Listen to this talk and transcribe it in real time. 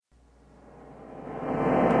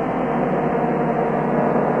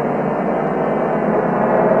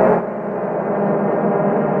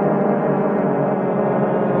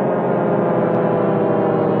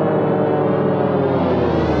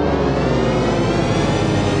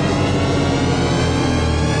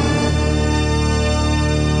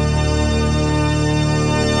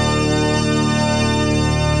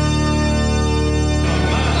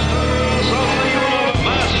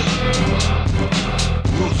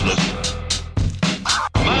Masters of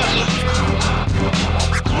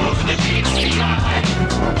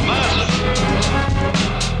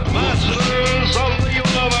the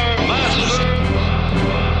universe.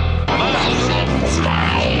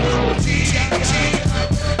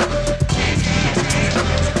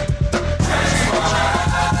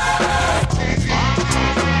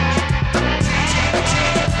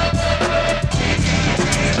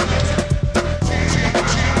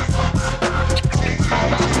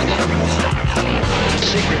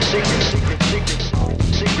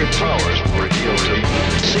 Secret powers were revealed to you.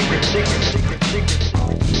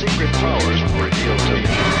 Secret powers were revealed to you.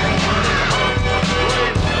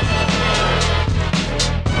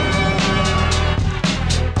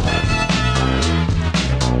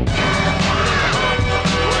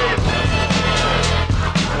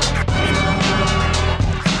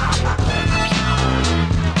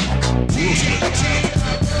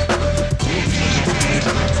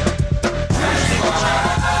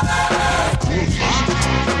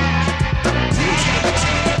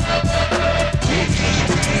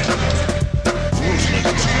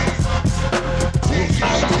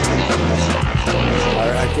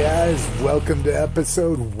 Welcome to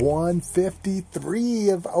episode 153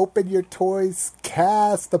 of Open Your Toys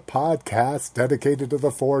Cast, the podcast dedicated to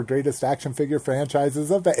the 4 greatest action figure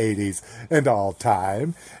franchises of the 80s and all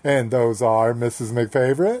time. And those are Mrs.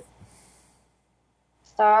 McFavorite,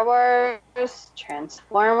 Star Wars,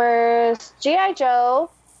 Transformers, G.I.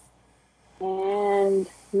 Joe, and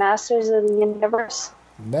Masters of the Universe.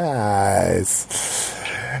 Nice.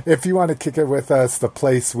 If you want to kick it with us, the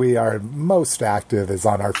place we are most active is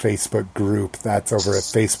on our Facebook group. That's over at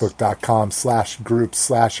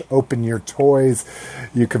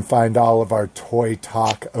facebook.com/group/openyourtoys. You can find all of our toy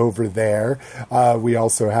talk over there. We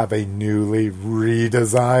also have a newly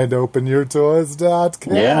redesigned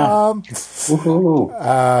openyourtoys.com.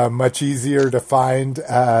 Yeah. Much easier to find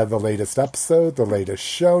the latest episode, the latest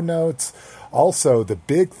show notes. Also, the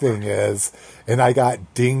big thing is, and I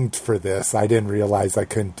got dinged for this. I didn't realize I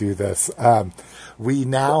couldn't do this. We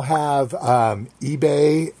now have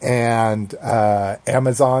eBay and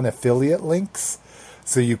Amazon affiliate links.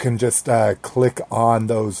 So you can just click on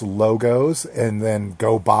those logos and then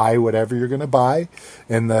go buy whatever you're going to buy.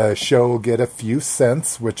 And the show will get a few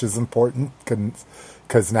cents, which is important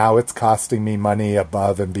because now it's costing me money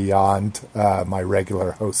above and beyond my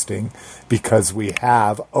regular hosting, because we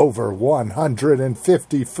have over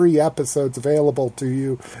 150 free episodes available to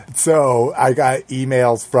you. So I got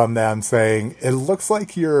emails from them saying, it looks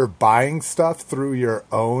like you're buying stuff through your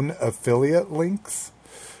own affiliate links.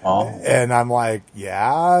 Oh. And I'm like,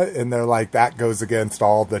 yeah. And they're like, that goes against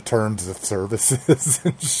all the terms of services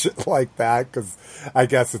and shit like that. Because I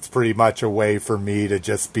guess it's pretty much a way for me to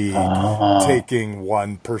just be taking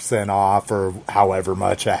 1% off, or however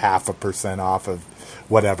much, a 0.5% off of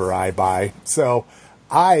whatever I buy. So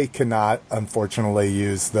I cannot, unfortunately,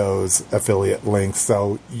 use those affiliate links.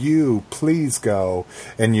 So you please go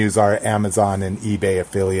and use our Amazon and eBay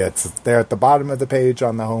affiliates. They're at the bottom of the page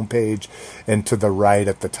on the home page and to the right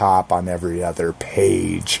at the top on every other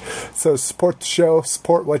page. So support the show,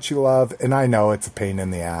 support what you love. And I know it's a pain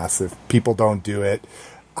in the ass if people don't do it.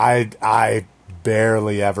 I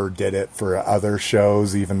barely ever did it for other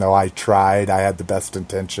shows, even though I tried. I had the best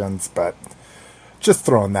intentions, but just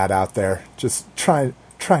throwing that out there. Just trying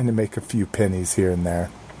to make a few pennies here and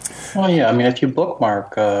there. Well, yeah, I mean, if you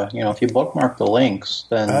bookmark, if you bookmark the links,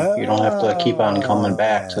 then you don't have to keep on coming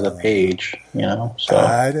back to the page, So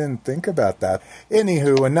I didn't think about that.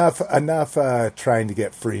 Anywho, enough trying to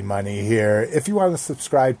get free money here. If you want to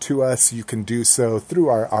subscribe to us, you can do so through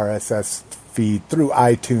our RSS feed, through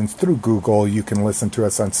iTunes, through Google. You can listen to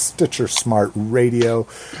us on Stitcher Smart Radio.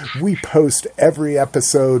 We post every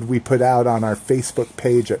episode we put out on our Facebook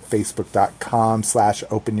page at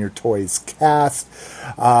facebook.com/openyourtoyscast.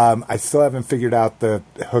 I still haven't figured out the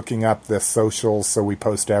hooking up the socials, so we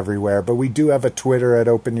post everywhere, but we do have a Twitter at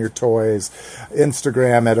Open Your Toys,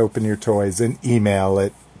 Instagram at Open Your Toys, and email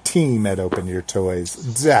at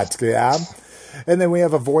team@openyourtoys.com. And then we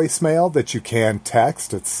have a voicemail that you can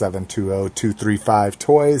text. It's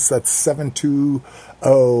 720-235-TOYS. That's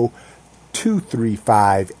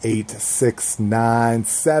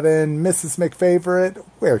 720-235-8697. Mrs. McFavorite,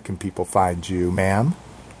 where can people find you, ma'am?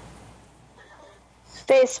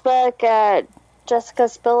 Facebook at Jessica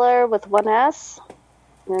Spiller with 1 S.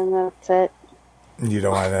 And that's it. You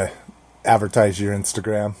don't want to advertise your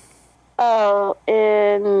Instagram? Oh,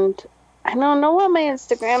 and I don't know what my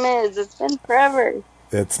Instagram is. It's been forever.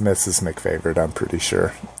 It's Mrs. McFavorite, I'm pretty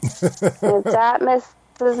sure. It's at Mrs.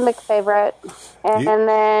 Mrs. McFavorite. And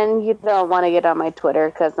then you don't want to get on my Twitter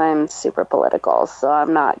because I'm super political, so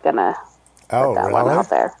I'm not going to put that one out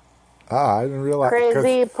there. Oh, I didn't realize.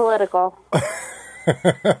 Crazy political.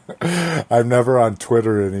 I'm never on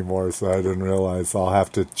Twitter anymore, so I didn't realize. I'll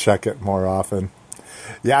have to check it more often.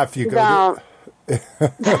 Yeah, if you go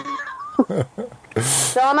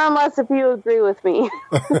Don't unless if you agree with me.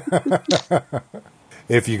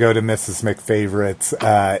 If you go to Mrs. McFavorite's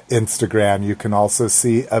Instagram, you can also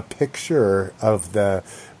see a picture of the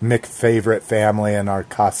McFavorite family in our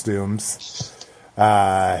costumes.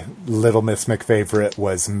 Little Miss McFavorite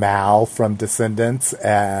was Mal from Descendants,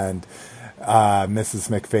 and Mrs.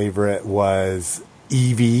 McFavorite was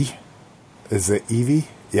Evie. Is it Evie?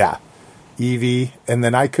 Yeah, Evie. And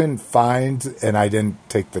then I couldn't find, and I didn't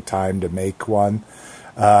take the time to make one,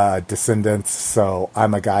 Descendants, so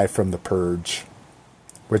I'm a guy from The Purge.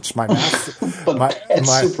 Which my mask...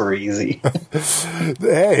 It's super easy.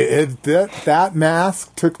 Hey, that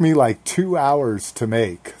mask took me like 2 hours to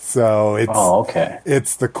make. So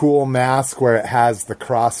it's the cool mask where it has the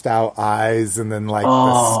crossed out eyes and then like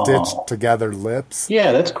the stitched together lips.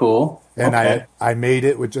 Yeah, that's cool. And I made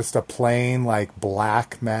it with just a plain like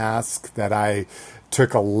black mask that I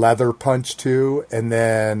took a leather punch to, and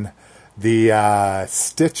then the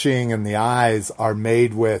stitching in the eyes are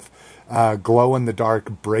made with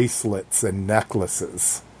glow-in-the-dark bracelets and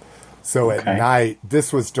necklaces. So at night,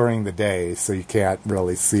 this was during the day, so you can't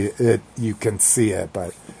really see it. You can see it,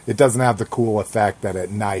 but it doesn't have the cool effect that at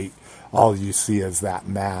night all you see is that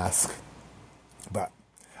mask. But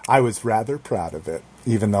I was rather proud of it,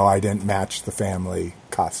 even though I didn't match the family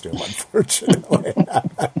costume, unfortunately.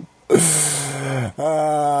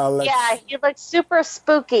 Yeah, you look super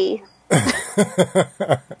spooky.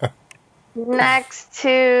 Next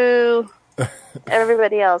to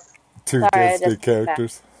everybody else. Two Disney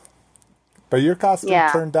characters. But your costume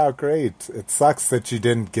turned out great. It sucks that you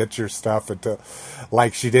didn't get your stuff until,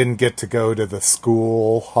 like, she didn't get to go to the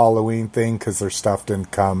school Halloween thing because her stuff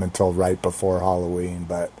didn't come until right before Halloween.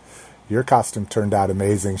 But your costume turned out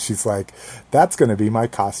amazing. She's like, that's going to be my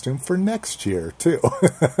costume for next year, too.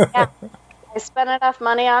 Yeah. I spent enough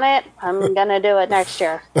money on it. I'm going to do it next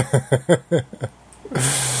year.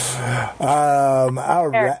 All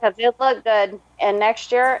right. Because it looked good, and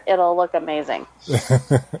next year it'll look amazing.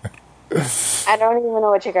 I don't even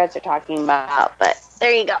know what you guys are talking about, but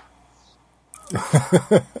there you go.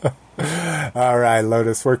 All right,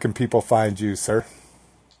 Lotus, where can people find you, sir?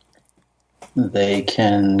 They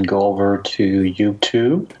can go over to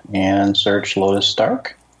YouTube and search Lotus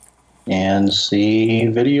Stark and see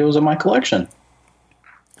videos of my collection.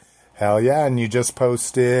 Hell yeah, and you just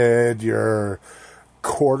posted your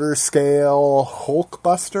quarter scale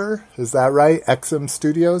Hulkbuster, is that right? XM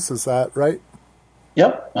Studios, is that right?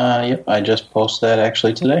 Yep, I just posted that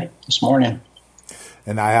actually this morning.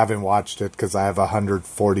 And I haven't watched it because I have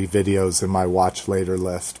 140 videos in my watch later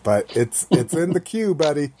list, but it's in the queue,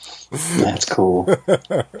 buddy. That's cool.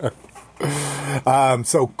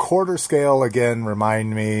 So quarter scale, again,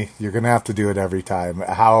 remind me, you're going to have to do it every time.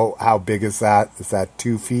 How big is that? Is that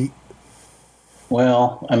 2 feet?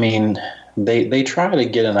 Well, I mean, they try to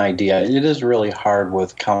get an idea. It is really hard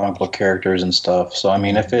with comic book characters and stuff. So, I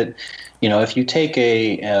mean, if you take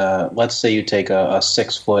let's say you take a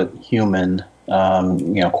 6-foot human,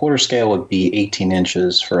 quarter scale would be 18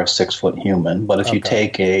 inches for a 6-foot human. But if you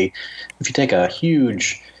take a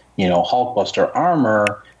huge, Hulkbuster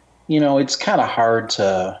armor, it's kind of hard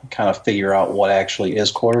to kind of figure out what actually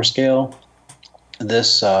is quarter scale.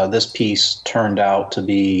 This piece turned out to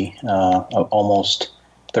be almost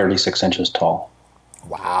 36 inches tall.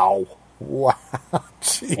 Wow!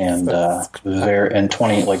 Jesus. And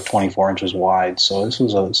 24 inches wide. So this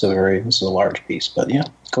is a large piece. But yeah,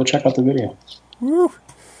 go check out the video. Woo.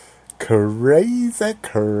 Crazy.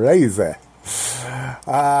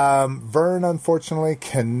 Vern, unfortunately,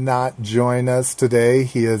 cannot join us today.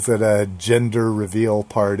 He is at a gender reveal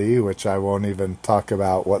party, which I won't even talk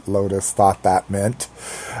about what Lotus thought that meant.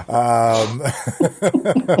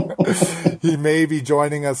 He may be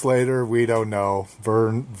joining us later. We don't know.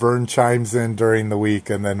 Vern chimes in during the week,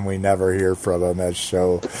 and then we never hear from him as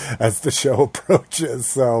the show approaches.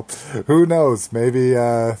 So who knows? Maybe,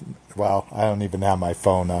 I don't even have my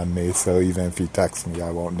phone on me, so even if he texts me, I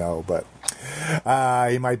won't know. But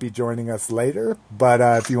he might be joining us later. But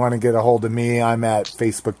if you want to get a hold of me, I'm at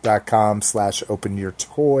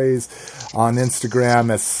facebook.com/openyourtoys. On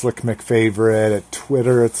Instagram, it's SlickMcFavorite. At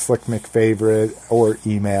Twitter, it's SlickMcFavorite. Or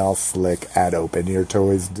email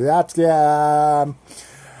slick@openyourtoys.com.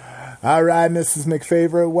 All right, Mrs.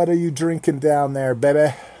 McFavorite, what are you drinking down there,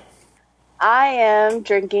 baby? I am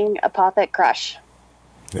drinking Apothic Crush.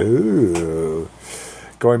 Ooh.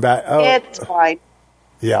 Going back. Oh, It's fine.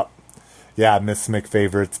 yeah. Yeah, Miss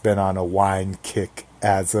McFavorite's been on a wine kick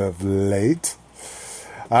as of late.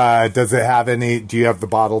 Does it have any... Do you have the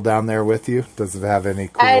bottle down there with you? Does it have any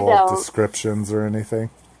cool descriptions or anything?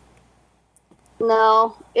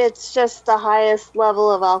 No, it's just the highest level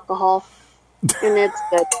of alcohol, and it's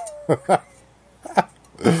good.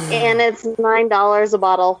 And it's $9 a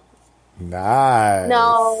bottle. Nice.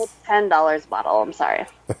 No, $10 a bottle. I'm sorry.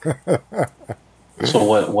 So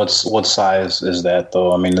what size is that,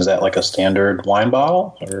 though? I mean, is that like a standard wine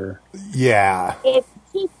bottle, or? Yeah. It's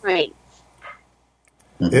 2 pints.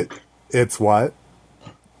 It's what?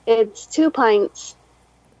 It's 2 pints.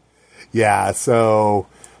 Yeah, so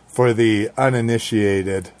for the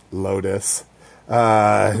uninitiated Lotus,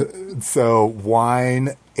 so wine,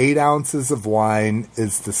 8 ounces of wine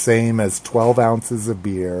is the same as 12 ounces of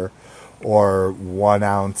beer or 1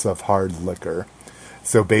 ounce of hard liquor.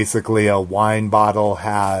 So basically a wine bottle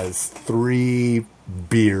has 3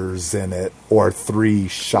 beers in it or 3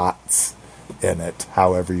 shots in it,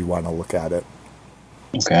 however you want to look at it.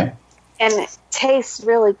 Okay. And it tastes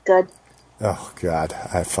really good. Oh God,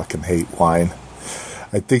 I fucking hate wine.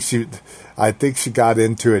 I think she got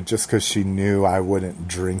into it just because she knew I wouldn't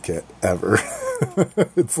drink it ever.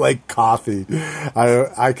 It's like coffee.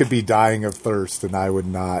 I could be dying of thirst and I would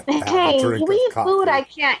not have a drink you of eat coffee. food I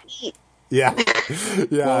can't eat. Yeah,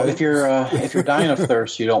 yeah. Well, if you're dying of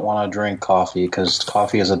thirst, you don't want to drink coffee because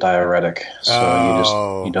coffee is a diuretic.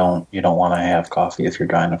 So you don't want to have coffee if you're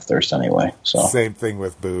dying of thirst anyway. So same thing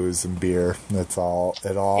with booze and beer. It all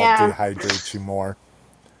dehydrates you more.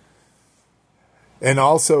 And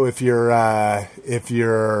also, if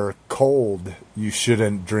you're cold, you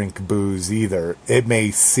shouldn't drink booze either. It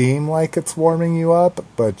may seem like it's warming you up,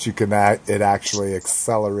 but it actually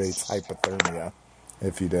accelerates hypothermia.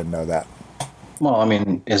 If you didn't know that. Well, I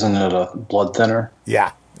mean, isn't it a blood thinner?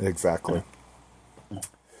 Yeah, exactly.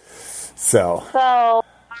 So on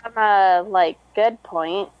a good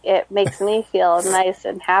point, it makes me feel nice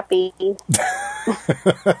and happy.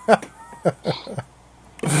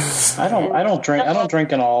 I don't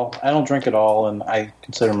drink at all, and I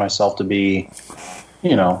consider myself to be,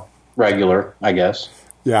 regular, I guess.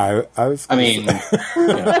 Yeah, I'm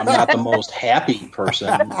not the most happy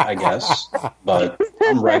person, I guess, but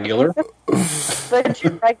I'm regular. But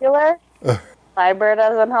you're regular? Fiber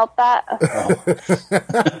doesn't help that.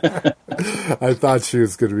 I thought she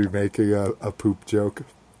was going to be making a poop joke.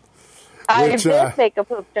 I did make a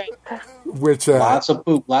poop joke. Lots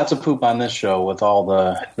of poop on this show with all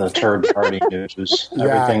the third party news,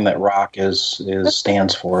 everything that Rock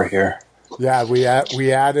stands for here. Yeah, we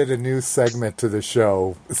added a new segment to the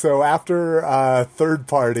show. So after third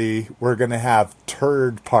party, we're going to have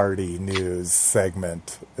turd party news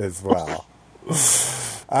segment as well.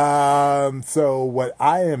 So what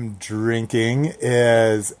I am drinking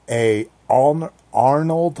is a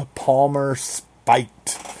Arnold Palmer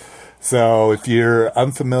Spiked. So if you're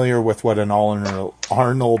unfamiliar with what an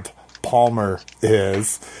Arnold Palmer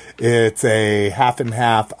is, it's a half and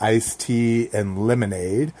half iced tea and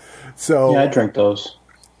lemonade. So yeah, I drink those.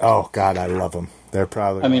 Oh God, I love them. They're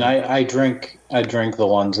probably. I mean, I drink the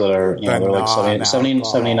ones that are they're like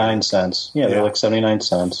 79 cents. Yeah, they're like 79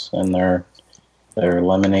 cents, and they're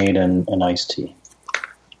lemonade and iced tea.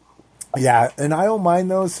 Yeah, and I don't mind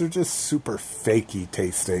those. They're just super fakey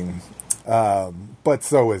tasting. But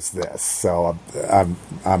so is this. So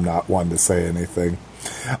I'm not one to say anything.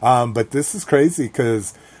 But this is crazy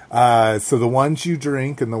because. So the ones you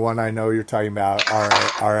drink and the one I know you're talking about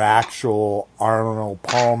are actual Arnold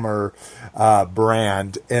Palmer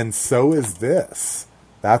brand, and so is this.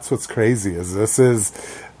 That's what's crazy. This is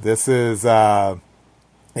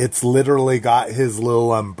it's literally got his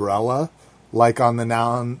little umbrella like on the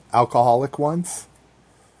non-alcoholic ones,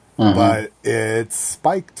 but it's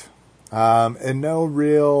spiked. And no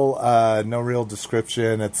real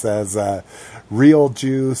description. It says real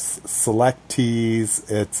juice, select teas.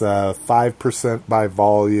 It's 5% by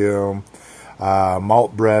volume,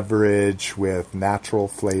 malt beverage with natural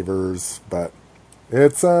flavors. But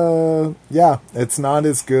it's it's not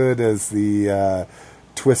as good as the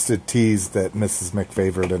twisted teas that Mrs.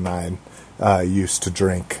 McFavorite and I used to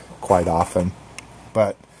drink quite often.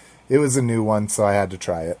 But it was a new one, so I had to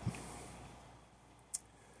try it.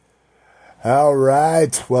 All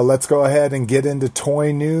right, well, let's go ahead and get into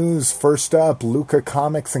toy news. First up, Luca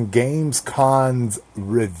Comics and Games Cons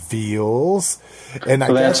reveals, and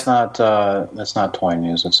so that's not toy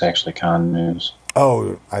news. It's actually con news.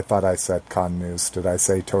 Oh, I thought I said con news. Did I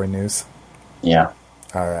say toy news? Yeah.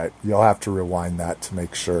 All right, you'll have to rewind that to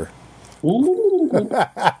make sure.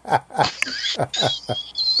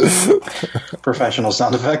 Professional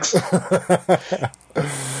sound effects.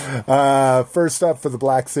 First up for the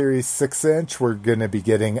Black Series 6-inch, we're going to be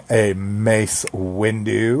getting a Mace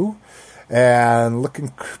Windu. And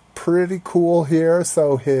looking pretty cool here.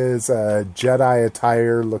 So his Jedi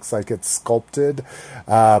attire looks like it's sculpted.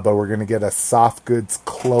 But we're going to get a soft goods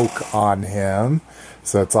cloak on him.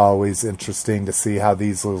 So it's always interesting to see how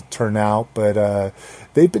these will turn out. But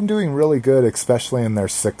they've been doing really good, especially in their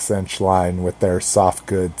 6-inch line with their soft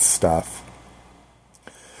goods stuff.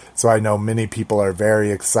 So I know many people are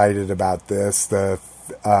very excited about this. The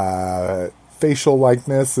facial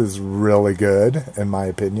likeness is really good, in my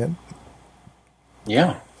opinion.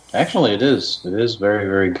 Yeah, actually it is. It is very,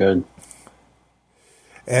 very good.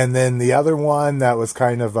 And then the other one that was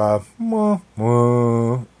kind of a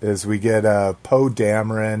is we get a Poe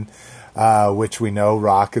Dameron, which we know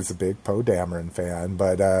Rock is a big Poe Dameron fan,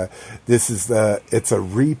 but this is it's a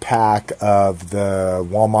repack of the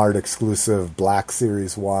Walmart exclusive Black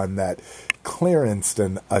Series 1 that clearanced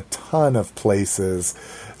in a ton of places.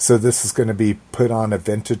 So this is going to be put on a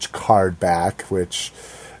vintage card back, which,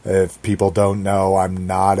 if people don't know, I'm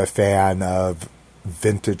not a fan of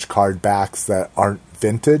vintage card backs that aren't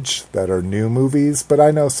vintage, that are new movies, but I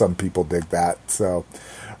know some people dig that. So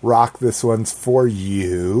Rock, this one's for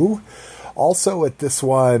you. Also at this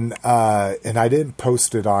one, and I didn't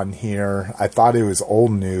post it on here, I thought it was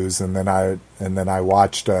old news, and then I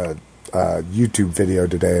watched a YouTube video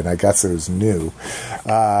today, and I guess it was new.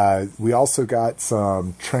 We also got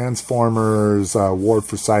some Transformers War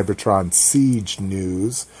for Cybertron Seige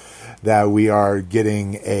news that we are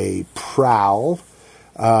getting a Prowl.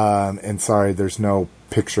 And sorry, there's no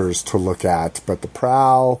pictures to look at, but the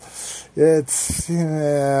Prowl, it's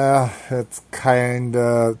kind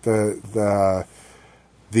of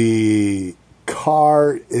the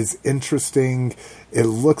car is interesting. It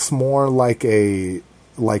looks more like a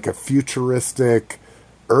futuristic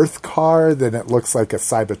Earth car than it looks like a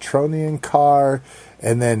Cybertronian car.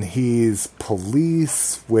 And then he's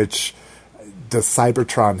police, which, does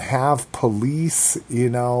Cybertron have police?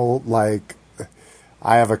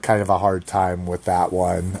 I have a kind of a hard time with that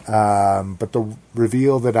one. But the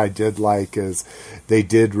reveal that I did like is they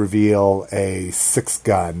did reveal a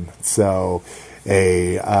 6-gun. So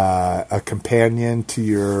a companion to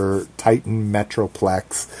your Titan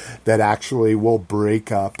Metroplex that actually will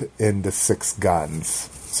break up into 6 guns.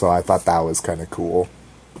 So I thought that was kind of cool.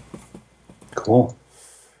 Cool.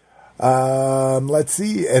 Let's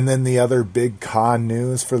see. And then the other big con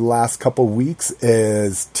news for the last couple weeks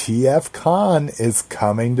is TF Con is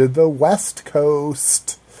coming to the West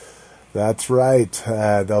Coast. That's right.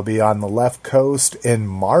 They'll be on the left coast in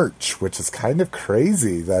March, which is kind of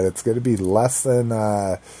crazy that it's going to be less than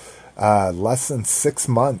 6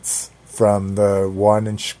 months from the one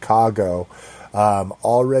in Chicago.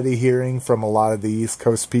 Already hearing from a lot of the East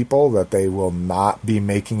Coast people that they will not be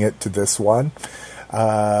making it to this one.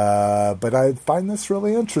 But I find this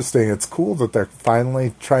really interesting. It's cool that they're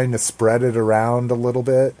finally trying to spread it around a little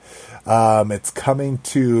bit. It's coming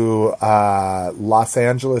to Los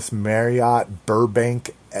Angeles Marriott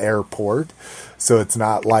Burbank Airport. So it's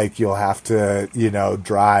not like you'll have to,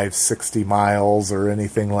 drive 60 miles or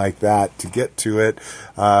anything like that to get to it.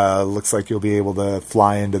 Looks like you'll be able to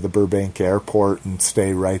fly into the Burbank Airport and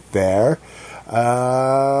stay right there.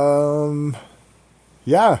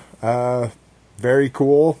 Very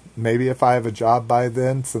cool. Maybe if I have a job by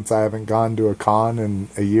then, since I haven't gone to a con in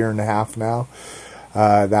a year and a half now,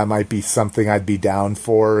 that might be something I'd be down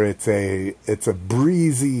for. It's a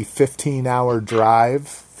breezy 15-hour drive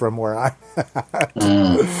from where I'm at.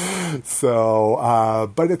 So,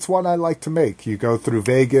 but it's one I like to make. You go through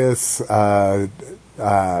Vegas.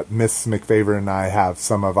 Miss McFavor and I have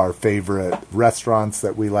some of our favorite restaurants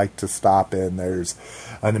that we like to stop in. There's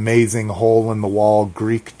an amazing hole-in-the-wall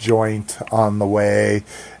Greek joint on the way,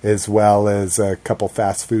 as well as a couple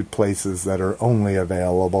fast food places that are only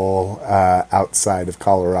available outside of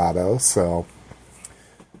Colorado. So,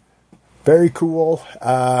 very cool.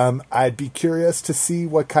 I'd be curious to see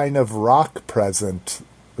what kind of rock presence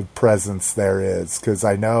there is, because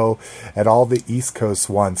I know at all the East Coast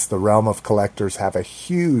ones, the Realm of Collectors have a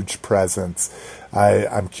huge presence.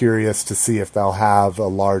 I'm curious to see if they'll have a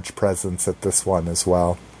large presence at this one as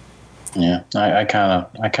well. Yeah, I kind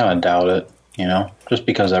of doubt it, just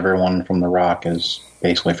because everyone from the Rock is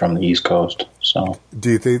basically from the East Coast. So do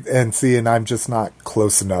you think? And I'm just not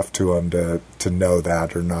close enough to them to know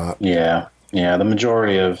that or not. Yeah. The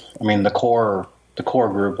majority of, the core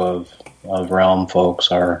group of Realm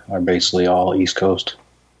folks are basically all East Coast.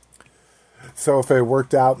 So if it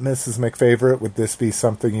worked out, Mrs. McFavorite, would this be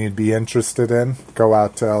something you'd be interested in? Go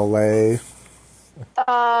out to LA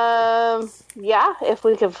Yeah, if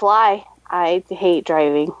we could fly. I hate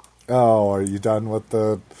driving. Oh, are you done with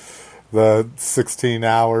the 16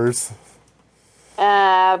 hours?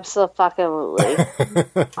 Absolutely.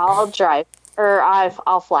 I'll drive. Or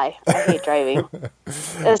I'll fly. I hate driving.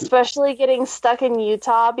 Especially getting stuck in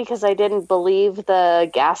Utah because I didn't believe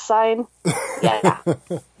the gas sign. Yeah.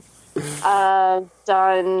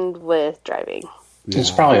 Done with driving. Yeah.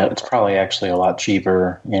 It's probably actually a lot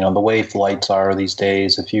cheaper. You know, the way flights are these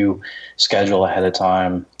days, if you schedule ahead of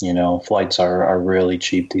time, you know, flights are really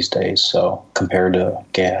cheap these days. So compared to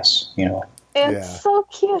gas, you know. It's so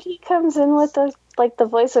cute. He comes in with the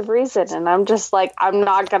voice of reason, and I'm just like, I'm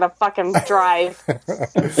not gonna fucking drive.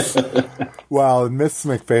 Well, Miss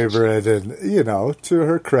McFavorite, and you know, to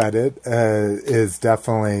her credit, is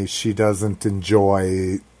definitely she doesn't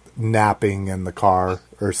enjoy napping in the car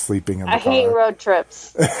or sleeping in the car. I hate road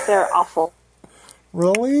trips. They're awful.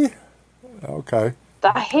 Really? Okay.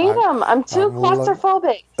 I hate them. I'm too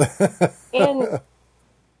claustrophobic.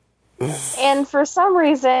 and for some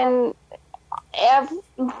reason,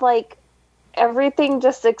 everything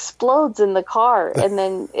just explodes in the car, and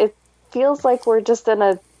then it feels like we're just in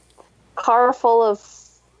a car full of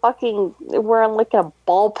we're in like a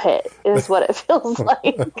ball pit, is what it feels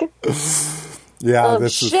like. Yeah,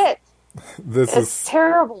 this is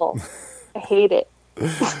terrible. I hate it.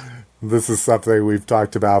 This is something we've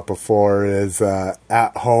talked about before, is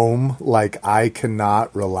at home, like, I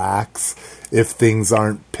cannot relax if things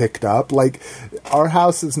aren't picked up. Like, our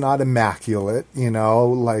house is not immaculate, you know,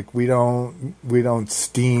 like, we don't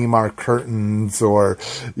steam our curtains or,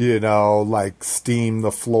 you know, like, steam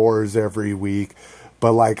the floors every week.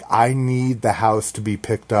 But, like, I need the house to be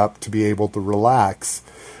picked up to be able to relax.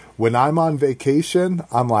 When I'm on vacation,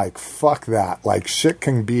 I'm like, fuck that. Like, shit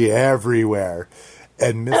can be everywhere.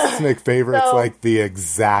 And Mrs. McFavorite's like the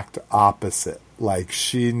exact opposite. Like,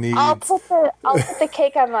 she needs... I'll put the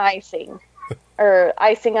cake on the icing. Or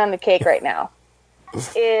icing on the cake right now.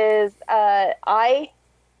 Is, I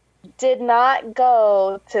did not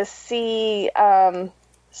go to see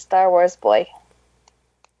Star Wars Boy.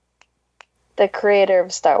 The creator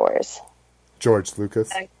of Star Wars. George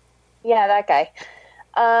Lucas? Yeah, that guy.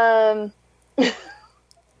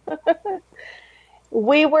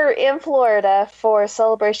 We were in Florida for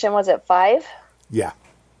Celebration, was it 5? Yeah.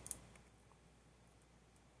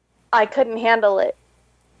 I couldn't handle it.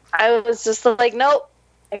 I was just like, nope,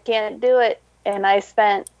 I can't do it. And I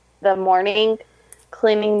spent the morning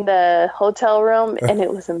cleaning the hotel room, and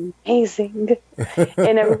it was amazing.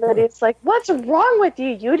 And everybody's like, what's wrong with you?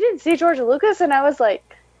 You didn't see George Lucas? And I was like,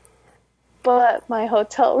 but my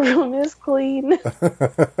hotel room is clean. I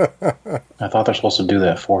thought they're supposed to do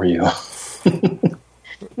that for you.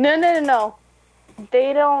 No.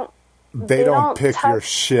 They don't pick your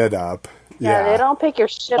shit up. Yeah, they don't pick your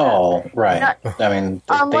shit up. Oh, right. I mean,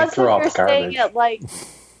 they throw out the garbage.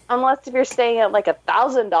 Unless if you're staying at like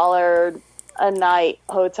 $1,000 a night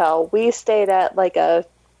hotel, we stayed at like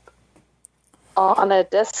on a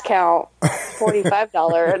discount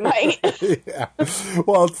 $45 a night. Yeah.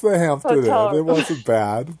 Well, it's the Hampton Inn. It wasn't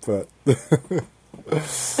bad, but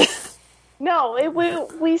no,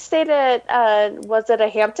 we stayed at was it a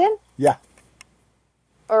Hampton? Yeah.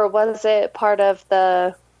 Or was it part of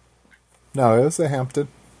the... No, it was a Hampton.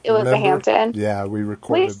 It was a Hampton? Yeah, we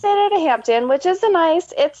recorded. We stayed at a Hampton, which is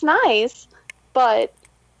it's nice, but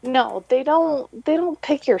no, they don't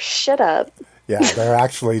pick your shit up. Yeah, they're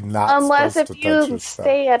actually not unless if you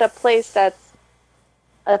stay at a place that's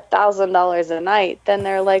 $1,000 a night, then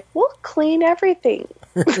they're like, we'll clean everything.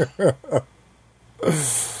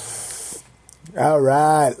 All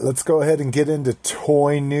right, let's go ahead and get into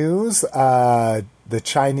toy news. The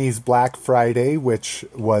Chinese Black Friday, which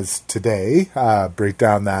was today, break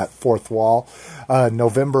down that fourth wall,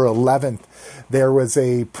 November 11th, there was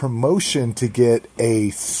a promotion to get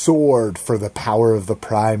a sword for the Power of the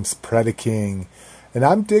Primes Predaking. And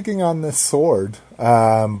I'm digging on this sword,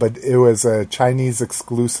 but it was a Chinese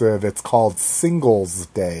exclusive. It's called Singles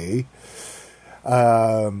Day.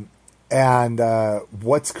 And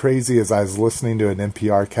what's crazy is I was listening to an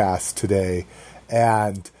NPR cast today,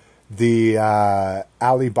 and the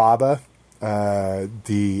Alibaba,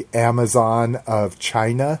 the Amazon of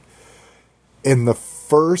China, in the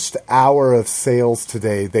first hour of sales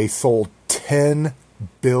today, they sold $10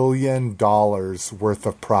 billion worth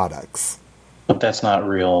of products. But that's not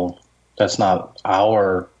real. That's not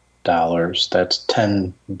our dollars. That's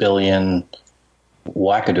 10 billion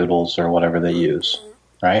wackadoodles or whatever they use,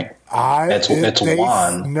 right? It's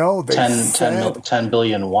yuan. No, they 10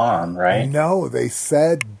 billion yuan, right? No, they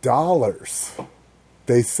said dollars.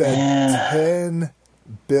 They said $10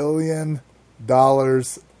 billion.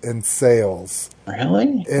 in sales.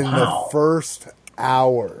 Really? In the first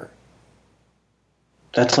hour.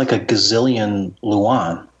 That's like a gazillion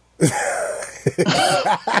Luan.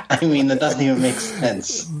 I mean, that doesn't even make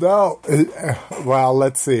sense. No. Well,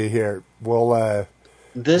 let's see here.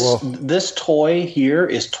 This toy here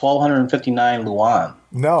is 1,259 Luan.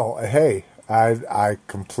 No, hey, I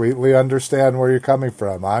completely understand where you're coming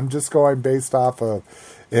from. I'm just going based off of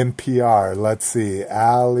NPR. Let's see.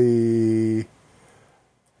 Allie,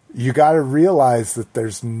 you got to realize that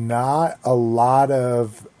there's not a lot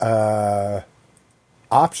of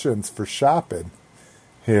options for shopping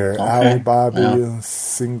here. Okay. Alibaba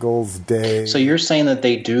Singles Day. So you're saying that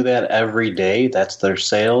they do that every day? That's their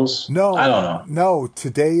sales? No. I don't know. No,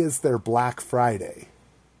 today is their Black Friday.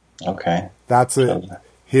 Okay. That's it.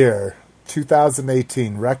 Here,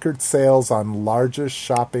 2018, record sales on largest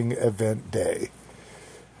shopping event day.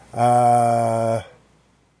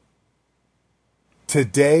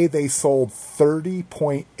 Today they sold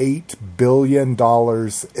 $30.8 billion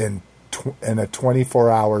in a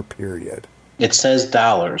 24-hour period. It says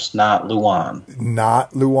dollars, not Luan.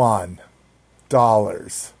 Not Luan.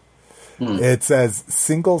 Dollars. It says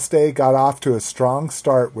Singles Day got off to a strong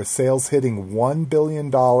start with sales hitting $1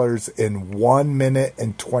 billion in 1 minute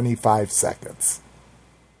and 25 seconds.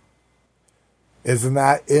 Isn't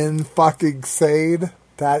that insane?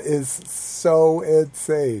 That is so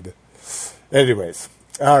insane. Anyways,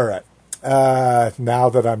 all right. Now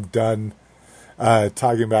that I'm done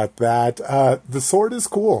talking about that, the sword is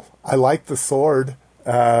cool. I like the sword.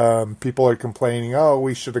 People are complaining, oh,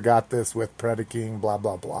 we should have got this with Predaking, blah,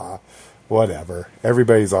 blah, blah. Whatever.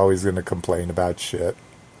 Everybody's always going to complain about shit.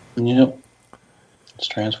 Yep. It's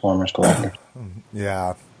Transformers collector.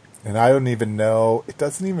 Yeah. And I don't even know. It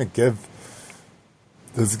doesn't even give...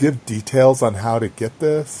 Does it give details on how to get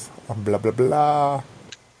this? Blah, blah, blah.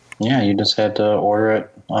 Yeah, you just had to order it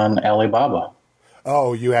on Alibaba.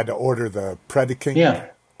 Oh, you had to order the Predaking? Yeah.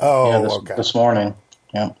 Oh, yeah, okay. This morning.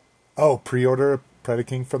 Yeah. Oh, pre-order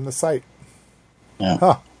Predaking from the site. Yeah.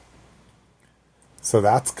 Huh. So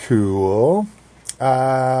that's cool.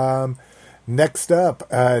 Next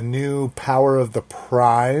up, new Power of the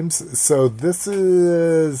Primes. So this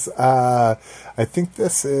is, I think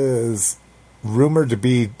this is rumored to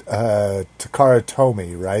be Takara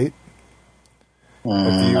Tomy, right?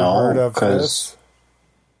 Have you heard of this?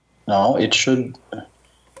 No, it should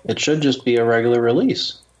just be a regular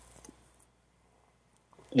release.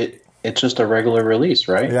 It's just a regular release,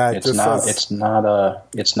 right? Yeah, it's not a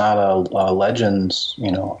Legends,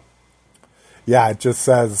 Yeah, it just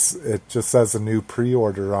says a new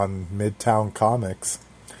pre-order on Midtown Comics.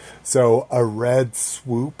 So a red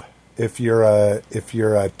swoop if you're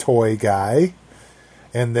a toy guy,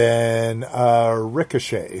 and then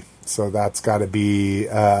Ricochet. So that's got to be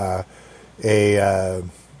a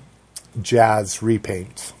Jazz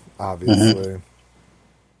repaint, obviously. Mm-hmm.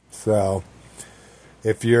 So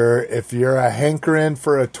if you're a hankering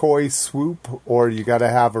for a toy swoop, or you got to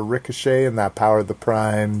have a Ricochet in that Power of the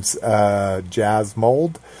Primes Jazz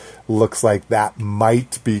mold, looks like that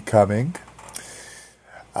might be coming.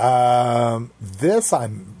 This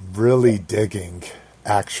I'm really digging,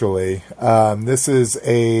 actually. This is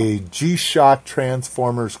a G-Shock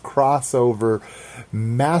Transformers crossover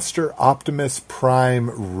Master Optimus Prime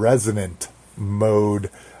Resonant mode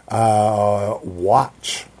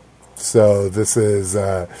watch. So this is,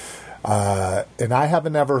 and I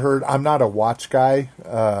haven't ever heard, I'm not a watch guy.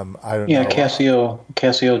 I don't know.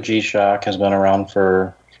 Casio G-Shock has been around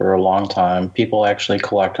for a long time. People actually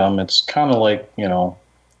collect them. It's kind of like,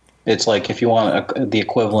 it's like if you want the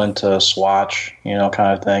equivalent to Swatch,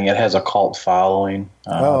 kind of thing. It has a cult following.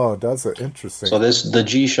 Does it? Interesting. So the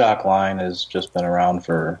G-Shock line has just been around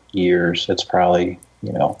for years. It's probably,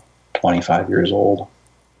 25 years old.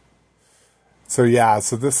 So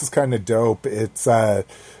this is kind of dope. It's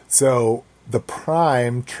so the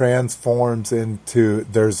Prime transforms into,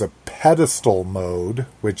 there's a pedestal mode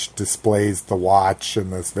which displays the watch in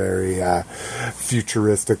this very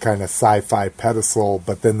futuristic kind of sci-fi pedestal,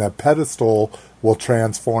 but then the pedestal will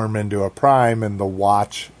transform into a Prime and the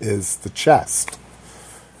watch is the chest.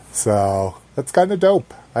 So that's kind of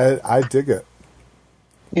dope. I dig it.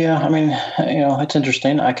 Yeah, I mean, it's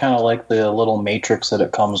interesting. I kind of like the little matrix that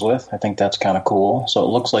it comes with. I think that's kind of cool. So it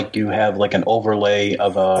looks like you have like an overlay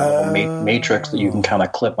of a matrix that you can kind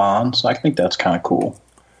of clip on. So I think that's kind of cool.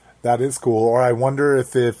 That is cool. Or I wonder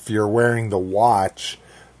if you're wearing the watch,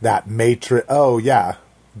 that matrix. Oh, yeah.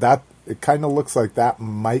 It kind of looks like that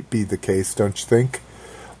might be the case, don't you think?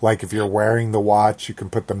 Like if you're wearing the watch, you can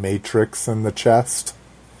put the matrix in the chest.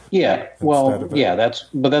 Yeah, well, yeah, that's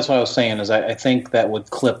what I was saying is I think that would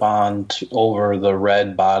clip on over the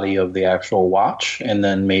red body of the actual watch, and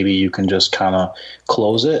then maybe you can just kind of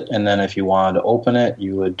close it, and then if you wanted to open it,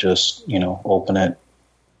 you would just, open it,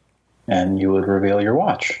 and you would reveal your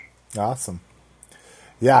watch. Awesome.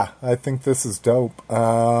 Yeah, I think this is dope.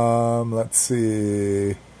 Let's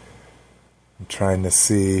see. I'm trying to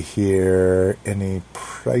see here. Any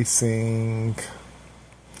pricing?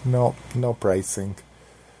 No pricing.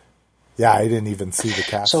 Yeah, I didn't even see the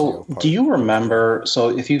Casio So, part. do you remember?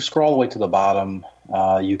 So, if you scroll all the way to the bottom,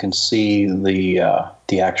 you can see the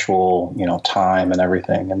actual time and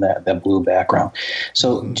everything, and that blue background.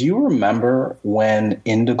 So, do you remember when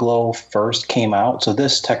Indiglo first came out? So,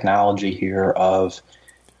 this technology here of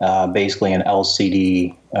basically an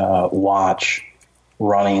LCD watch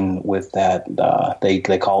running with that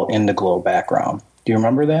they call it Indiglo background. Do you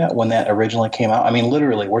remember that when that originally came out? I mean,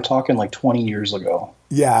 literally, we're talking like 20 years ago.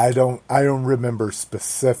 Yeah, I don't remember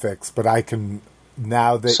specifics, but I can,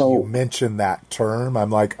 now that you mention that term,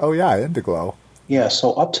 I'm like, oh yeah, Indiglo. Yeah,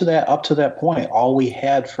 so up to that point, all we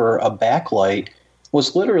had for a backlight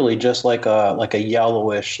was literally just like a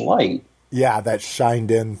yellowish light. Yeah, that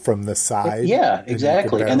shined in from the side. Yeah,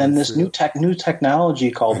 exactly. And then this new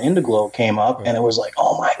technology called Indiglo came up, and it was like,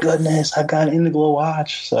 oh my goodness, I've got an Indiglo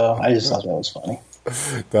watch. So I just thought that was funny.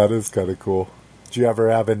 That is kind of cool. Did you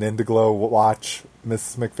ever have an Indiglo watch,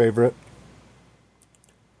 Mrs. McFavorite?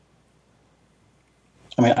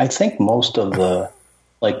 I mean, I think most of the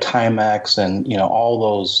like Timex and all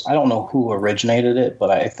those. I don't know who originated it,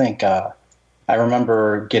 but I think I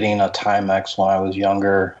remember getting a Timex when I was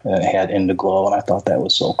younger, and it had Indiglo, and I thought that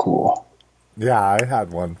was so cool. Yeah, I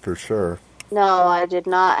had one for sure. No, I did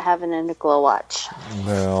not have an Indiglo watch.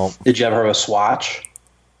 No. Did you ever have a Swatch?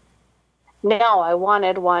 No, I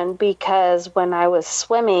wanted one because when I was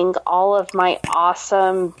swimming, all of my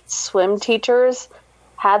awesome swim teachers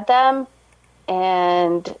had them,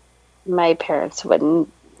 and my parents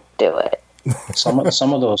wouldn't do it. Some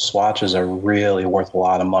of those Swatches are really worth a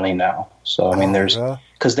lot of money now. So I mean,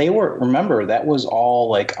 because they were, remember, that was all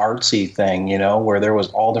like artsy thing, where there was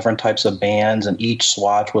all different types of bands, and each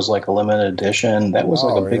Swatch was like a limited edition. That was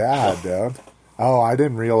like a big deal. Dude. Oh, I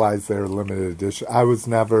didn't realize they were limited edition.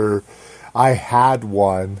 I had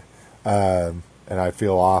one, and I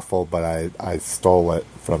feel awful, but I stole it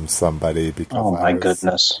from somebody because. Oh my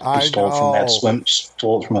goodness! You stole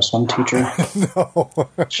it from a swim teacher? No.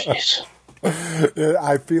 Jeez.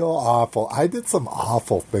 I feel awful. I did some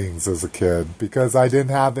awful things as a kid because I didn't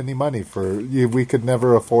have any money we could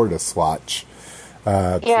never afford a Swatch.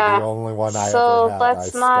 So the only one I ever had, I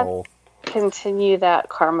stole. Not continue that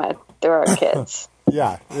karma through our kids.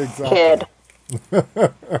 Yeah, exactly. Kid.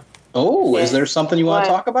 Oh, is there something you want to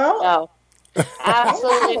talk about? No.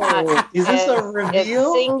 Absolutely not. Is this a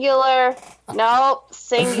reveal? It's singular. Nope,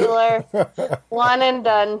 singular. One and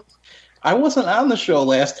done. I wasn't on the show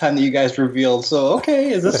last time that you guys revealed, so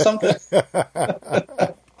okay, is this something?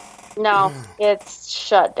 No, it's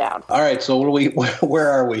shut down. All right, so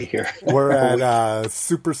where are we here? We're at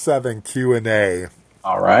Super 7 Q&A.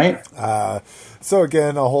 All right. So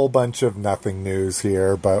again, a whole bunch of nothing news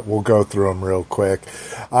here, but we'll go through them real quick.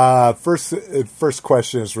 First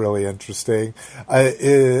question is really interesting.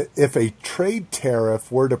 If a trade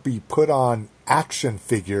tariff were to be put on action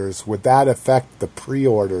figures, would that affect the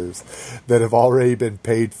pre-orders that have already been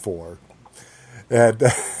paid for? And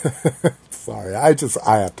sorry, I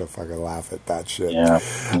have to fucking laugh at that shit.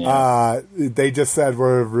 Yeah. They just said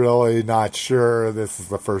we're really not sure. This is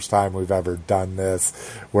the first time we've ever done this.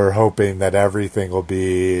 We're hoping that everything will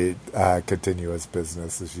be continuous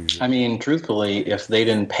business as usual. I mean, truthfully, if they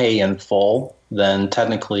didn't pay in full, then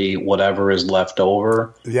technically whatever is left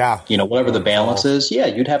over, whatever the balance is,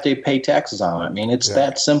 you'd have to pay taxes on it. I mean, it's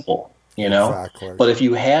that simple, Exactly. But if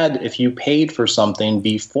you paid for something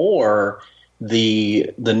before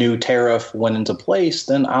the new tariff went into place,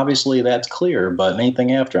 then obviously that's clear. But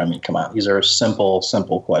anything after, I mean, come on, these are simple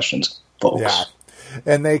questions, folks. Yeah,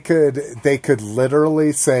 and they could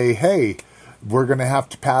literally say, "Hey, we're going to have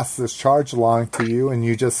to pass this charge along to you," and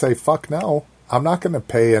you just say, "Fuck no, I'm not going to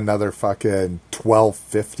pay another fucking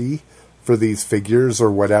 $12.50 for these figures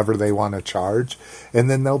or whatever they want to charge,"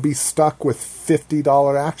 and then they'll be stuck with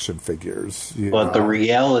 $50 action figures. But the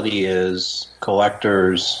reality is,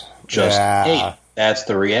 collectors just hate. That's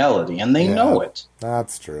the reality, and they know it.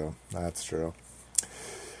 That's true. It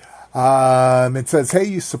says, "Hey,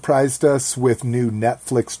 you surprised us with new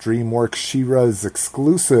Netflix DreamWorks She-Ra's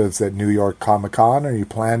exclusives at New York Comic Con. Are you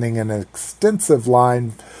planning an extensive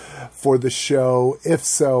line for the show? If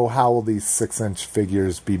so, how will these 6-inch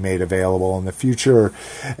figures be made available in the future?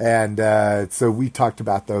 And so we talked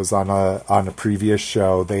about those on a previous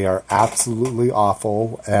show. They are absolutely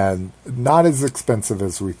awful and not as expensive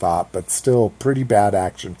as we thought, but still pretty bad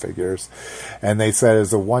action figures. And they said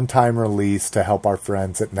as a one-time release to help our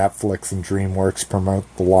friends at Netflix and DreamWorks promote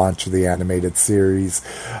the launch of the animated series.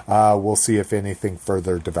 We'll see if anything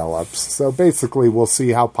further develops. So basically, we'll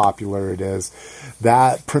see how popular it is.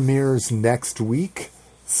 That premieres next week.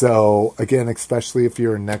 So again, especially if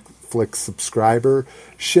you're a Netflix subscriber,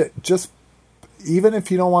 just even if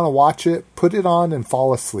you don't want to watch it, put it on and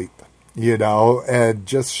fall asleep, and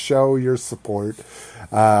just show your support.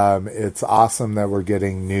 It's awesome that we're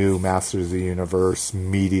getting new Masters of the Universe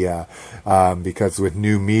media, because with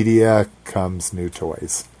new media comes new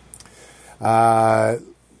toys.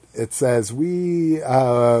 It says,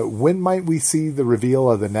 when might we see the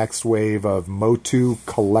reveal of the next wave of MOTU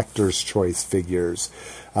Collector's Choice figures?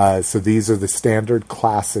 So these are the standard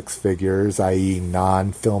classics figures, i.e.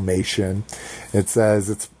 non-filmation. It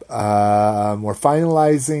says we're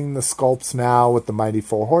finalizing the sculpts now with the Mighty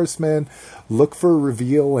Four Horsemen. Look for a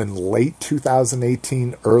reveal in late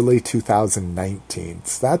 2018, early 2019.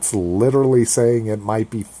 So that's literally saying it might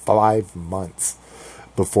be 5 months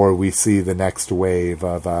before we see the next wave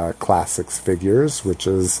of classics figures, which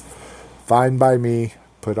is fine by me.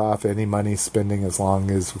 Put off any money spending as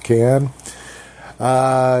long as we can.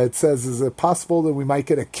 It says, is it possible that we might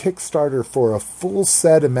get a Kickstarter for a full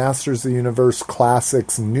set of Masters of the Universe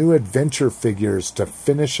Classics new adventure figures to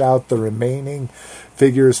finish out the remaining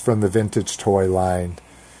figures from the vintage toy line?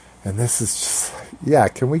 And this is just,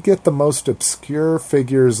 can we get the most obscure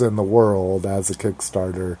figures in the world as a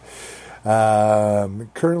Kickstarter?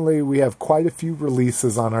 Currently, we have quite a few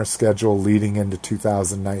releases on our schedule leading into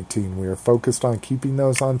 2019. We are focused on keeping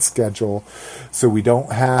those on schedule, so we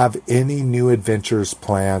don't have any new adventures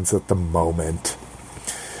plans at the moment.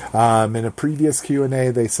 In a previous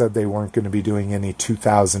Q&A, they said they weren't going to be doing any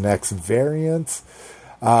 2000X variants,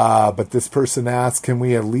 but this person asked, can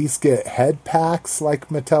we at least get head packs like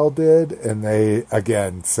Mattel did? And they,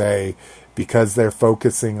 again, say, because they're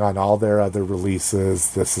focusing on all their other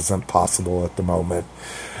releases, this isn't possible at the moment.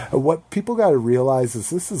 What people got to realize is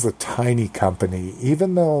this is a tiny company.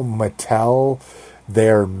 Even though Mattel,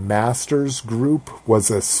 their Masters group, was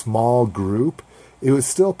a small group, it was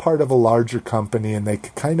still part of a larger company, and they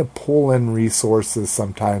could kind of pull in resources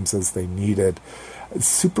sometimes as they needed.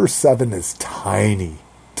 Super 7 is tiny.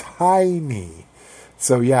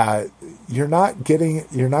 So you're not going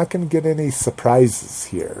to get any surprises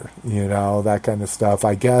here, that kind of stuff.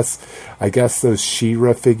 I guess those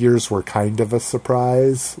She-Ra figures were kind of a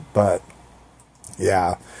surprise, but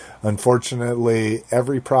unfortunately,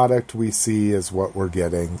 every product we see is what we're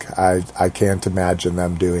getting. I can't imagine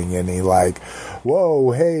them doing any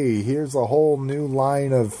whoa, hey, here's a whole new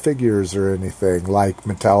line of figures or anything like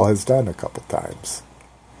Mattel has done a couple times.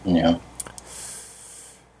 Yeah.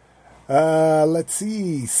 Let's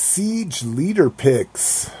see, Siege leader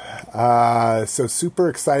picks. So super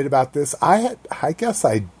excited about this. I guess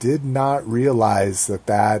I did not realize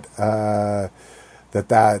that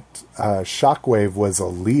Shockwave was a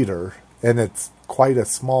leader, and it's quite a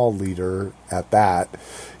small leader at that.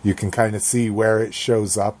 You can kind of see where it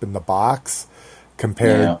shows up in the box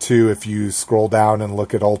compared to if you scroll down and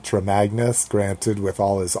look at Ultra Magnus, granted with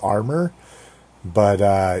all his armor. But,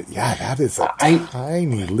 that is a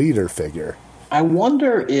tiny leader figure. I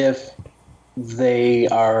wonder if they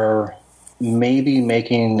are maybe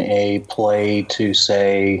making a play to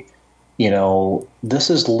say, this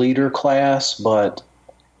is leader class, but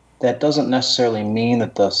that doesn't necessarily mean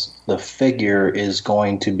that the figure is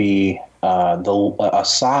going to be a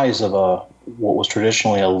size of what was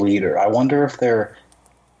traditionally a leader. I wonder if they're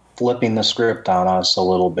flipping the script on us a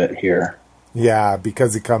little bit here. Yeah,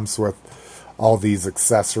 because he comes with all these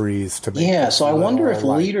accessories to make so I wonder if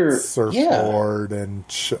leader surfboard and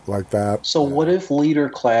shit like that. So what if leader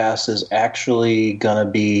class is actually going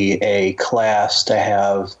to be a class to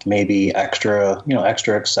have maybe extra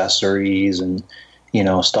accessories and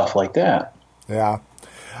stuff like that? Yeah.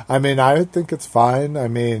 I mean, I would think it's fine. I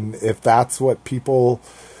mean, if that's what people,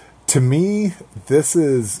 to me, this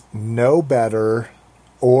is no better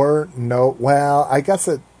or no, well, I guess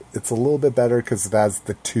it's a little bit better because it has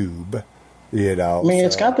the tube.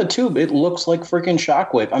 It's got the tube. It looks like freaking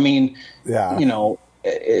Shockwave. I mean,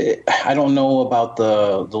 I don't know about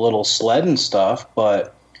the little sled and stuff,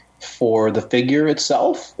 but for the figure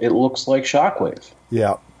itself, it looks like Shockwave.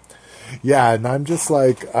 Yeah. Yeah, and I'm just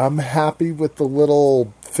I'm happy with the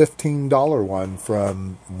little $15 one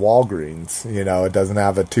from Walgreens. It doesn't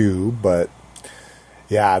have a tube, but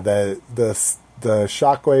Yeah, the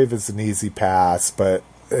Shockwave is an easy pass, but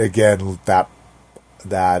again, that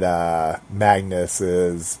Magnus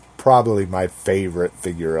is probably my favorite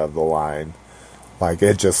figure of the line. Like,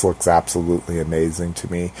 it just looks absolutely amazing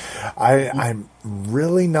to me. I'm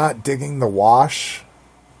really not digging the wash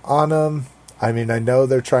on them. I mean, I know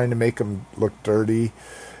they're trying to make them look dirty,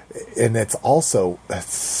 and it's also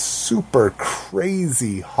super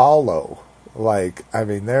crazy hollow. Like, I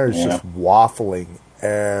mean, there's just waffling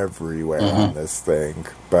everywhere on this thing.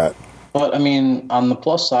 But I mean, on the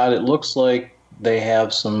plus side, it looks like they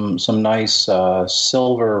have some nice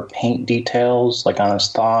silver paint details, like on his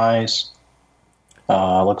thighs.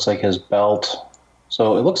 Looks like his belt.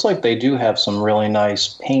 So it looks like they do have some really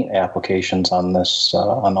nice paint applications on this,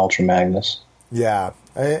 on Ultra Magnus. Yeah,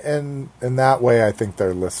 and in that way, I think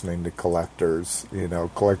they're listening to collectors. You know,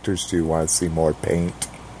 collectors do want to see more paint.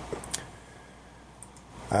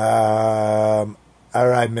 All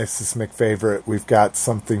right, Mrs. McFavorite, we've got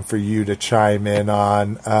something for you to chime in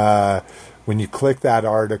on. When you click that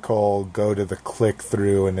article, go to the click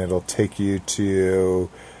through, and it'll take you to...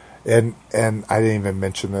 And I didn't even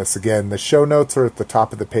mention this. Again, the show notes are at the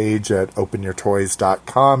top of the page at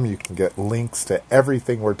openyourtoys.com. You can get links to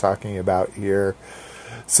everything we're talking about here.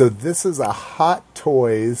 So this is a Hot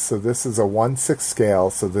Toys. So this is a 1/6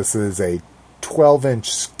 scale. So this is a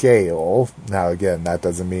 12-inch scale. Now, again, that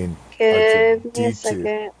doesn't mean... Give me a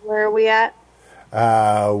second. Where are we at?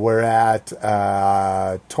 We're at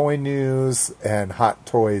Toy News and Hot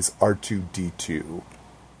Toys R2-D2.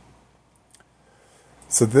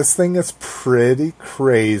 So this thing is pretty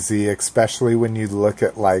crazy, especially when you look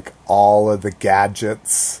at like all of the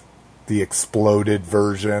gadgets, the exploded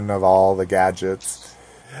version of all the gadgets.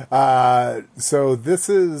 So this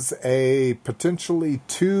is a potentially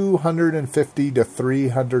 $250 to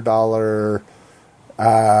 $300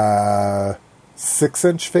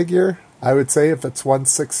 6-inch figure, I would say, if it's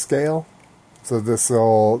 1/6 scale. So this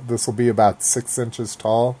will be about 6 inches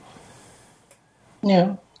tall.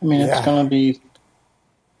 Yeah, I mean it's gonna be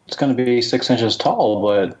 6 inches tall,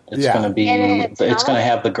 but it's gonna be it's gonna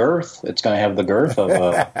have the girth. It's gonna have the girth of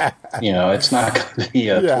a it's not gonna be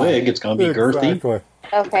a twig. It's gonna be girthy.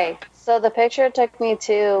 Okay, so the picture it took me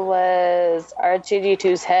to was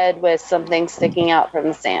R2D2's head with something sticking out from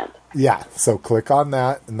the sand. Yeah, so click on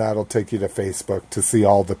that, and that'll take you to Facebook to see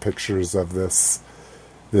all the pictures of this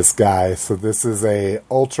guy. So this is a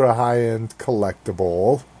ultra high-end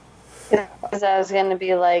collectable. Because I was going to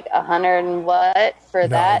be like 100 and what for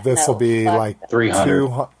that? This will be like 300.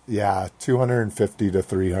 $250 to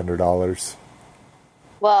 $300.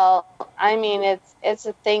 Well, I mean, it's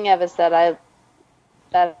a thing of it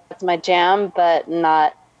that's my jam, but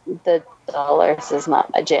not the dollars is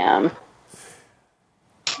not my jam.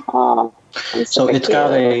 Oh, so it's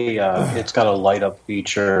got a light up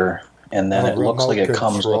feature, and then it looks like it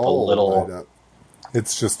comes with a little.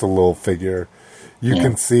 It's just a little figure. You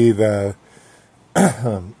can see the,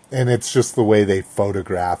 and it's just the way they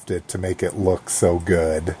photographed it to make it look so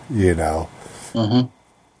good, Mm-hmm.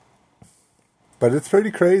 But it's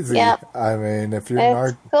pretty crazy. Yep. I mean, if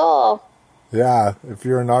you're cool. Yeah, if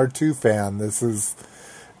you're an R2 fan, this is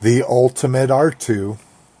the ultimate R2.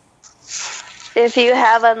 If you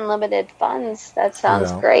have unlimited funds, that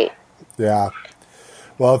sounds great. Yeah.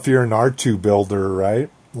 Well, if you're an R2 builder, right?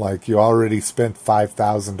 Like, you already spent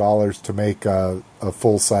 $5,000 to make a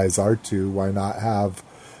full-size R2. Why not have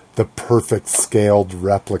the perfect scaled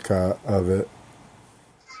replica of it?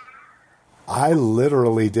 I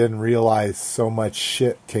literally didn't realize so much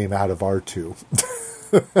shit came out of R2.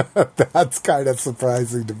 That's kind of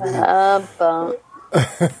surprising to me.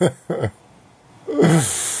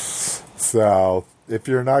 So, if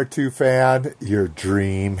you're an R2 fan, your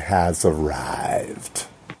dream has arrived.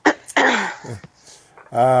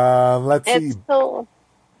 Let's see. It's cool.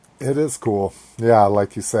 It is cool. Yeah,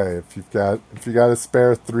 like you say, if you got a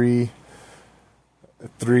spare three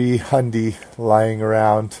hundy lying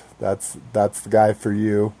around, that's the guy for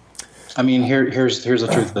you. I mean, here's the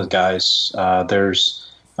truth of it, guys. There's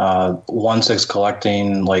 1/6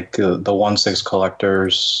 collecting, like the 1/6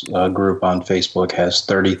 collectors group on Facebook has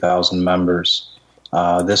 30,000 members.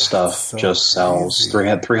 This stuff just sells.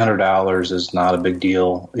 $300 is not a big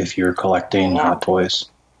deal if you're collecting Hot Toys.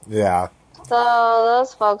 Yeah. So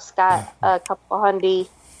those folks got a couple hundy,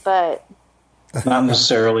 but not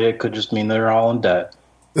necessarily. It could just mean they're all in debt.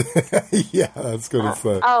 Yeah, that's gonna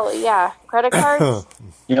say. Oh yeah, credit cards.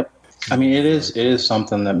 Yep. I mean, it is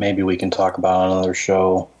something that maybe we can talk about on another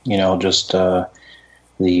show. Just the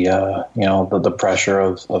pressure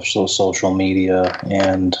of social media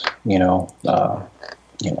and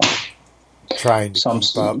trying to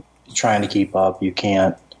keep up. trying to keep up. You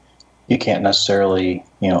can't necessarily,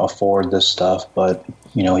 afford this stuff, but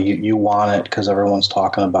you want it because everyone's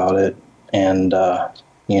talking about it, and I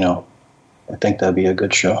think that'd be a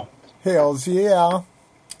good show. Hells yeah.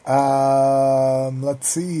 Let's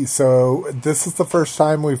see. So this is the first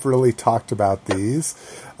time we've really talked about these.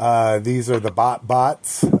 These are the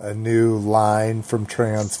Bots, a new line from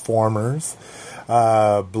Transformers.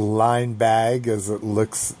 Blind bag, as it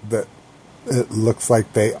looks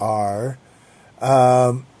like they are.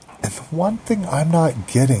 And one thing I'm not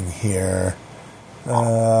getting here,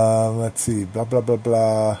 let's see, blah, blah, blah,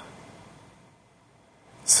 blah.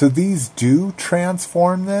 So these do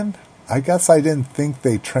transform then? I guess I didn't think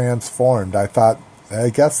they transformed. I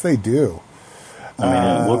guess they do.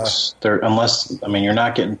 It looks, you're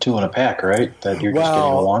not getting two in a pack, right? That you're just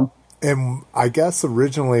getting one? And I guess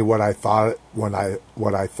originally what I thought when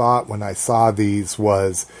I saw these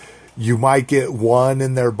was you might get one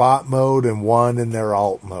in their bot mode and one in their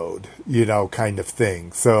alt mode, kind of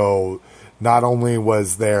thing. So not only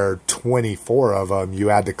was there 24 of them, you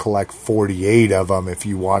had to collect 48 of them if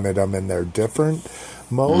you wanted them in their different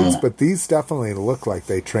modes, but these definitely look like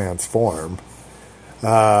they transform,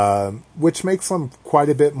 which makes them quite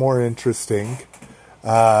a bit more interesting.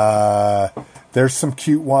 There's some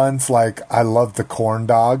cute ones, like I love the corn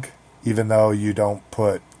dog, even though you don't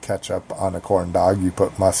put ketchup on a corn dog, you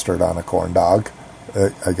put mustard on a corn dog.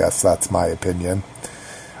 I guess that's my opinion.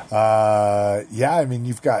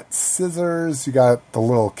 You've got scissors, you got the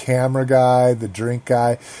little camera guy, the drink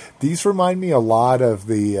guy. These remind me a lot of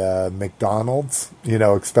the McDonald's,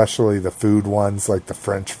 especially the food ones like the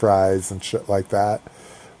French fries and shit like that.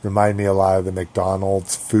 Remind me a lot of the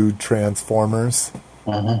McDonald's food transformers.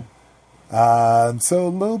 So a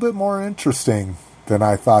little bit more interesting than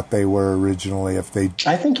I thought they were originally. I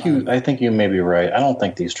think you may be right. I don't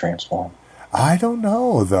think these transform. I don't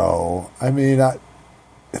know though.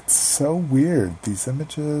 It's so weird. These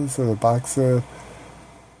images or the box of.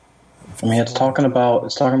 It's talking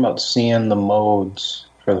about seeing the modes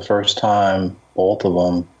for the first time, both of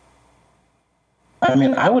them.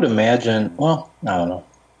 I would imagine. Well, I don't know.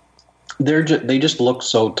 They just look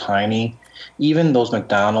so tiny. Even those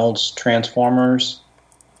McDonald's Transformers,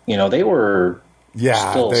 they were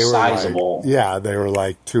still sizable. They were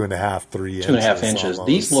like 2.5, 3 inches. 2.5 inches. Almost.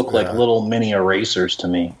 These look like little mini erasers to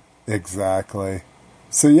me. Exactly.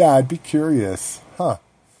 So yeah, I'd be curious, huh?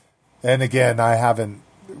 And again, I haven't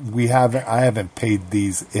paid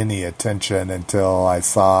these any attention until I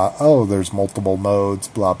saw, there's multiple modes,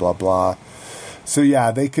 blah blah blah. So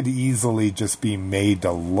yeah, they could easily just be made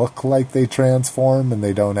to look like they transform, and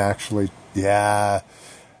they don't actually. Yeah,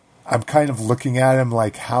 I'm kind of looking at him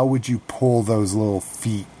like, how would you pull those little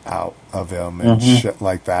feet out of him and shit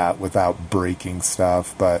like that without breaking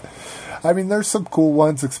stuff? But there's some cool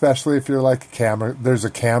ones, especially if you're like a camera. There's a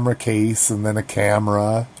camera case and then a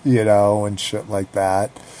camera, and shit like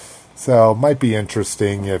that. So it might be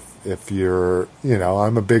interesting if you're,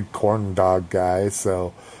 I'm a big corn dog guy,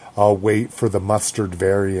 so I'll wait for the mustard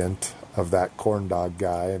variant of that corn dog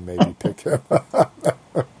guy and maybe pick him up.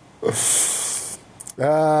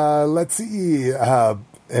 Let's see.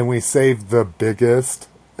 And we saved the biggest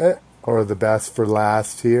or the best for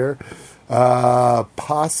last here.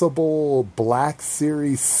 Possible Black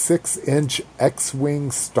Series 6-inch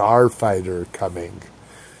X-Wing Starfighter coming.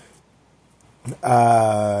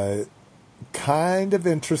 Kind of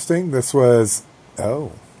interesting. This was...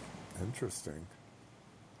 interesting.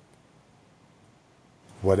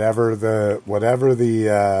 Whatever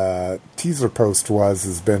the teaser post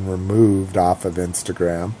has been removed off of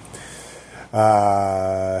Instagram.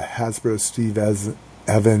 Hasbro Steve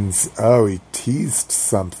Evans, he teased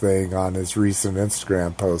something on his recent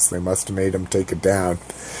Instagram post. They must have made him take it down.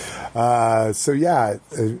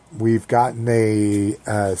 We've gotten a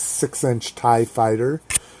 6-inch TIE fighter,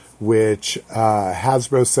 which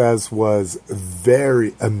Hasbro says was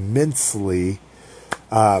very immensely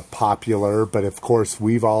popular, but of course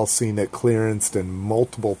we've all seen it clearanced in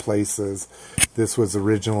multiple places. This was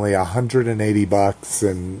originally $180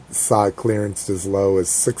 and saw it clearanced as low as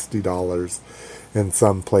 $60 in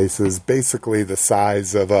some places. Basically the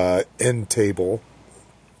size of a end table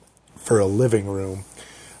for a living room.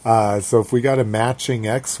 So if we got a matching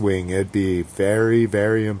X-Wing, it'd be very,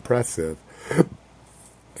 very impressive.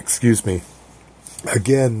 Excuse me.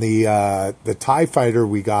 Again, the TIE Fighter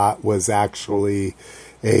we got was actually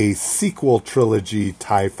a sequel trilogy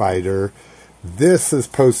TIE Fighter. This is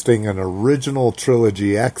posting an original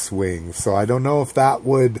trilogy X-Wing, so I don't know if that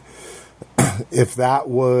would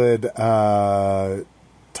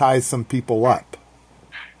tie some people up,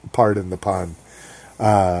 pardon the pun,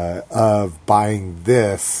 of buying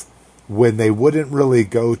this when they wouldn't really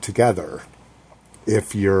go together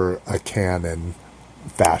if you're a canon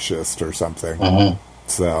fascist or something. Mm-hmm.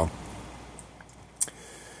 So,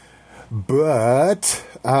 but,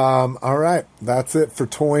 all right, that's it for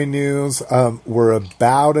toy news. We're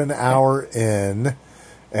about an hour in,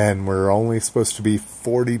 and we're only supposed to be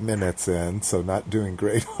 40 minutes in, so not doing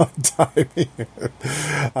great on timing.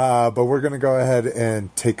 But we're going to go ahead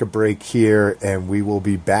and take a break here, and we will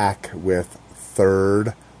be back with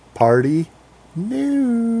third-party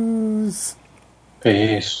news.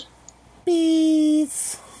 Peace.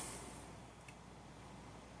 Peace.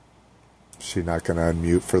 She not going to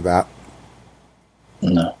unmute for that?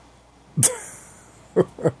 No.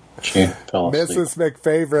 She fell asleep. Mrs.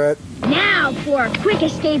 McFavorite. Now for a quick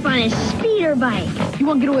escape on his speeder bike. You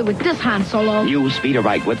won't get away with this, Han Solo. New speeder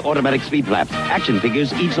bike with automatic speed flaps. Action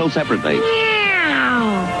figures each sold separately.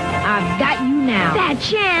 Meow! I've got you now. Bad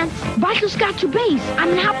chance. Biker's got your base. I'm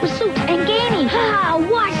in hot pursuit and gaining.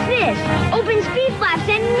 Watch this. Open speed flaps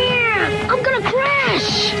and meow. I'm gonna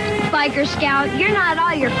crash. Biker Scout, you're not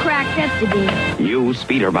all you're cracked up to be. New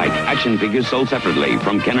speeder bike. Action figures sold separately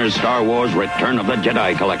from Kenner's Star Wars Return of the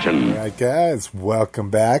Jedi collection. All right, guys, welcome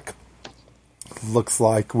back. Looks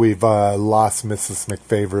like we've lost Mrs.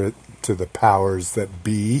 McFavorite to the powers that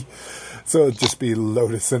be. So it'll just be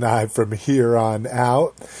Lotus and I from here on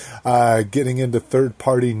out. Getting into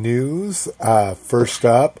third-party news. First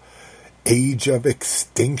up, Age of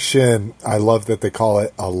Extinction. I love that they call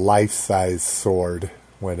it a life-size sword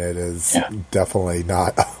when it is definitely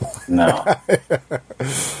not. No.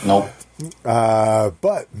 Nope.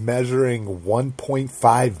 But measuring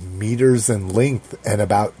 1.5 meters in length and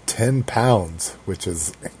about 10 pounds, which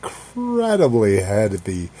is incredibly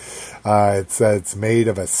heavy. It says it's made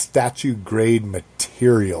of a statue-grade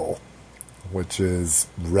material, which is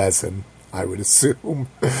resin, I would assume.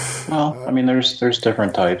 Well, I mean, there's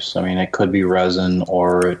different types. I mean, it could be resin,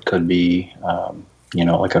 or it could be,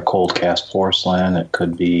 like a cold cast porcelain. It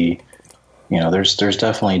could be, there's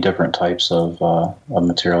definitely different types of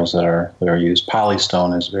materials that are used.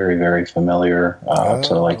 Polystone is very, very familiar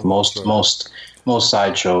to like most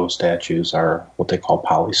sideshow statues are what they call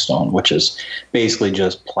polystone, which is basically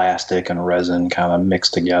just plastic and resin kind of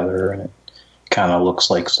mixed together, and it kind of looks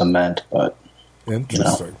like cement. But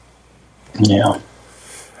interesting. Yeah.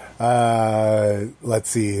 Let's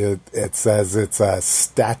see. It says it's a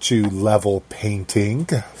statue level painting,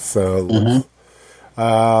 so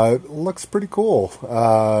looks pretty cool.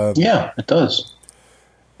 Yeah, it does.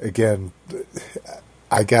 Again,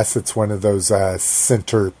 I guess it's one of those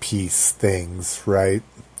centerpiece things, right?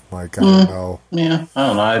 Like, I don't know. Yeah, I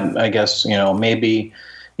don't know. I guess, maybe,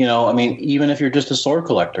 I mean, even if you're just a sword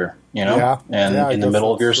collector, in the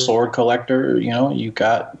middle of your sword collector, you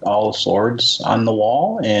got all the swords on the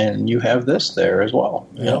wall, and you have this there as well.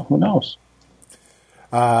 Who knows?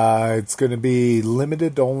 It's going to be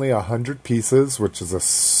limited to only 100 pieces, which is a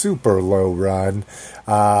super low run.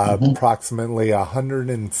 Approximately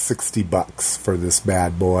 $160 for this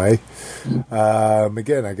bad boy.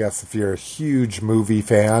 Again, I guess if you're a huge movie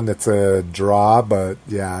fan, it's a draw, but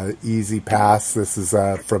yeah, easy pass. This is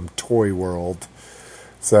from Toy World.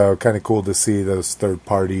 So kind of cool to see those third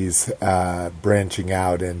parties branching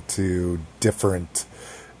out into different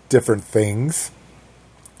things.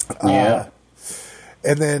 Yeah.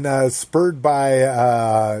 And then spurred by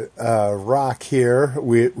Rock here,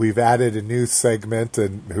 we've added a new segment,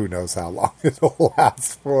 and who knows how long it'll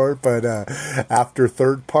last for. But after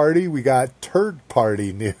third party, we got turd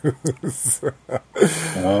party news.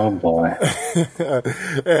 Oh boy!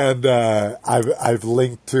 And I've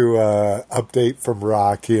linked to an update from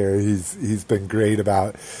Rock here. He's been great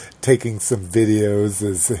about taking some videos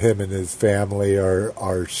as him and his family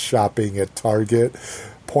are shopping at Target,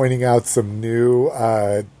 pointing out some new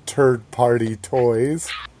third-party toys.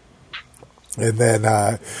 And then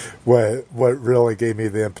what really gave me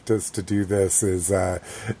the impetus to do this is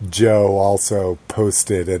Joe also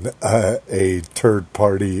posted a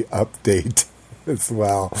third-party update as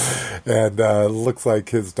well. And looks like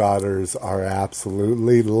his daughters are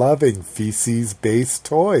absolutely loving feces-based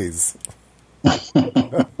toys.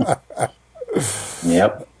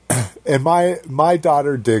 Yep. And my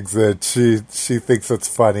daughter digs it. She thinks it's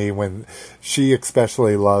funny when she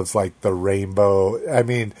especially loves like the rainbow. I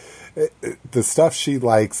mean, the stuff she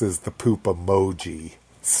likes is the poop emoji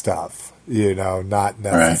stuff. not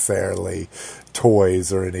necessarily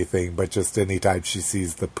toys or anything, but just anytime she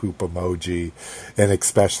sees the poop emoji, and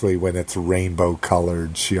especially when it's rainbow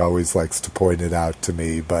colored, she always likes to point it out to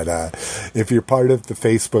me. But if you're part of the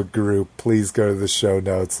Facebook group, please go to the show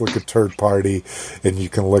notes, look at Turd Party, and you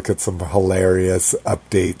can look at some hilarious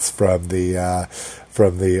updates from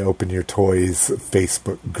the Open Your Toys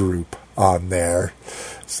Facebook group on there.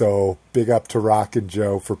 So big up to Rock and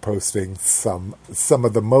Joe for posting some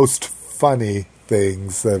of the most funny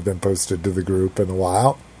things that have been posted to the group in a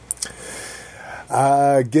while.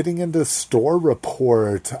 Getting into store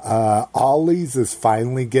report, Ollie's is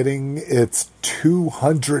finally getting its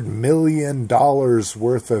 $200 million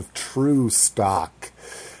worth of true stock.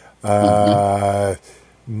 Not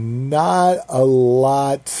a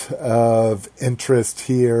lot of interest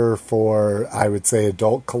here for, I would say,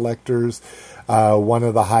 adult collectors. One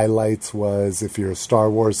of the highlights was, if you're a Star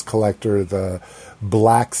Wars collector, the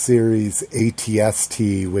Black Series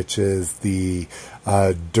ATST, which is the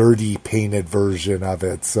dirty painted version of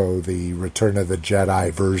it. So the Return of the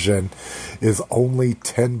Jedi version is only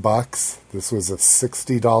 $10. This was a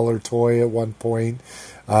 $60 toy at one point.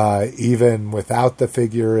 Even without the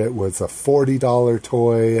figure, it was a $40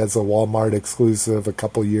 toy as a Walmart exclusive a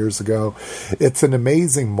couple years ago. It's an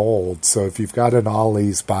amazing mold. So if you've got an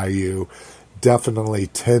Ollie's by you, definitely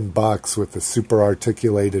 $10 with a super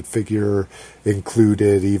articulated figure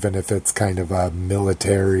included, even if it's kind of a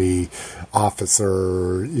military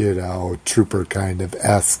officer, trooper kind of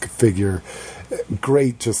esque figure.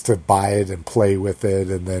 Great just to buy it and play with it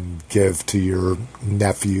and then give to your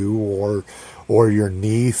nephew or your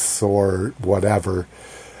niece or whatever.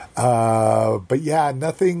 But yeah,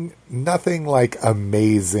 nothing like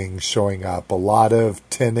amazing showing up. A lot of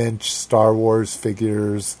 10-inch Star Wars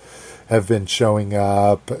figures have been showing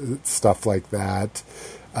up, stuff like that.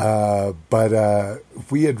 But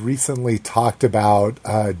we had recently talked about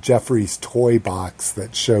Jeffrey's toy box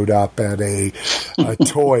that showed up at a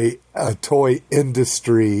toy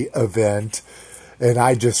industry event. And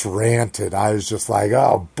I just ranted. I was just like,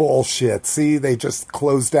 oh, bullshit. See, they just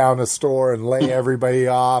closed down a store and lay everybody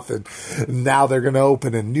off. And now they're going to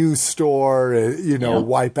open a new store, and,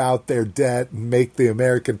 wipe out their debt and make the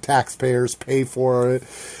American taxpayers pay for it.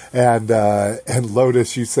 And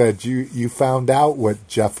Lotus, you said you found out what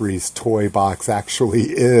Jeffrey's toy box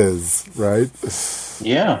actually is, right?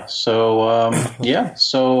 Yeah. So,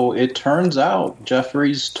 So it turns out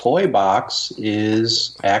Jeffrey's toy box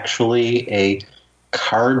is actually a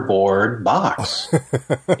cardboard box.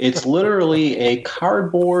 It's literally a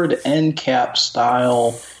cardboard end cap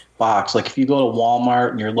style box. Like if you go to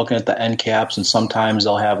Walmart and you're looking at the end caps, and sometimes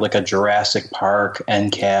they'll have like a Jurassic Park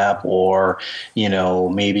end cap, or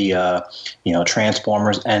maybe a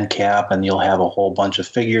Transformers end cap, and you'll have a whole bunch of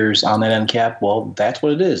figures on that end cap. Well, that's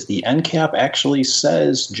what it is. The end cap actually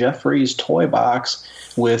says Jeffrey's toy box,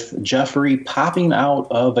 with Jeffrey popping out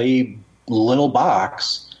of a little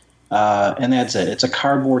box. And that's it. It's a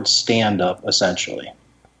cardboard stand-up, essentially.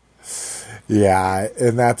 Yeah,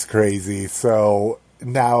 and that's crazy. So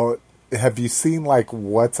now, have you seen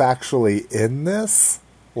what's actually in this?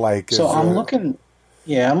 I'm looking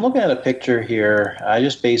at a picture here. I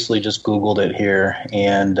just basically Googled it here,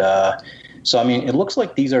 and it looks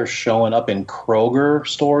like these are showing up in Kroger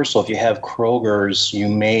stores. So if you have Kroger's, you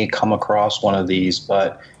may come across one of these,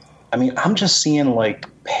 but I'm just seeing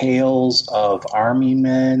pails of army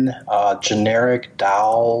men, generic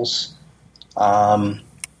dolls.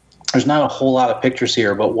 There's not a whole lot of pictures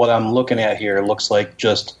here, but what I'm looking at here looks like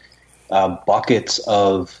just buckets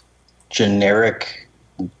of generic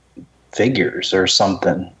figures or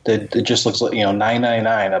something. It just looks like,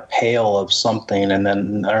 $9.99 a pail of something, and then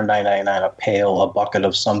another $9.99 a pail, a bucket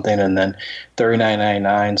of something, and then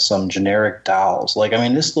 $39.99 some generic dolls.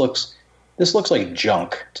 This looks like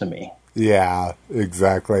junk to me. Yeah,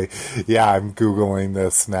 exactly. Yeah, I'm Googling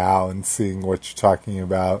this now and seeing what you're talking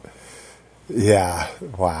about. Yeah,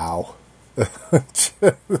 wow. Let's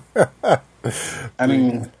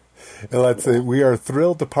say we are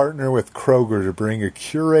thrilled to partner with Kroger to bring a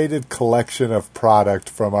curated collection of product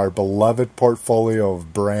from our beloved portfolio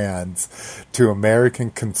of brands to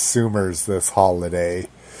American consumers this holiday.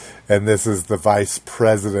 And this is the vice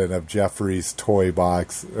president of Jeffrey's Toy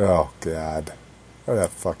Box. Oh, God. That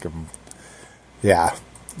fucking... Yeah.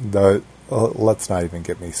 Let's not even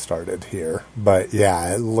get me started here. But,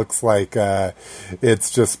 yeah, it looks like it's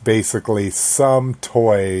just basically some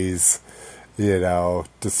toys,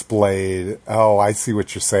 displayed. Oh, I see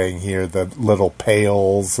what you're saying here. The little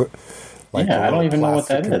pails. I don't even know what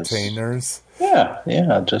that containers.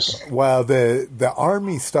 Yeah, just... Well, the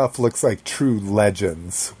Army stuff looks like True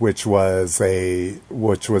Legends, which was a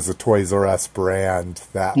Toys R Us brand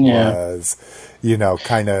that was,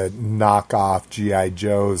 kind of knockoff G.I.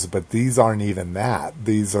 Joes, but these aren't even that.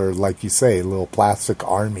 These are, like you say, little plastic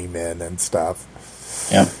army men and stuff.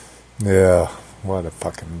 Yeah. Yeah, what a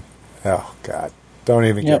fucking... Oh, God. Don't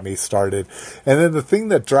even get me started. And then the thing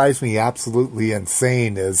that drives me absolutely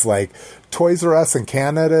insane is, like, Toys R Us in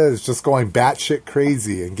Canada is just going batshit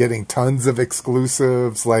crazy and getting tons of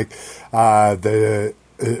exclusives. Like,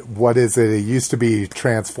 what is it? It used to be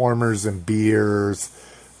Transformers and beers,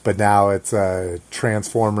 but now it's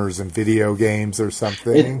Transformers and video games or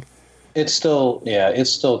something. It's still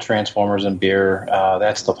Transformers and beer.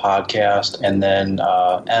 That's the podcast, and then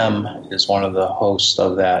M is one of the hosts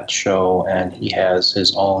of that show, and he has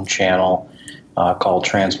his own channel called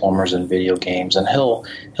Transformers and Video Games, and he'll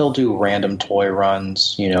do random toy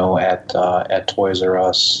runs, at Toys R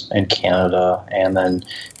Us in Canada, and then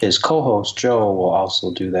his co-host Joe will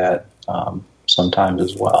also do that sometimes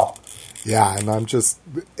as well. Yeah, and I'm just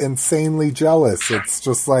insanely jealous. It's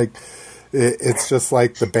just like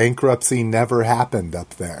the bankruptcy never happened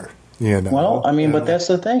up there. Well, I mean, but that's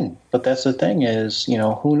the thing. But that's the thing is,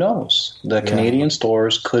 who knows? The Canadian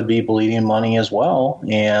stores could be bleeding money as well,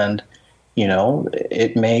 and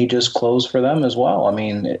it may just close for them as well. I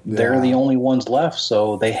mean, they're the only ones left,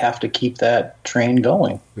 so they have to keep that train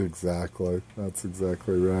going. Exactly. That's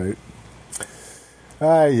exactly right.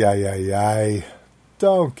 Ay.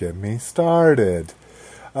 Don't get me started.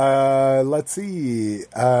 Let's see.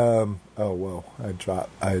 I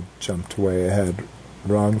jumped way ahead.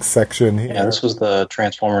 Wrong section here. Yeah, this was the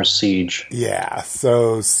Transformers Seige. Yeah,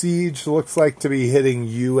 so Seige looks like to be hitting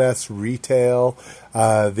U.S. retail.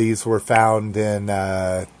 These were found in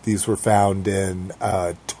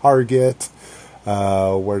Target.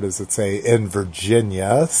 Where does it say? In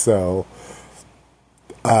Virginia. So,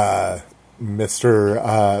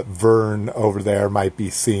 Mr. Vern over there might be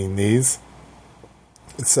seeing these.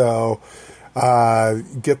 So,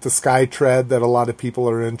 get the Skytread that a lot of people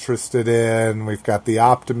are interested in. We've got the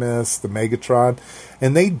Optimus, the Megatron,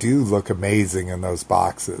 and they do look amazing in those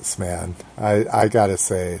boxes, man. I gotta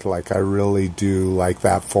say, I really do like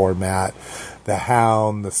that format. The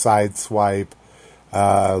Hound, the Sideswipe,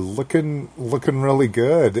 looking really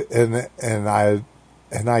good, and I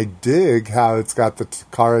dig how it's got the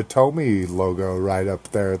Takara Tomy logo right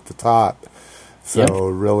up there at the top. So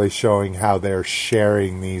really showing how they're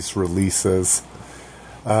sharing these releases.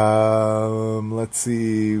 Let's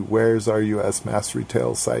see. Where's our U.S. mass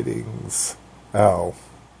retail sightings? Oh.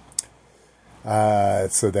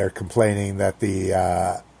 So they're complaining that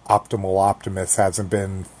the Optimal Optimus hasn't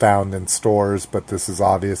been found in stores, but this is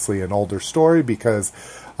obviously an older story because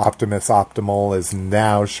Optimus Optimal is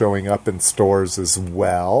now showing up in stores as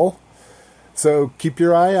well. So keep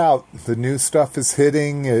your eye out. The new stuff is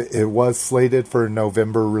hitting. It was slated for a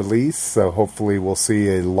November release, so hopefully we'll see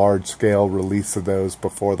a large-scale release of those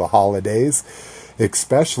before the holidays,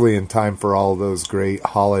 especially in time for all those great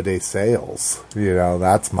holiday sales.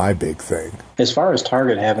 That's my big thing. As far as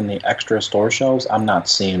Target having the extra store shelves, I'm not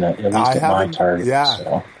seeing it, at least at my Target. Yeah.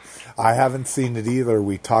 So. I haven't seen it either.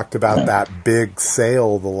 We talked about that big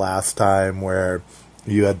sale the last time where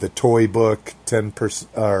you had the toy book,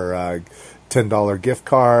 $10 gift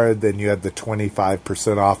card, then you had the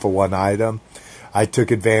 25% off of one item. I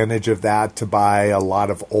took advantage of that to buy a lot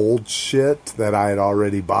of old shit that I had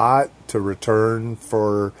already bought to return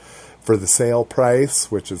for the sale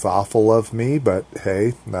price, which is awful of me, but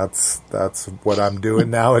hey, that's what I'm doing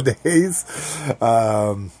nowadays.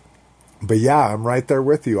 But yeah, I'm right there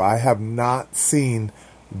with you. I have not seen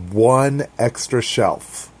one extra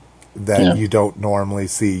shelf that you don't normally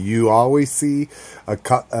see. You always see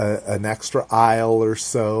an extra aisle or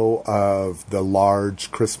so of the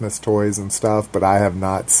large Christmas toys and stuff, but I have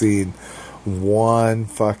not seen one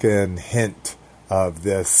fucking hint of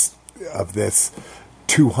this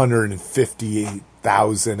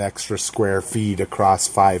 258,000 extra square feet across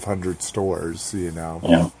 500 stores,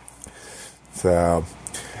 Yeah. So,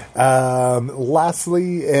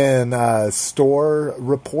 lastly, in store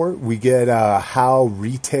report, we get how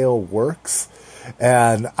retail works.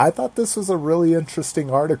 And I thought this was a really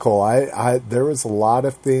interesting article. There was a lot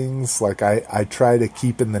of things, I try to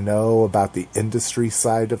keep in the know about the industry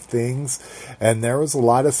side of things. And there was a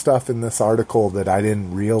lot of stuff in this article that I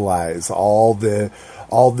didn't realize. All the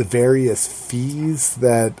various fees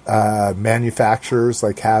that manufacturers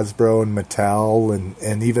like Hasbro and Mattel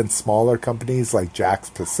and even smaller companies like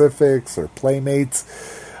Jakks Pacifics or Playmates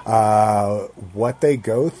what they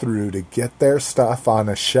go through to get their stuff on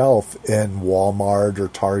a shelf in Walmart or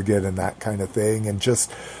Target and that kind of thing, and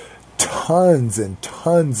just tons and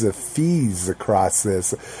tons of fees across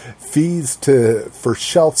this. Fees for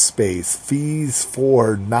shelf space, fees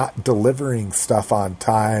for not delivering stuff on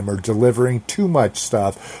time, or delivering too much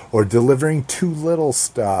stuff, or delivering too little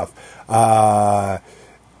stuff. One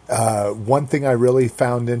thing I really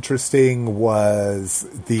found interesting was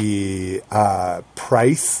the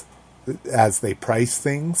price, as they price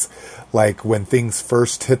things. Like when things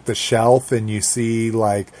first hit the shelf and you see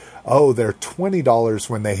like, oh, they're $20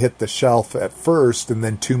 when they hit the shelf at first, and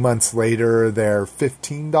then 2 months later they're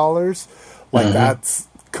 $15. Like that's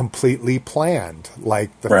completely planned.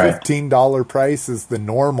 Like the $15 price is the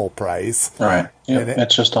normal price. Right. Yep.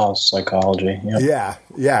 It's just all psychology. Yep.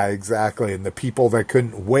 Yeah, exactly. And the people that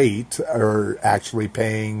couldn't wait are actually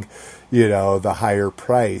paying, the higher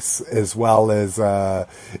price, as well as,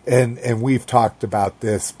 and we've talked about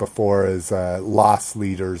this before as loss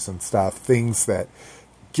leaders and stuff, things that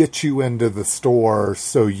get you into the store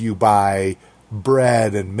so you buy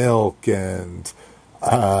bread and milk and,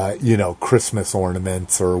 Christmas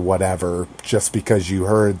ornaments or whatever, just because you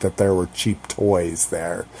heard that there were cheap toys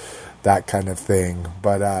there, that kind of thing.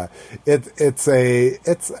 But it's a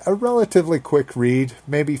relatively quick read,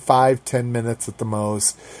 maybe 5-10 minutes at the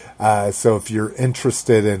most. So if you're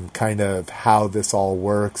interested in kind of how this all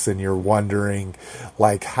works, and you're wondering,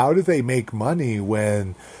 like, how do they make money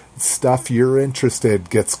when stuff you're interested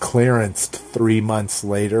gets clearanced 3 months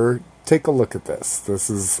later, take a look at this. This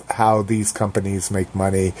is how these companies make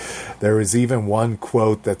money. There was even one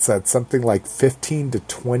quote that said something like 15 to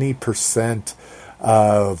 20%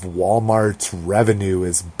 of Walmart's revenue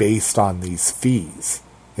is based on these fees.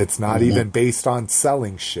 It's not even based on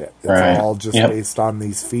selling shit. It's all just based on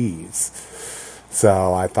these fees.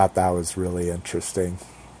 So I thought that was really interesting.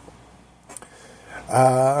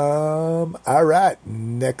 All right.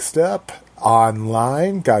 Next up,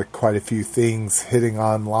 online. Got quite a few things hitting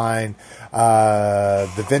online.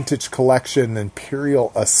 The Vintage Collection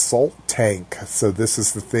Imperial Assault Tank. So this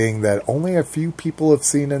is the thing that only a few people have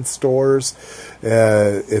seen in stores.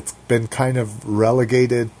 It's been kind of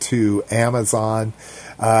relegated to Amazon.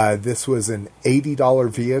 This was an $80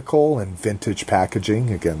 vehicle in vintage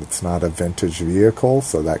packaging. Again, it's not a vintage vehicle,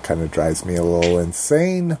 so that kind of drives me a little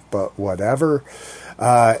insane, but whatever.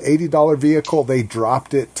 $80 vehicle, they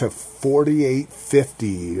dropped it to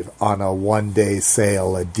 $48.50 on a one-day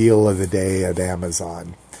sale, a deal of the day at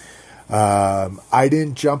Amazon. I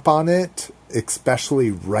didn't jump on it,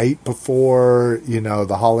 especially right before,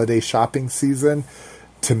 the holiday shopping season.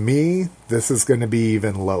 To me, this is going to be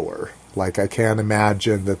even lower. Like, I can't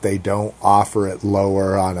imagine that they don't offer it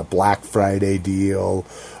lower on a Black Friday deal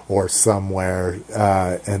or somewhere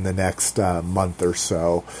in the next month or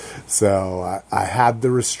so. So I had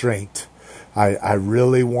the restraint. I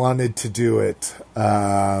really wanted to do it,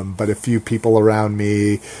 but a few people around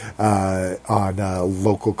me on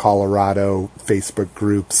local Colorado Facebook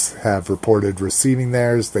groups have reported receiving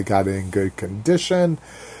theirs. They got it in good condition,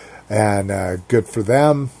 and good for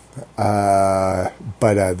them.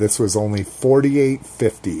 But this was only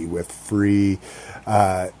 $48.50 with free.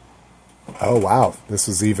 Oh wow! This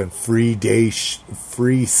was even free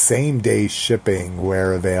same day shipping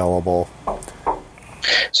where available.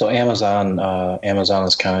 So Amazon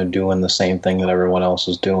is kind of doing the same thing that everyone else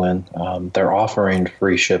is doing. They're offering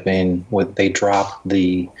free shipping. They dropped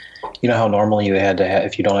the, how normally you had to have,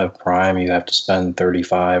 if you don't have Prime, you have to spend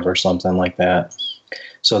 $35 or something like that.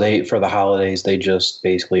 So for the holidays, they just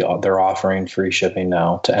basically, they're offering free shipping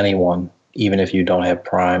now to anyone, even if you don't have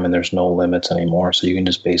Prime, and there's no limits anymore. So you can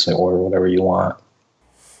just basically order whatever you want.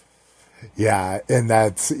 Yeah, and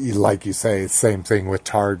that's, like you say, same thing with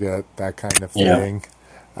Target, that kind of thing.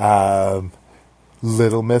 Yeah.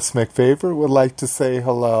 Little Miss McFavor would like to say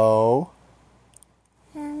hello.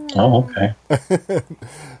 Oh, okay.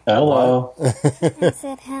 Hello. I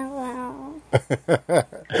said hello.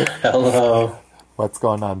 Hello. What's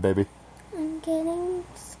going on, baby? I'm getting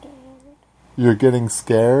scared. You're getting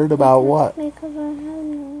scared about what? Because I have no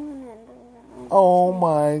one around. Oh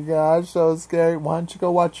my gosh, so scary. Why don't you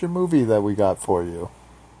go watch your movie that we got for you?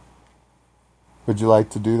 Would you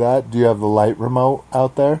like to do that? Do you have the light remote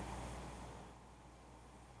out there?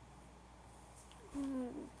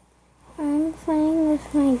 I'm playing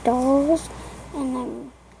with my dolls,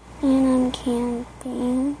 and I'm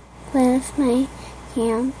camping with my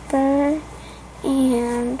camper,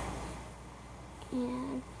 and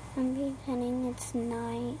I'm pretending it's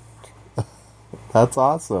night. That's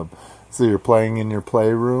awesome. So you're playing in your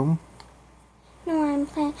playroom? No, I'm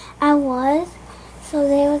playing. I was. So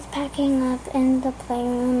they was packing up in the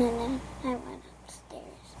playroom, and then I went upstairs.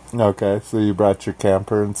 Okay, so you brought your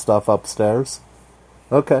camper and stuff upstairs?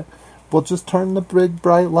 Okay. Well, just turn the big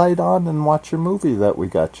bright light on and watch your movie that we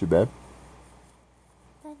got you, babe.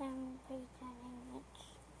 But I'm pretending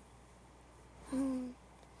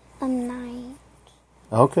it's a night.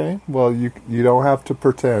 Okay, well, you don't have to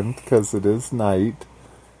pretend, because it is night.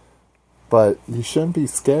 But you shouldn't be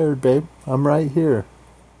scared, babe. I'm right here.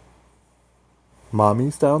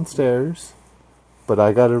 Mommy's downstairs, but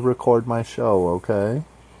I gotta record my show, okay?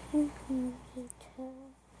 I'm hungry too.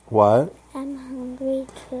 What? I'm hungry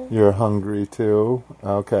too. You're hungry too?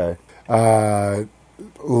 Okay.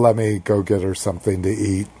 Let me go get her something to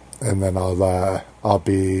eat, and then I'll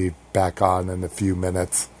be back on in a few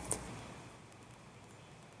minutes.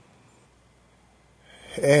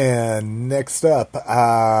 And next up,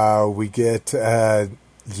 we get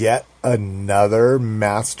yet another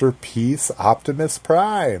masterpiece, Optimus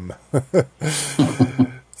Prime.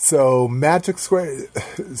 So, Magic Square.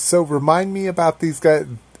 So, remind me about these guys.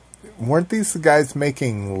 Weren't these the guys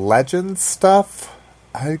making Legends stuff?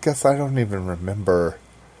 I guess I don't even remember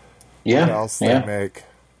what else they make.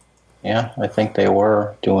 Yeah, I think they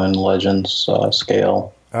were doing Legends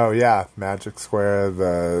scale. Oh, yeah. Magic Square,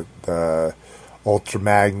 the Ultra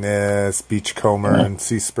Magnus, Beachcomber, and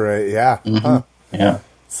Sea Spray. Yeah. Mm-hmm. Huh. Yeah.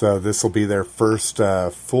 So this will be their first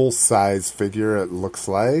full-size figure, it looks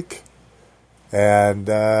like. And,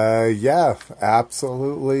 yeah,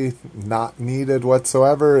 absolutely not needed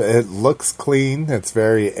whatsoever. It looks clean. It's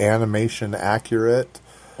very animation accurate.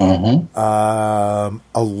 Mm-hmm.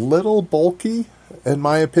 A little bulky, in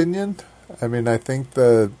my opinion. I mean, I think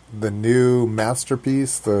the new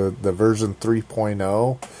Masterpiece, the version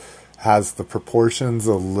 3.0, has the proportions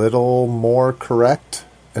a little more correct,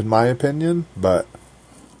 in my opinion, but...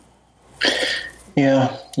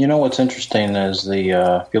 Yeah, you know what's interesting is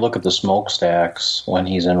if you look at the smokestacks, when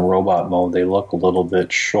he's in robot mode, they look a little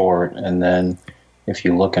bit short, and then if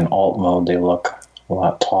you look in alt mode, they look a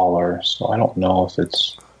lot taller. So I don't know if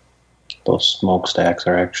those smokestacks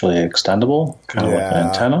are actually extendable, kind of like an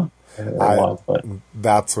antenna, or what, but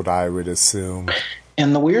that's what I would assume.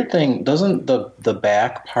 And the weird thing, doesn't the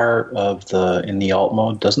back part of in the alt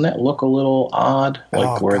mode, doesn't that look a little odd,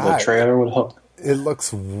 like the trailer would hook? It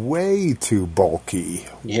looks way too bulky.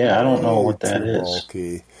 Yeah, I don't know what that is.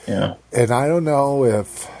 Bulky. Yeah. And I don't know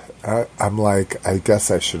if... I'm like, I guess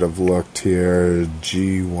I should have looked here.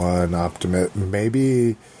 G1 Optimus.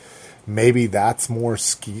 Maybe that's more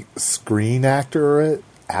screen accurate.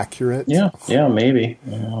 Yeah, maybe.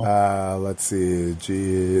 Yeah. Let's see.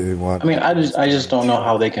 G1. I mean, I just don't know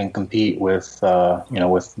how they can compete with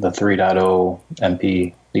with the 3.0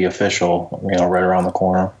 MP, the official, right around the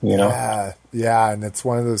corner. Yeah, and it's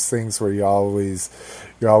one of those things where you're always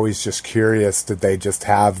just curious. Did they just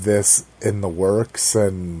have this in the works,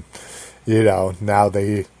 and now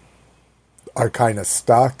they are kind of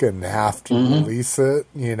stuck and have to release it,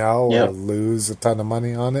 or lose a ton of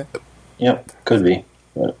money on it? Yep, could be.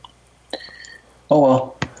 But, oh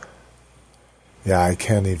well. Yeah, I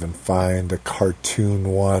can't even find a cartoon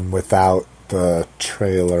one without the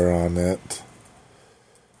trailer on it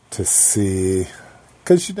to see,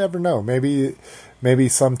 because you never know. Maybe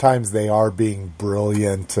sometimes they are being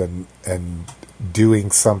brilliant and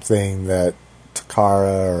doing something that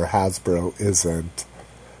Takara or Hasbro isn't.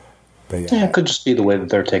 But yeah, it could just be the way that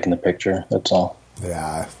they're taking the picture. That's all.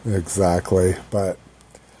 Yeah, exactly. But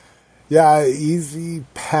yeah, easy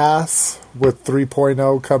pass with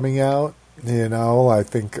 3.0 coming out. I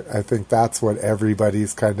think that's what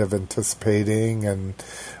everybody's kind of anticipating, and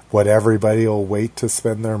what everybody will wait to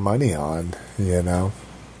spend their money on.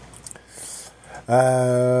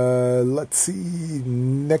 Let's see.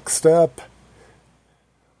 Next up,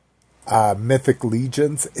 Mythic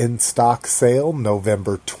Legions in stock sale,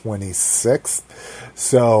 November 26th.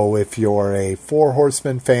 So if you're a Four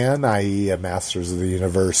Horsemen fan, i.e. a Masters of the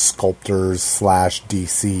Universe Sculptors /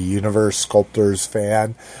 DC Universe Sculptors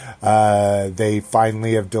fan, they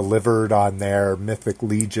finally have delivered on their Mythic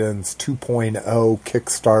Legions 2.0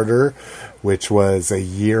 Kickstarter, which was a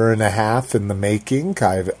year and a half in the making.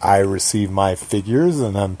 I received my figures,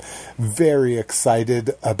 and I'm very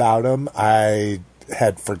excited about them. I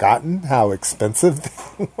had forgotten how expensive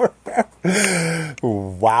they were.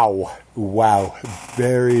 Wow.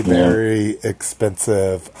 Very, very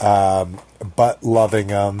expensive, but loving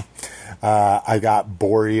them. I got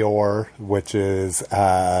Boreor, which is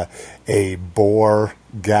a boar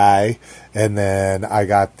guy, and then I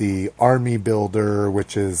got the Army Builder,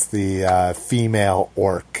 which is the female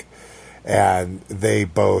orc, and they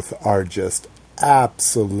both are just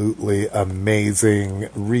absolutely amazing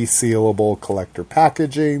resealable collector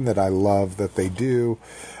packaging that I love that they do.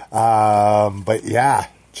 But yeah,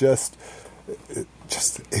 just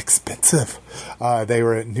expensive. They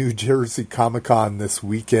were at New Jersey Comic-Con this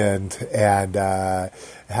weekend and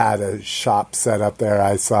had a shop set up there.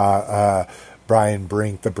 I saw Brian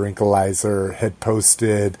Brink, the Brinkalizer, had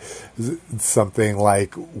posted something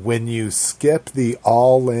like, when you skip the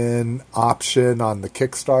all-in option on the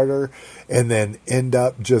Kickstarter and then end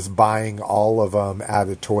up just buying all of them at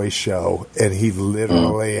a toy show, and he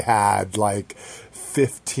literally had like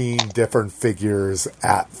 15 different figures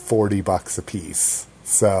at $40 a piece.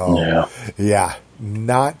 So yeah,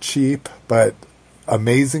 not cheap, but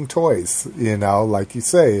amazing toys. You know, like you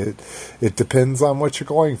say, it depends on what you're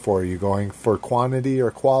going for. You're going for quantity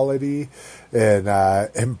or quality, and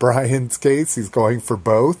in Brian's case, he's going for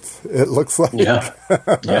both. It looks like. Yeah.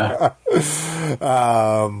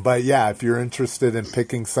 But yeah, if you're interested in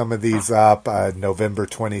picking some of these up, November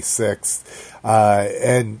 26th.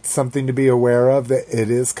 And something to be aware of, that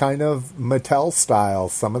it is kind of Mattel style.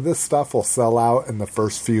 Some of this stuff will sell out in the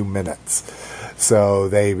first few minutes. So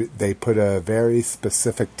they put a very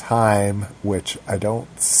specific time, which I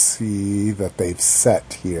don't see that they've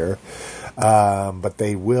set here. But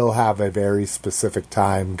they will have a very specific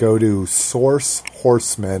time. Go to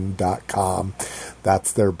sourcehorseman.com.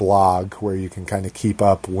 That's their blog where you can kind of keep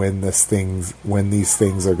up when these things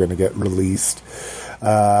are going to get released.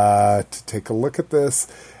 To take a look at this.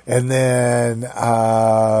 And then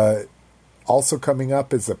also coming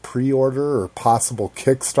up is a pre-order or possible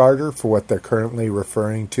Kickstarter for what they're currently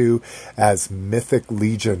referring to as Mythic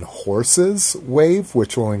Legion Horses wave,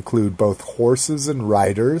 which will include both horses and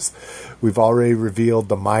riders. We've already revealed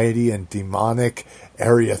the mighty and demonic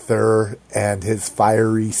Ariathur and his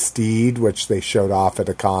fiery steed, which they showed off at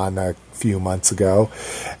a con a few months ago.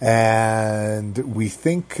 And we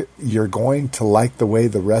think you're going to like the way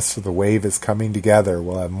the rest of the wave is coming together.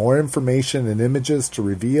 We'll have more information and images to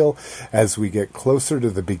reveal as we get closer to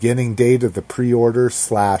the beginning date of the pre-order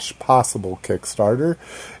 / possible Kickstarter,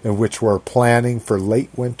 in which we're planning for late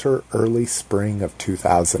winter, early spring of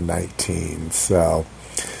 2019. So,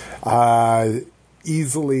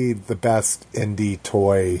 easily the best indie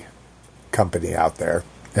toy company out there,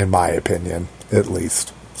 in my opinion, at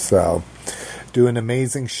least. So, doing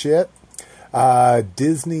amazing shit.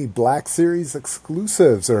 Disney Black Series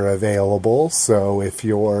exclusives are available. So if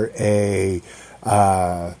you're a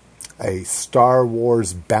Star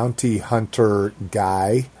Wars bounty hunter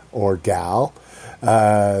guy or gal,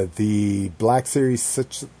 the Black Series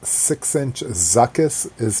 6-inch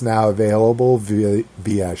Zuckuss is now available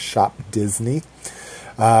via Shop Disney.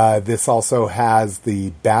 This also has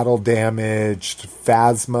the battle-damaged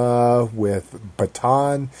Phasma with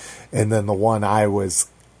baton, and then the one I was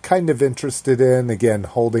kind of interested in, again,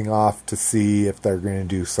 holding off to see if they're going to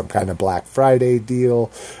do some kind of Black Friday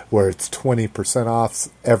deal where it's 20% off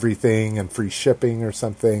everything and free shipping or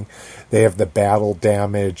something. They have the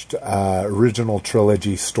battle-damaged original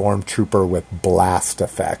trilogy Stormtrooper with blast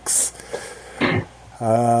effects.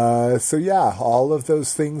 So yeah, all of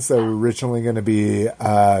those things that were originally going to be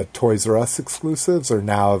Toys R Us exclusives are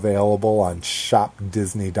now available on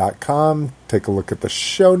shopdisney.com. Take a look at the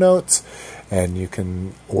show notes, and you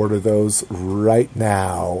can order those right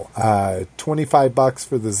now. $25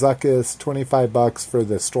 for the Zuckuss, $25 for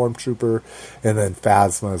the Stormtrooper, and then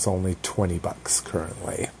Phasma is only $20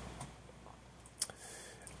 currently.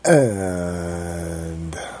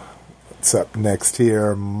 And what's up next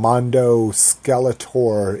here? Mondo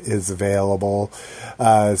Skeletor is available.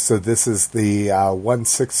 So this is the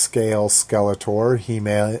 1/6 scale Skeletor.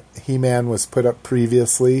 He-Man was put up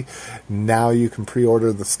previously. Now you can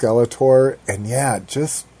pre-order the Skeletor. And yeah,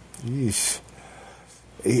 just, yeesh.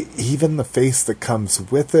 Even the face that comes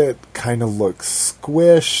with it kind of looks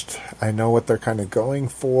squished. I know what they're kind of going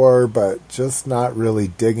for, but just not really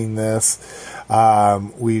digging this.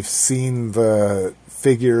 We've seen the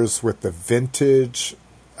figures with the vintage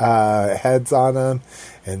heads on them,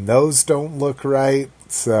 and those don't look right.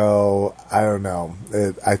 So I don't know.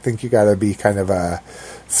 I think you got to be kind of a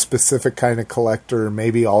specific kind of collector.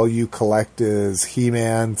 Maybe all you collect is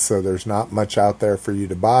He-Man, so there's not much out there for you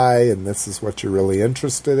to buy, and this is what you're really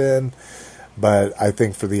interested in. But I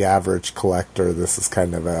think for the average collector, this is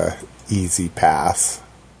kind of a easy pass.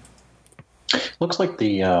 Looks like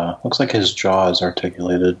his jaw is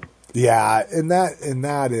articulated. Yeah, and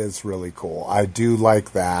that is really cool. I do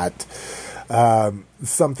like that.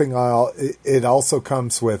 It also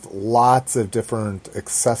comes with lots of different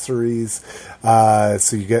accessories. So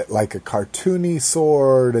you get like a cartoony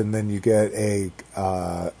sword, and then you get a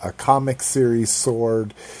comic series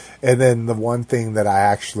sword, And then the one thing that I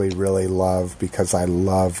actually really love, because I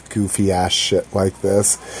love goofy ass shit like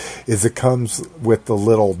this, is it comes with the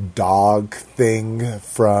little dog thing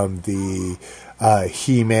from the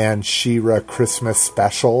He-Man She-Ra Christmas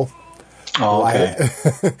special. Oh, okay.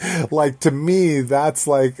 Like to me, that's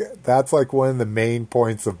like one of the main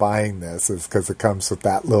points of buying this, is because it comes with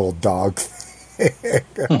that little dog thing.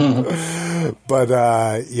 But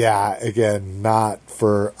yeah, again, not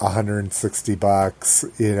for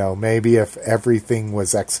 $160. You know, maybe if everything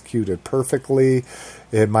was executed perfectly,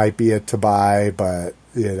 it might be a to buy. But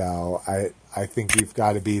you know, I think you've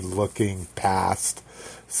got to be looking past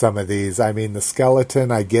some of these. I mean, the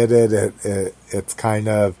skeleton, I get it. It's kind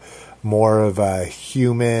of more of a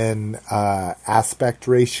human aspect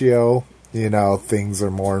ratio. You know, things are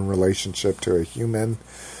more in relationship to a human.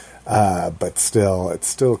 But still, it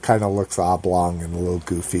still kind of looks oblong and a little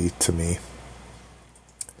goofy to me.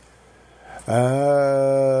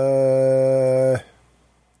 A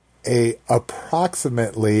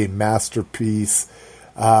approximately masterpiece,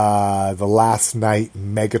 The Last Night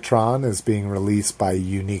Megatron, is being released by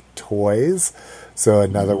Unique Toys. So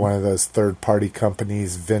another one of those third-party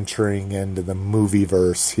companies venturing into the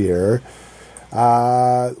movieverse here.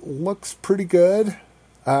 Looks pretty good.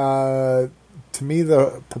 To me,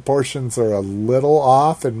 the proportions are a little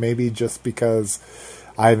off, and maybe just because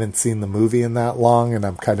I haven't seen the movie in that long, and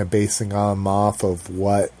I'm kind of basing them off of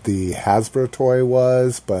what the Hasbro toy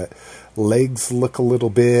was, but legs look a little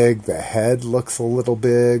big, the head looks a little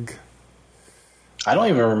big. I don't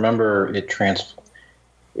even remember it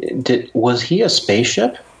was he a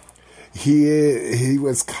spaceship? He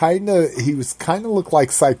was kind of looked like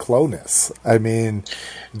Cyclonus. I mean,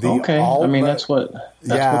 that's what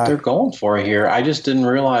they're going for here. I just didn't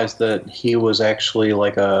realize that he was actually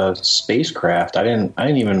like a spacecraft. I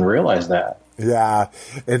didn't even realize that. Yeah,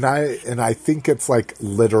 and I think it's like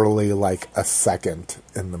literally like a second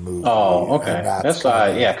in the movie. Oh, okay. That's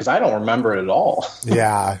yeah, because I don't remember it at all.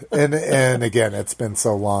 Yeah, and again, it's been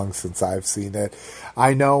so long since I've seen it.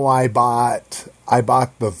 I know I bought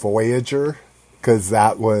the Voyager because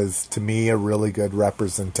that was, to me, a really good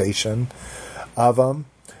representation of them.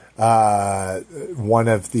 One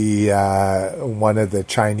of the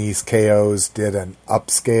Chinese KOs did an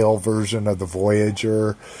upscale version of the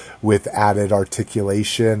Voyager with added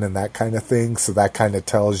articulation and that kind of thing. So that kind of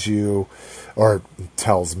tells you, or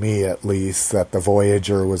tells me at least, that the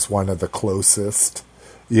Voyager was one of the closest,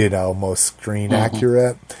 most screen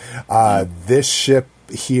accurate. This ship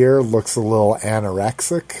here looks a little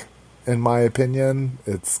anorexic, in my opinion.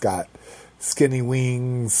 It's got skinny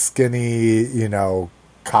wings, skinny,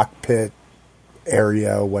 cockpit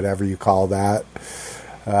area, whatever you call that.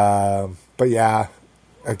 But yeah,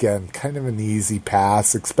 again, kind of an easy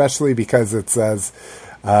pass, especially because it says,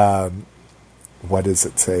 what does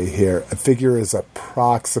it say here? A figure is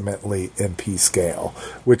approximately MP scale,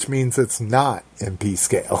 which means it's not MP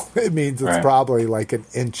scale. It means it's probably like an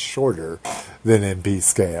inch shorter than MP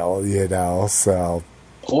scale, so.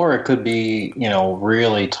 Or it could be,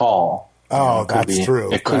 really tall. Oh, that's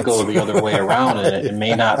true. It could go the other way around, and it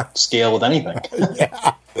may not scale with anything.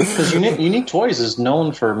 Yeah. Because Unique Toys is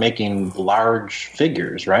known for making large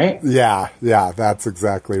figures, right? Yeah, that's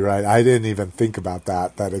exactly right. I didn't even think about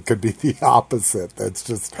that it could be the opposite. That's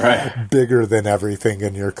just bigger than everything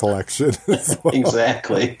in your collection as well.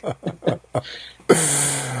 Exactly.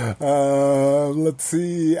 Let's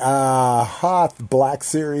see. Hoth Black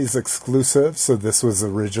Series exclusive. So this was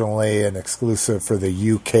originally an exclusive for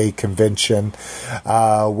the UK convention.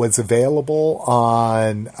 Was available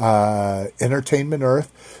on Entertainment Earth.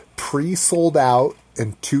 Pre-sold out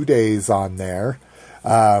in 2 days on there,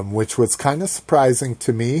 which was kind of surprising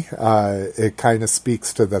to me. It kind of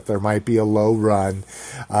speaks to that there might be a low run.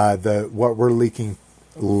 What we're linking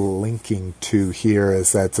to here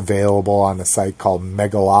is that's available on a site called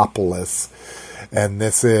Megalopolis, and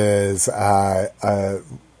this is a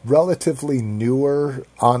relatively newer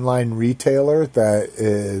online retailer that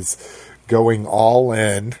is going all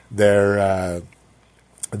in. They're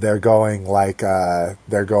going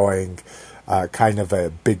kind of a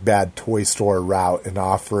big bad toy store route and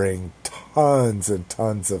offering tons and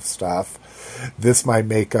tons of stuff. This might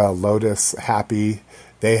make Lotus happy.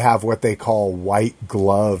 They have what they call white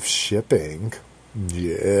glove shipping.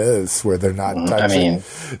 Yes, where they're not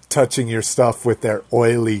touching your stuff with their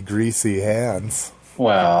oily, greasy hands.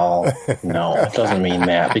 Well, no, it doesn't mean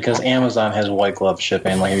that, because Amazon has white glove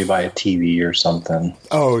shipping, like if you buy a TV or something.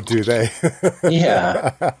 Oh, do they?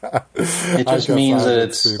 Yeah. It just means that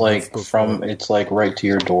it's like right to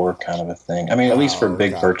your door kind of a thing. I mean, at least for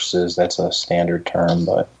big purchases, that's a standard term,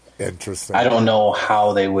 but Interesting. I don't know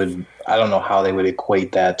how they would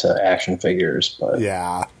equate that to action figures, but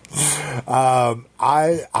yeah.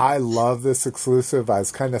 I love this exclusive. I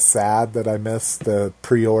was kind of sad that I missed the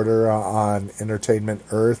pre-order on Entertainment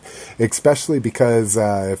Earth, especially because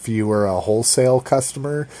if you were a wholesale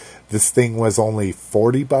customer, this thing was only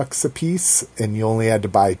 $40 a piece, and you only had to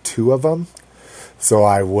buy 2 of them. So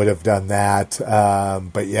I would have done that.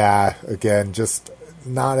 But yeah, again, just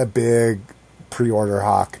not a big pre-order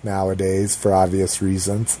hawk nowadays for obvious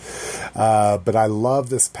reasons. But I love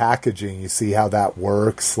this packaging. You see how that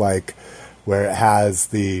works, like where it has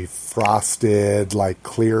the frosted, like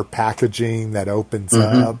clear packaging that opens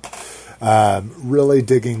up. Really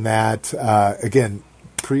digging that. Again,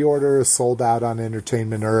 pre-order is sold out on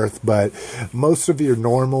Entertainment Earth, but most of your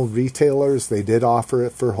normal retailers, they did offer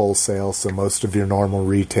it for wholesale. So most of your normal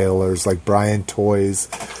retailers, like Brian Toys,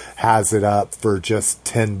 has it up for just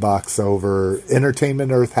 $10 over.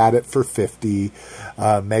 Entertainment Earth had it for $50.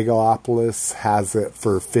 Megalopolis has it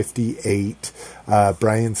for $58.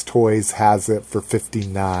 Brian's Toys has it for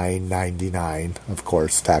 $59.99. Of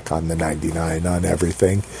course, tack on the 99 on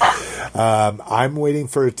everything. I'm waiting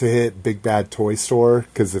for it to hit Big Bad Toy Store,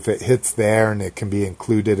 because if it hits there and it can be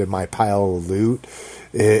included in my pile of loot,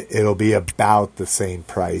 it'll be about the same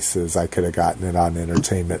price as I could have gotten it on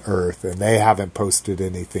Entertainment Earth, and they haven't posted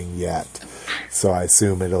anything yet, so I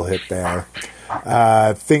assume it'll hit there.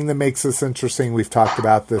 Thing that makes this interesting, we've talked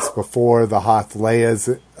about this before, the Hoth Leia is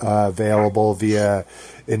available via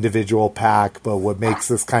individual pack, but what makes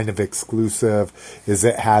this kind of exclusive is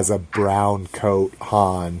it has a brown coat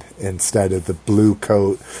Han instead of the blue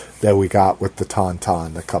coat that we got with the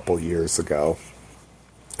Tauntaun a couple years ago.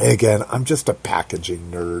 Again, I'm just a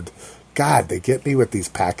packaging nerd. God, they get me with these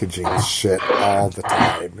packaging shit all the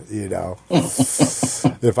time, you know.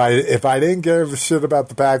 If I didn't give a shit about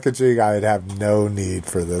the packaging, I'd have no need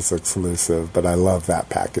for this exclusive, but I love that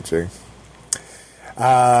packaging.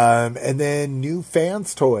 And then new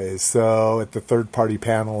fans toys. So at the third-party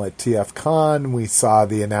panel at TFCon, we saw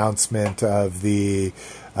the announcement of the...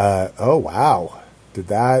 oh, wow. Did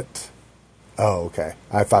that... Oh, okay.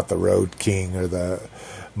 I thought the Road King or the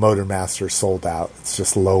Motor Master sold out. It's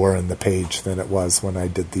just lower in the page than it was when I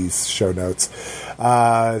did these show notes.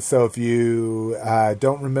 So if you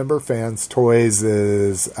don't remember, Fans Toys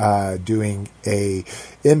is doing a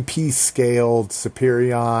MP scaled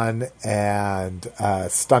Superion and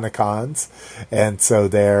Stunnicons. And so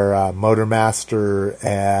they're Motor Master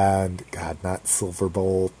and, God, not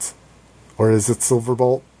Silverbolt. Or is it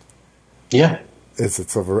Silverbolt? Yeah. Is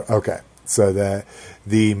it Silver? Okay. So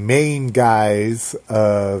the main guys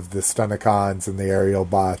of the Stunnicons and the aerial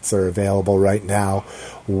bots are available right now.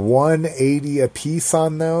 $180 a piece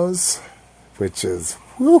on those, which is,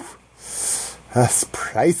 whew, that's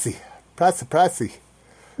pricey. Pricey.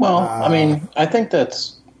 Well, I mean, I think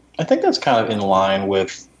that's kind of in line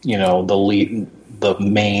with, you know, the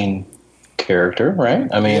main character, right?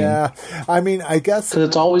 I mean, yeah. I mean, I guess because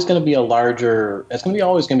it's always going to be a larger. It's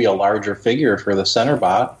always going to be a larger figure for the center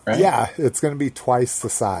bot, right? Yeah, it's going to be twice the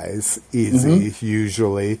size, easy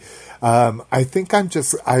usually. I think I'm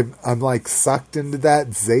like sucked into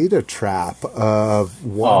that Zeta trap of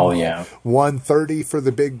 $130 for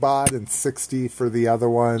the big bot and $60 for the other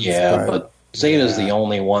ones. Yeah, but Zeta's the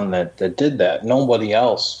only one that did that. Nobody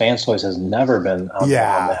else. Fans Toys has never been on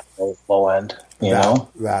that low end. You know,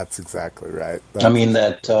 that's exactly right. I mean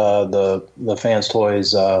that the Fans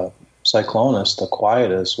Toys Cyclonus, the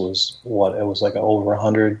Quietus, was what? It was like over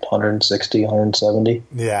 100, 160, 170.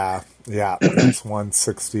 Yeah, it's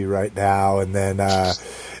 160 right now, and then I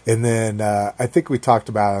think we talked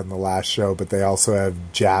about it on the last show, but they also have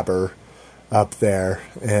Jabber up there,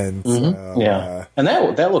 and and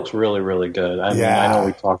that looks really, really good. I mean, I know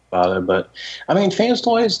we talked about it, but I mean, Fans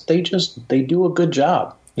Toys, they do a good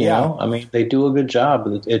job. You know, I mean, they do a good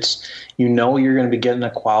job. It's, you know, you're going to be getting a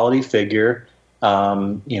quality figure,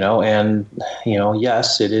 you know, and, you know,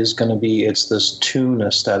 yes, it is going to be, it's this toon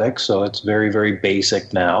aesthetic, so it's very, very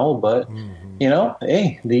basic now, but, you know,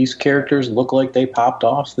 hey, these characters look like they popped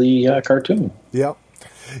off the cartoon. Yep.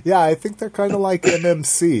 Yeah, I think they're kind of like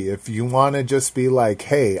MMC. If you want to just be like,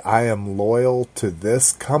 hey, I am loyal to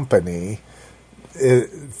this company,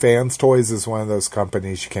 Fans Toys is one of those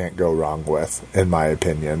companies you can't go wrong with, in my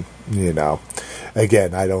opinion. You know,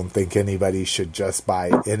 again, I don't think anybody should just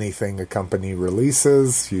buy anything a company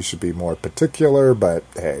releases. You should be more particular, but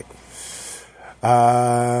hey.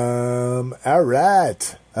 All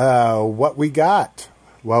right. What we got?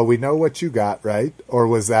 Well, we know what you got, right? Or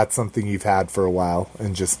was that something you've had for a while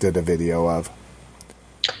and just did a video of?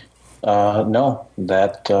 No,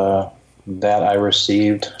 that I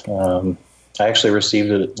received. I actually received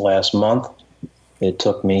it last month. It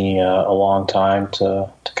took me a long time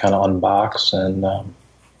to kind of unbox, and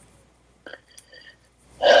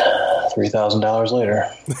 $3,000 later.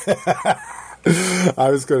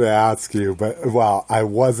 I was going to ask you, I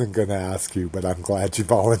wasn't going to ask you, but I'm glad you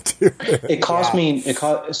volunteered. It cost me.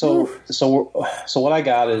 So what I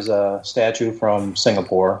got is a statue from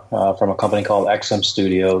Singapore, from a company called XM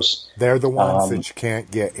Studios. They're the ones that you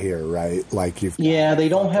can't get here, right? Like they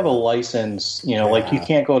don't have a license. Like you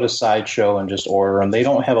can't go to Sideshow and just order them. They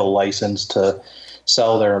don't have a license to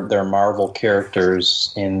sell their Marvel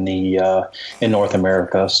characters in North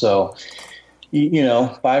America. So.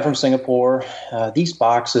 Buy from Singapore. These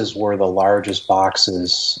boxes were the largest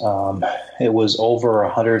boxes. It was over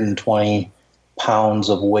 120 pounds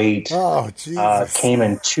of weight. Oh, Jesus. Came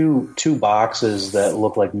in two boxes that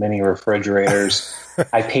looked like mini refrigerators.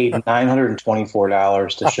 I paid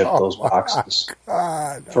 $924 to ship those boxes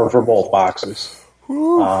for both boxes.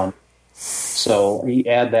 So you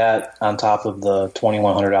add that on top of the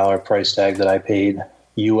 $2,100 price tag that I paid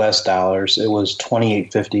U.S. dollars. It was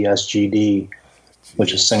 $2,850 SGD.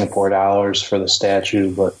 Which is Singapore dollars for the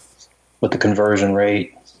statue, but with the conversion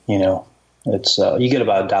rate, it's you get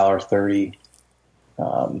about $1.30,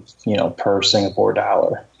 per Singapore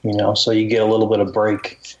dollar. So you get a little bit of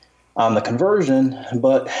break on the conversion,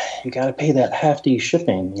 but you got to pay that hefty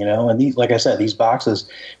shipping. And these, like I said, these boxes,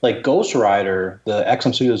 like Ghost Rider, the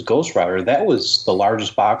XM Studios Ghost Rider, that was the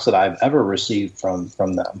largest box that I've ever received from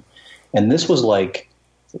them, and this was like.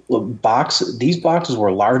 These boxes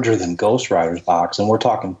were larger than Ghost Rider's box, and we're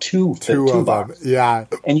talking two of boxes. Them. Yeah.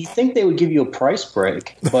 And you think they would give you a price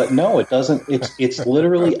break, but no, it doesn't. It's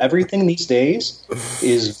literally everything these days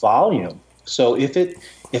is volume. So if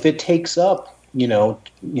it takes up,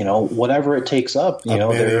 whatever it takes up,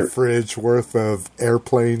 a fridge worth of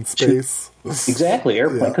airplane space. Exactly,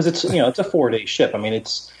 airplane, because it's a 4-day ship. I mean,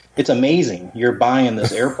 it's amazing. You're buying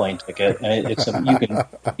this airplane ticket, and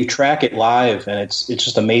you track it live, and it's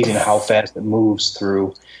just amazing how fast it moves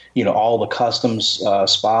through, all the customs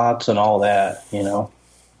spots and all that,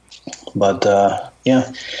 But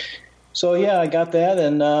yeah, so yeah, I got that,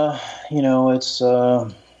 and it's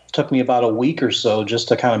took me about a week or so just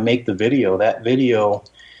to kind of make the video. That video,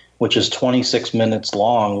 which is 26 minutes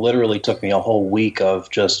long, literally took me a whole week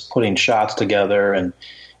of just putting shots together and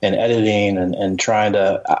editing and trying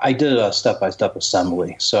to. I did a step-by-step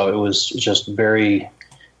assembly, so it was just very,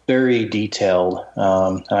 very detailed.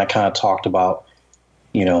 And I kind of talked about,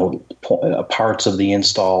 parts of the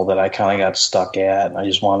install that I kind of got stuck at, and I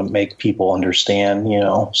just want to make people understand,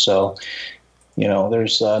 So,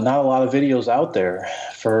 there's not a lot of videos out there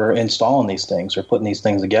for installing these things or putting these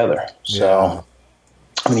things together. So,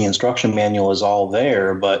 the instruction manual is all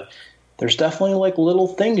there, but there's definitely like little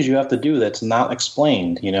things you have to do that's not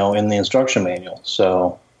explained, in the instruction manual.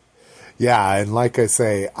 So, yeah, and like I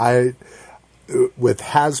say, with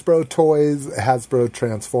Hasbro toys, Hasbro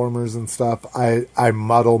Transformers and stuff, I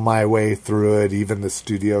muddle my way through it. Even the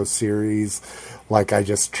Studio series, like I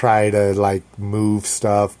just try to move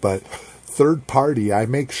stuff. But third party, I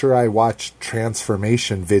make sure I watch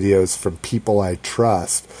transformation videos from people I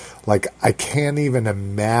trust. Like I can't even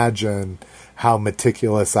imagine how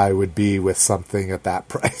meticulous I would be with something at that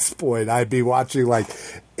price point. I'd be watching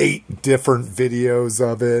 8 different videos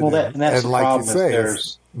of it. Well, that's and like problem you say,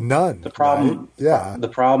 there's none. The problem, right? Yeah. The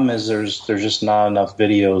problem is there's just not enough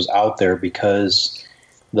videos out there because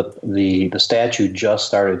the statue just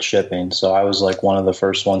started shipping. So I was one of the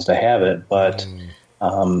first ones to have it, but.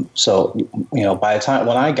 So, by the time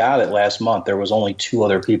when I got it last month, there was only 2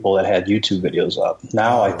 other people that had YouTube videos up.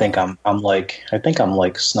 Now I think I'm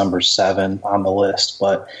number 7 on the list,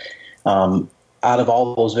 but, out of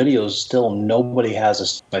all those videos, still nobody has a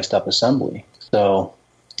step-by-step assembly. So,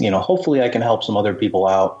 hopefully I can help some other people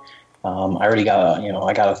out. I already got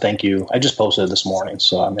I got a thank you. I just posted it this morning.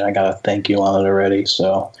 So, I got a thank you on it already.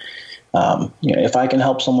 So, if I can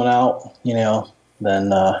help someone out,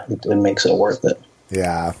 then, it makes it worth it.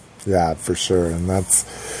 Yeah, for sure. And that's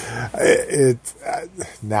it.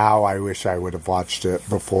 Now I wish I would have watched it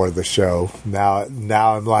before the show. Now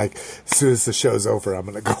I'm like, as soon as the show's over, I'm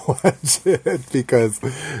going to go watch it because,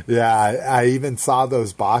 I even saw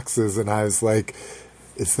those boxes and I was like,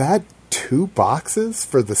 is that 2 boxes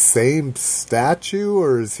for the same statue,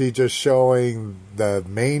 or is he just showing the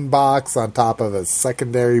main box on top of a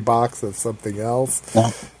secondary box of something else?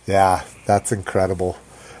 Yeah, that's incredible.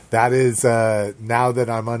 That is, now that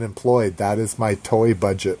I'm unemployed, that is my toy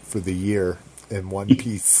budget for the year in one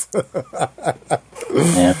piece.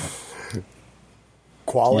 Yeah.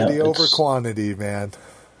 Quality over quantity, man.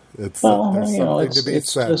 There's something to be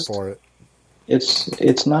said for it.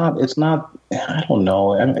 it's not. I don't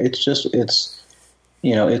know.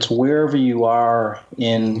 It's wherever you are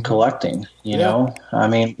in collecting. I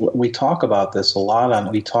mean, we talk about this a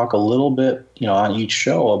lot. We talk a little bit, on each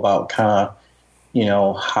show about kind of,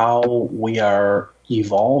 how we are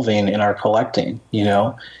evolving in our collecting.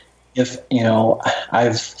 If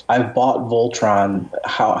I've bought Voltron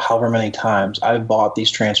however many times, I've bought these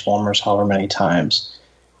Transformers however many times,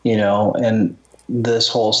 and this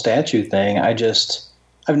whole statue thing,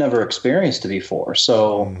 I've never experienced it before.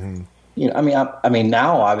 So, I mean,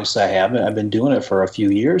 now obviously I haven't. I've been doing it for a few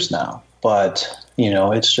years now, but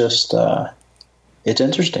it's just it's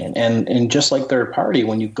interesting, and just like third party,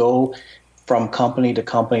 when you go from company to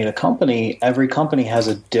company to company, every company has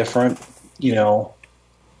a different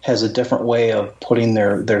way of putting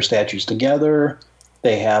their statues together.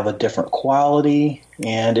 They have a different quality,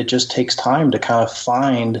 and it just takes time to kind of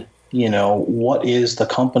find, what is the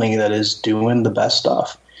company that is doing the best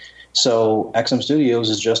stuff. So XM Studios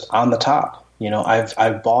is just on the top.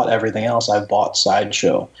 I've bought everything else. I've bought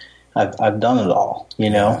Sideshow. I've done it all,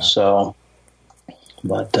 so,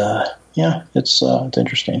 but, it's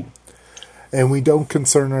interesting. And we don't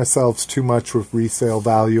concern ourselves too much with resale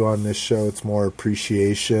value on this show. It's more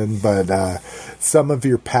appreciation. But some of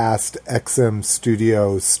your past XM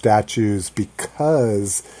Studios statues,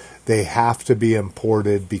 because they have to be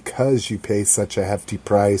imported, because you pay such a hefty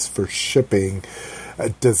price for shipping,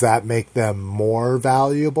 does that make them more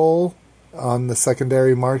valuable on the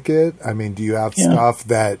secondary market? I mean, do you have stuff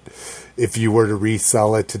that if you were to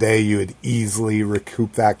resell it today, you would easily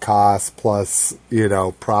recoup that cost plus,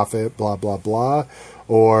 profit, blah, blah, blah?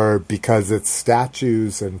 Or because it's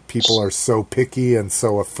statues and people are so picky and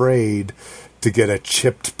so afraid to get a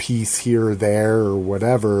chipped piece here or there or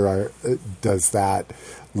whatever, does that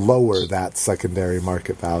lower that secondary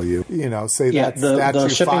market value? Say that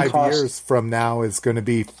statue 5 years from now is going to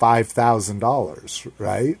be $5,000,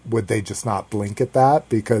 right? Would they just not blink at that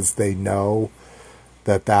because they know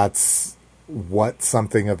that that's what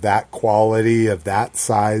something of that quality, of that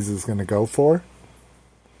size is going to go for?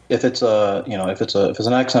 If it's an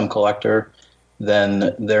XM collector,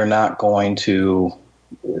 then they're not going to.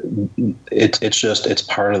 It's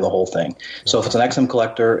part of the whole thing. So if it's an XM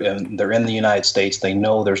collector and they're in the United States, they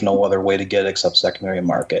know there's no other way to get it except secondary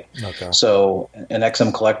market. Okay. So an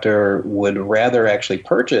XM collector would rather actually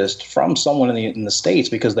purchase from someone in the States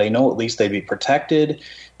because they know at least they'd be protected.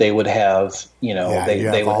 They would have, they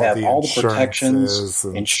would have all the protections,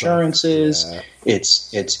 insurances. Yeah.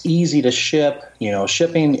 It's easy to ship.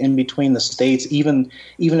 Shipping in between the states, even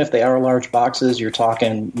if they are large boxes, you're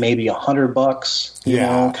talking maybe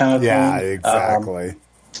 $100. Kind of thing. Yeah, exactly.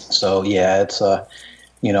 So it's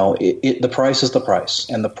the price is the price,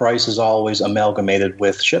 and the price is always amalgamated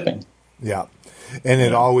with shipping. Yeah, and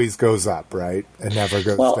it always goes up, right? It never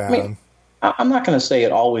goes down. I mean, I'm not going to say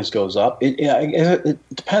it always goes up. It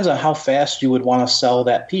depends on how fast you would want to sell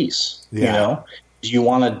that piece. Do you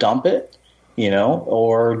want to dump it?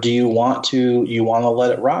 Or do you want to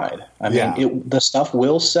let it ride? I mean, the stuff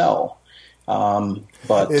will sell.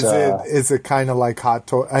 But is it kind of like Hot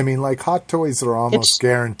Toys? I mean, like Hot Toys are almost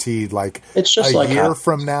guaranteed. Like it's just a year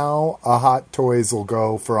from now, a Hot Toys will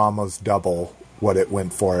go for almost double what it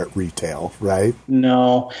went for at retail, right?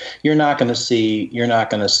 No, you're not going to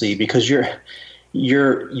see because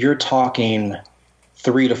you're talking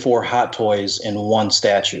 3 to 4 Hot Toys in one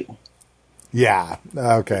statue. Yeah.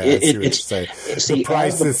 Okay. I see what you're saying. The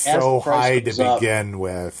price is so high to begin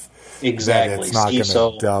with. Exactly. That it's not going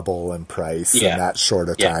to double in price in that short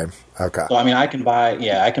of time. Okay. So I mean, I can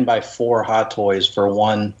buy 4 Hot Toys for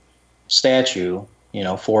one statue.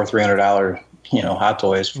 4 $300 Hot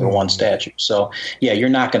Toys for one statue. So you're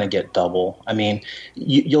not going to get double. I mean,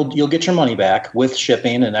 you'll get your money back with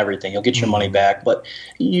shipping and everything. You'll get your money back, but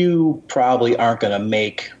you probably aren't going to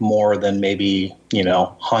make more than maybe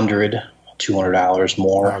 $100. $200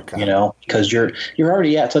 more, because you're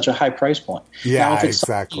already at such a high price point. Yeah, now, if it's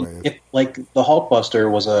exactly. If like the Hulkbuster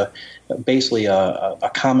was basically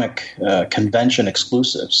a comic convention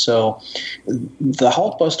exclusive, so the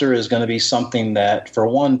Hulkbuster is going to be something that, for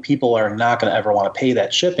one, people are not going to ever want to pay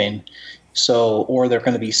that shipping. So, or they're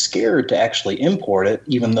going to be scared to actually import it,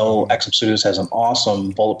 even though XM Studios has an awesome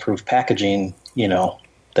bulletproof packaging,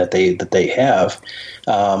 that they have.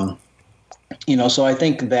 So I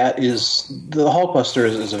think that is the Hulkbuster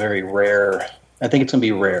is a very rare. I think it's going to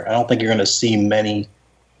be rare. I don't think you're going to see many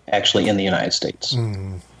actually in the United States.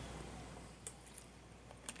 Mm.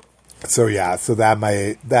 So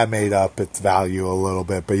that made up its value a little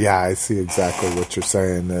bit, but I see exactly what you're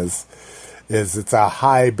saying. Is it's a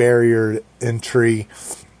high barrier entry,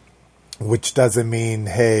 which doesn't mean,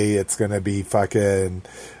 hey, it's going to be fucking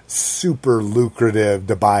super lucrative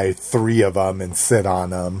to buy 3 of them and sit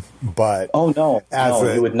on them. But you would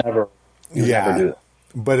never. You would never do that.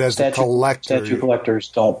 But as a collector, statue collectors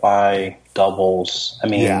don't buy doubles. I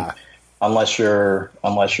mean, unless you're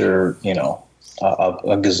you know,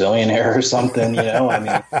 a gazillionaire or something. You know, I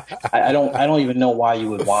mean, I don't even know why you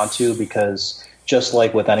would want to, because just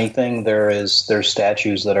like with anything, there's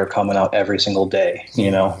statues that are coming out every single day.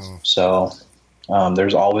 You know, so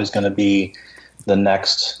there's always going to be the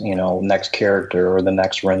next character or the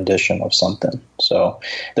next rendition of something. So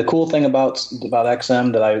the cool thing about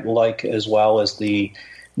XM that I like as well is the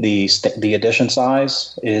edition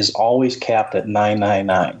size is always capped at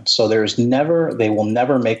 $9.99. So they will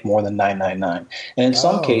never make more than $9.99. And in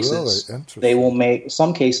some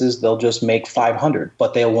cases, they'll just make 500,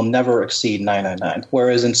 but they will never exceed $9.99.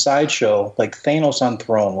 Whereas in Sideshow, like Thanos on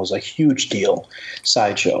Throne was a huge deal,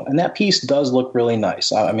 Sideshow. And that piece does look really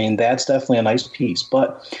nice. I mean, that's definitely a nice piece.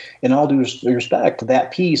 But in all due respect,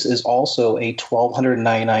 that piece is also a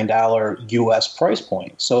 $1,299 U.S. price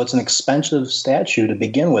point. So it's an expensive statue to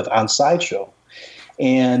begin with on Sideshow,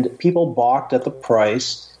 and people balked at the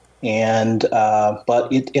price. And but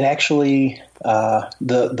it actually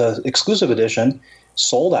the exclusive edition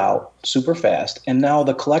sold out super fast, and now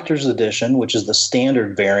the collector's edition, which is the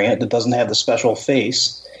standard variant that doesn't have the special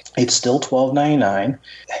face, it's still $12.99.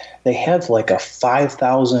 They have like a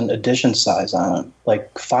 5,000 edition size on it,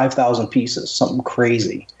 like 5,000 pieces, something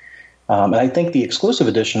crazy. And I think the exclusive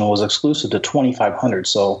edition was exclusive to 2,500.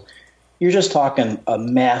 So you're just talking a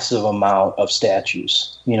massive amount of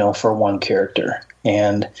statues, you know, for one character.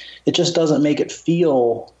 And it just doesn't make it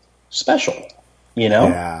feel special, you know?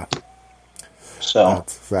 Yeah. So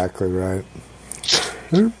that's exactly right.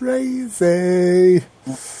 Crazy.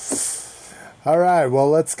 All right, well,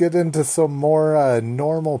 let's get into some more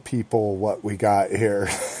normal people, what we got here.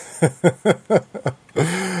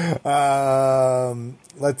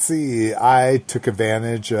 Let's see. I took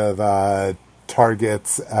advantage of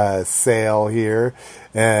Target's sale here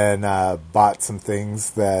and bought some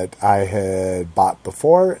things that I had bought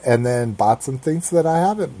before, and then bought some things that I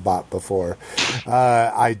haven't bought before.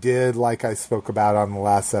 I did, like I spoke about on the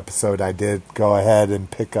last episode, I did go ahead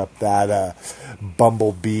and pick up that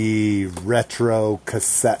Bumblebee retro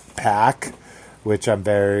cassette pack, which I'm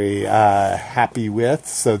very happy with.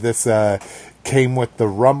 So this came with the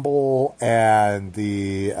Rumble and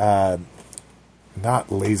the not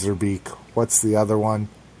Laserbeak. What's the other one?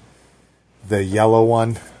 The yellow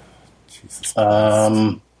one? Jesus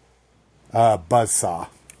Christ. Buzzsaw.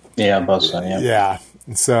 Yeah, Buzzsaw, yeah. Yeah.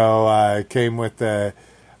 So it came with the...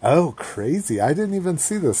 Oh, crazy. I didn't even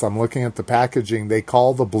see this. I'm looking at the packaging. They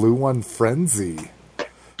call the blue one Frenzy.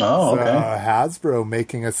 Oh, okay. Hasbro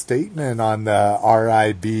making a statement on the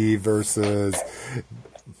RIB versus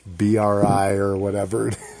BRI or whatever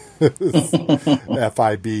it is.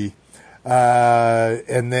 FIB.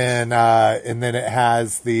 And then it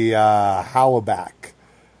has the Howlback,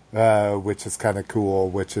 which is kind of cool,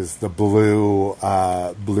 which is the blue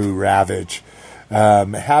Ravage.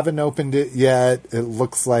 Haven't opened it yet. It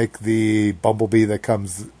looks like the Bumblebee that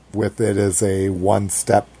comes with it is a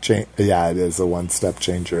one-step change. Yeah, it is a one-step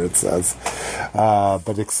changer, it says.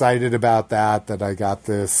 But excited about that I got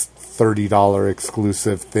this $30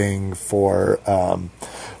 exclusive thing for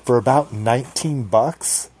about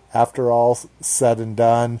 $19 after all said and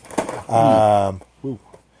done.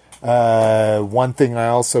 One thing I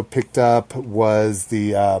also picked up was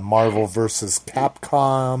the Marvel vs.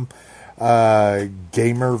 Capcom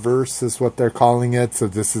Gamerverse is what they're calling it. So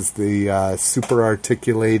this is the super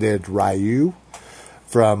articulated Ryu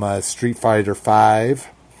from Street Fighter V,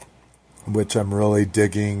 which I'm really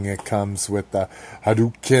digging. It comes with the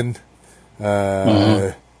Hadouken,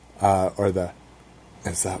 or the...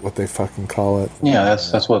 Is that what they fucking call it? Yeah,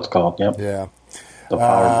 that's what it's called. Yep. Yeah. The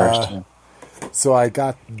power burst. Yeah. So I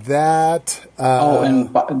got that.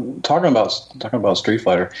 And talking about Street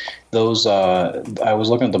Fighter, those I was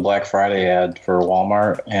looking at the Black Friday ad for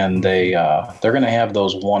Walmart, and they're going to have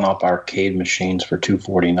those 1-up arcade machines for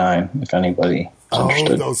 $249. If anybody's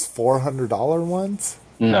interested. Those $400 ones?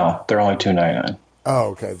 No, they're only $299. Oh,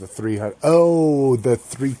 okay. The 300. Oh, the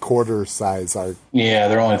 3/4 size are. Yeah,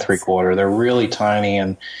 they're only 3/4. They're really tiny,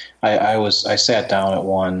 and I sat down at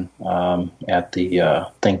one at the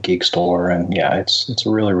Think Geek store, and yeah, it's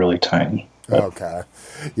really, really tiny. But. Okay.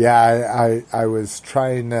 Yeah, I was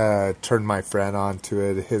trying to turn my friend onto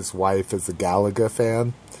it. His wife is a Galaga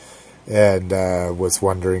fan, and was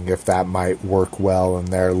wondering if that might work well in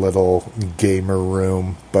their little gamer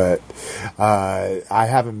room, but I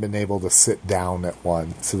haven't been able to sit down at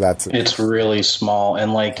one, so it's really small,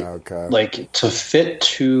 and like to fit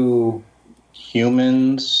 2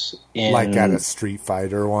 humans in, like at a Street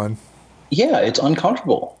Fighter one. Yeah, it's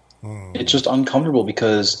uncomfortable. It's just uncomfortable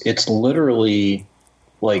because it's literally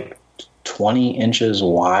like 20 inches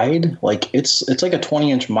wide. Like it's like a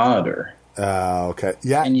 20-inch monitor. Okay.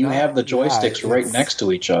 Yeah. And you have the joysticks right next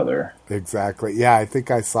to each other. Exactly. Yeah, I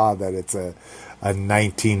think I saw that it's a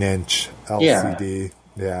 19-inch LCD.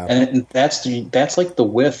 Yeah. And that's like the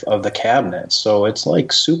width of the cabinet, so it's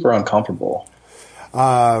like super uncomfortable.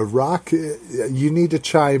 Rock, you need to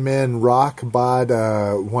chime in. Rock bought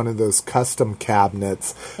one of those custom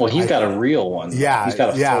cabinets. Well, he's got a real one. Yeah, he's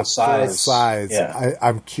got a full size. Yeah.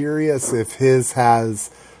 I'm curious if his has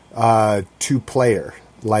 2-player.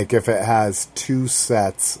 Like if it has 2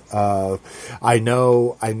 sets. I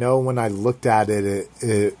know when I looked at it,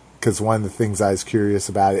 because one of the things I was curious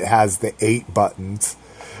about, it has the 8 buttons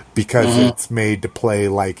because it's made to play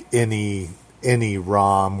like any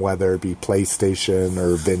ROM, whether it be PlayStation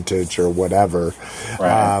or vintage or whatever.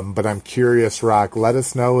 Right. But I'm curious, Rock, let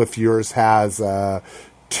us know if yours has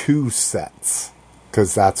 2 sets,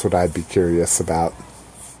 because that's what I'd be curious about.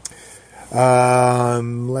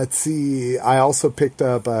 Let's see. I also picked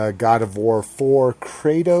up God of War 4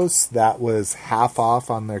 Kratos. That was half off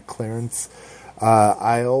on their clearance.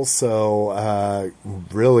 I also,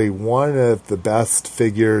 really one of the best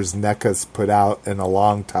figures NECA's put out in a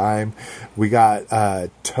long time. We got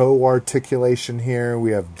toe articulation here.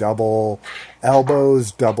 We have double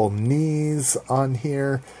elbows, double knees on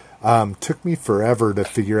here. Took me forever to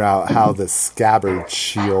figure out how the scabbard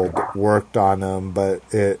shield worked on him, but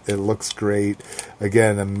it looks great.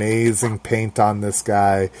 Again, amazing paint on this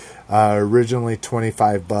guy. Originally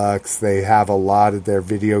 $25. They have a lot of their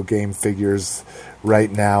video game figures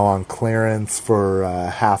right now on clearance for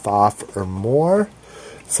half off or more.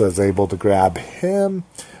 So I was able to grab him.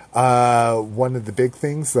 One of the big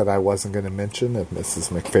things that I wasn't going to mention if Mrs.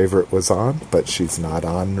 McFavorite was on, but she's not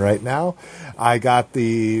on right now. I got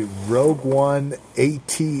the Rogue One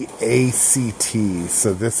AT-ACT.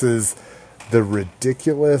 So this is the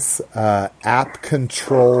ridiculous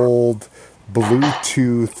app-controlled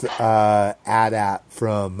Bluetooth AT-AT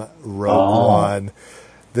from Rogue One.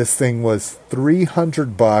 This thing was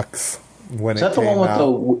 $300 when it came out. Is that the one with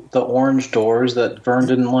the orange doors that Vern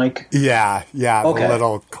didn't like? Yeah, okay. The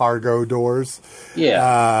little cargo doors.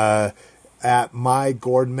 Yeah. At my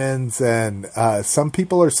Gordman's, and some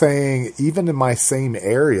people are saying, even in my same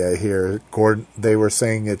area here, they were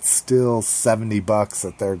saying it's still $70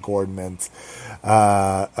 at their Gordman's.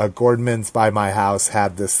 A Gordman's by my house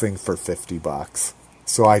had this thing for $50,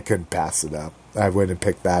 so I couldn't pass it up. I went and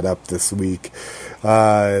picked that up this week.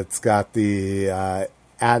 It's got the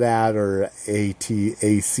AT-AT or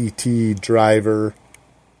AT-ACT driver,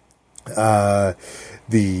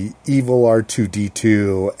 the evil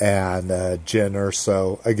R2-D2, and Jyn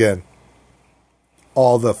Erso. Again,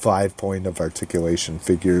 all the 5-point of articulation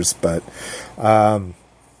figures, but $50,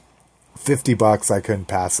 I couldn't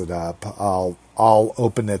pass it up. I'll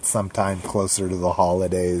open it sometime closer to the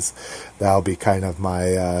holidays. That'll be kind of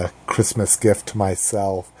my Christmas gift to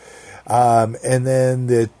myself. And then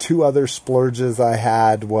the 2 other splurges I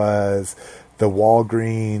had was the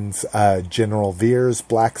Walgreens General Veers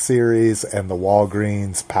Black Series and the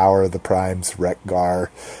Walgreens Power of the Primes Wreck-Gar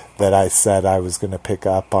that I said I was going to pick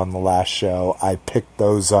up on the last show. I picked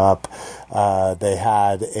those up. They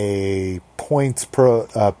had a points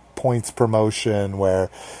promotion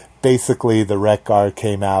where basically the Wreck-Gar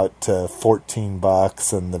came out to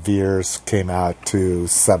 $14 and the Veers came out to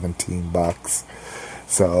 $17.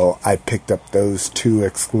 So I picked up those 2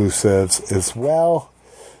 exclusives as well.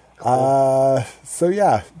 So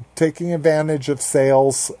yeah, taking advantage of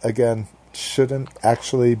sales. Again, shouldn't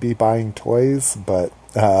actually be buying toys, but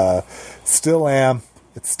still am.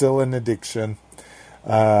 It's still an addiction.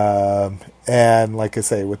 And like I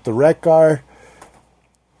say, with the Wreck-Gar,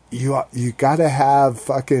 you gotta have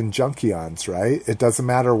fucking Junkions, right? It doesn't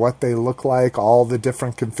matter what they look like, all the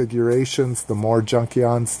different configurations, the more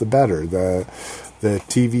Junkions, the better. The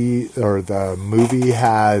TV or the movie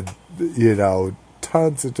had,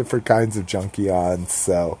 tons of different kinds of Junkions,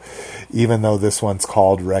 so even though this one's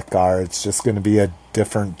called Wreck-Gar, it's just going to be a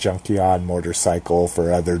different Junkion motorcycle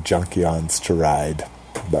for other Junkions to ride.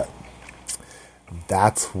 But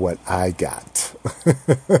that's what I got.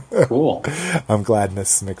 Cool. I'm glad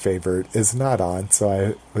Mrs. McFavorite is not on, so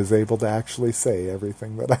I was able to actually say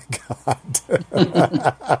everything that I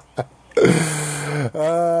got.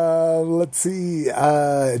 Let's see.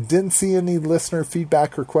 Didn't see any listener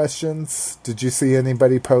feedback or questions. Did you see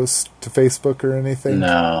anybody post to Facebook or anything?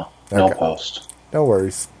 No post. No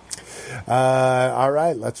worries. All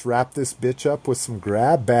right, let's wrap this bitch up with some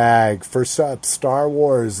grab bag. First up, Star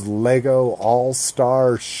Wars Lego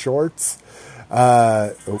All-Star Shorts.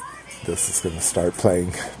 This is going to start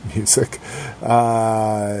playing music.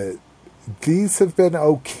 These have been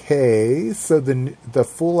okay. So the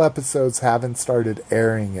full episodes haven't started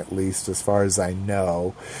airing, at least as far as I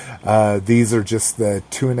know. These are just the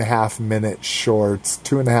 2.5 minute shorts,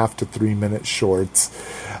 2.5 to 3 minute shorts.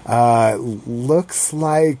 Looks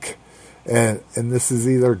like, and this is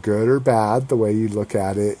either good or bad the way you look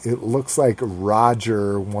at it. It looks like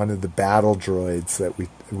Roger, one of the battle droids that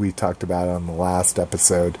we talked about on the last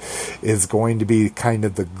episode, is going to be kind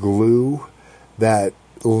of the glue that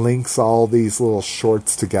links all these little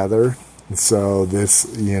shorts together. And so this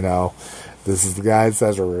is the guy that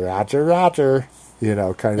says Roger, Roger,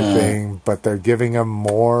 kind of thing, but they're giving him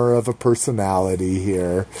more of a personality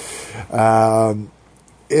here.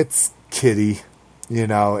 It's kiddie,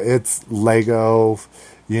 it's Lego,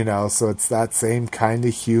 so it's that same kind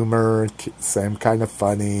of humor, same kind of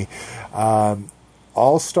funny.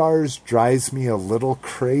 All-Stars drives me a little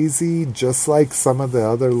crazy, just like some of the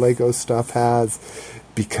other Lego stuff has,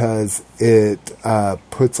 because it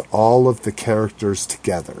puts all of the characters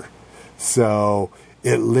together. So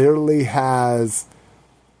it literally has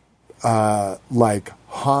like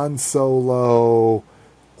Han Solo,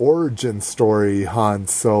 origin story Han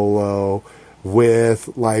Solo,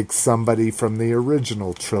 with like somebody from the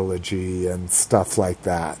original trilogy and stuff like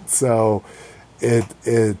that. So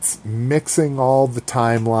it's mixing all the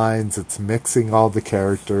timelines, it's mixing all the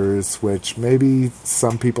characters, which maybe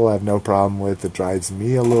some people have no problem with. It drives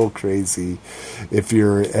me a little crazy. If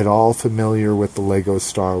you're at all familiar with the Lego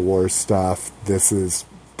Star Wars stuff, this is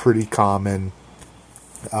pretty common.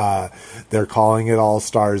 They're calling it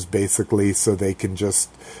All-Stars basically so they can just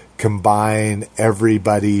combine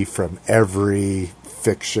everybody from every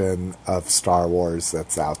fiction of Star Wars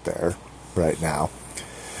that's out there right now.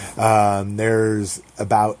 There's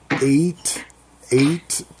about eight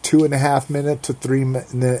 2.5 minute to 3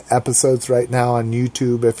 minute episodes right now on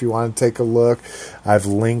YouTube if you want to take a look. I've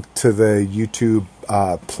linked to the YouTube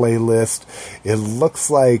playlist. It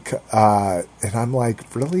looks like and I'm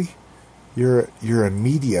like, really? You're a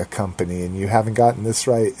media company and you haven't gotten this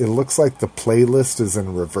right. It looks like the playlist is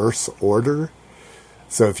in reverse order.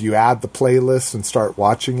 So if you add the playlist and start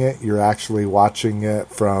watching it, you're actually watching it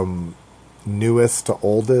from newest to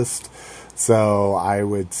oldest. So I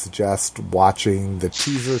would suggest watching the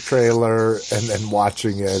teaser trailer and then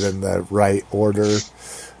watching it in the right order.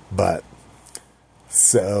 But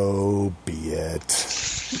so be it.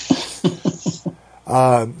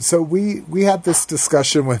 So we had this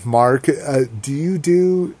discussion with Mark. Do you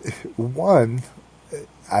do one?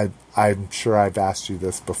 I'm sure I've asked you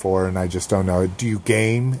this before, and I just don't know. Do you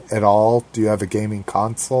game at all? Do you have a gaming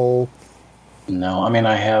console? No, I mean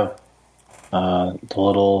I have the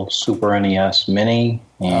little Super NES Mini,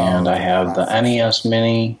 and I have the NES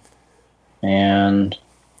Mini, and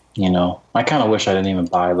I kind of wish I didn't even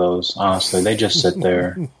buy those. Honestly, they just sit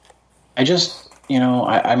there.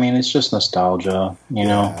 I mean, it's just nostalgia.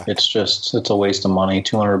 It's a waste of money.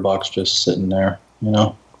 $200 just sitting there.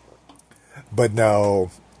 But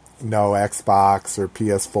no Xbox or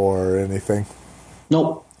PS4 or anything.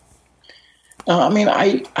 Nope. I mean,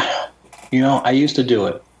 I used to do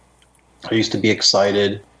it. I used to be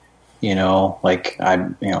excited. I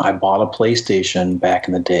bought a PlayStation back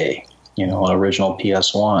in the day. An original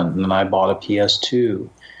PS1, and then I bought a PS2.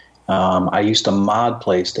 I used to mod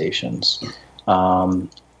PlayStations.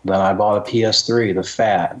 Then I bought a PS3, the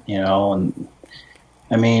fat, and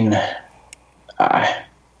I mean, I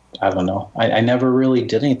don't know. I never really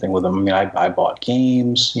did anything with them. I mean, I bought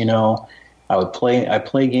games, I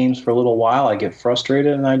play games for a little while. I get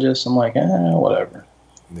frustrated and I'm like, whatever.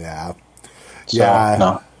 Yeah. So, yeah.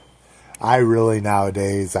 No. I really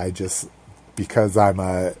nowadays, because I'm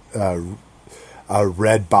a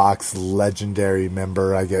Redbox legendary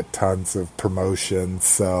member, I get tons of promotions.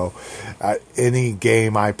 So any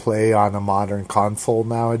game I play on a modern console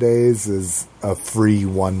nowadays is a free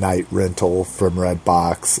one-night rental from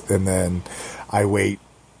Redbox, and then I wait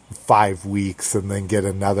 5 weeks and then get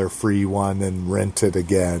another free one and rent it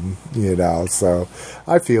again. So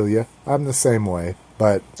I feel you. I'm the same way.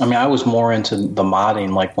 But I mean, I was more into the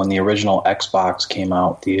modding, like when the original Xbox came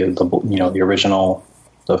out, the original,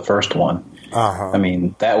 the first one. Uh-huh. I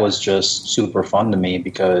mean, that was just super fun to me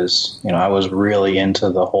because, I was really into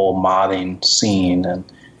the whole modding scene and,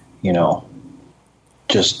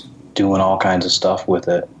 just doing all kinds of stuff with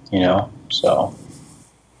it. So,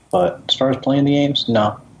 but as far as playing the games,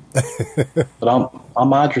 no. But I'll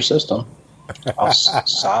mod your system.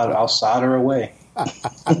 I'll solder away.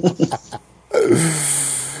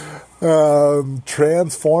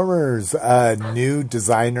 Transformers, new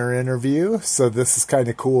designer interview. So this is kind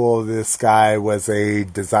of cool. This guy was a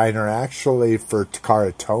designer actually for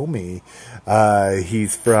Takara Tomy.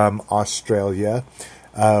 He's from Australia.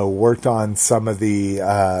 Worked on some of the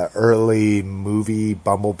early movie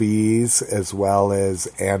Bumblebees as well as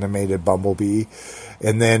animated Bumblebee.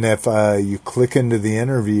 And then if you click into the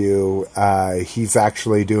interview, he's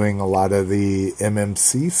actually doing a lot of the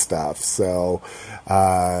MMC stuff. So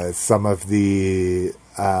some of the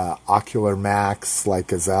Ocular Max,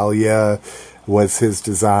 like Azalea, was his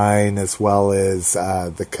design, as well as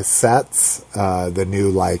the cassettes, the new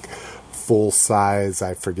like full size.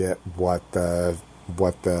 I forget what the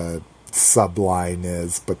subline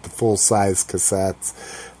is, but the full size cassettes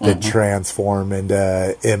that transform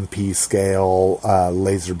into MP scale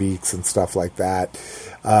laser beaks and stuff like that.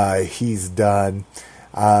 He's done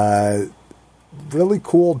really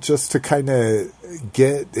cool just to kind of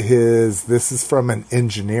get this is from an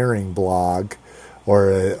engineering blog,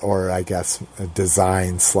 or I guess a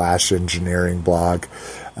design / engineering blog.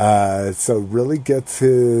 So really gets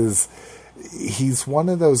he's one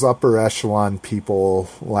of those upper echelon people.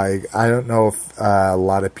 Like, I don't know if a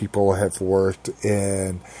lot of people have worked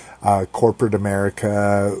in corporate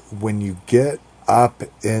America. When you get up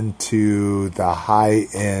into the high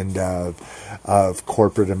end of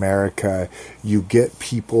corporate America, you get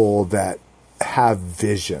people that have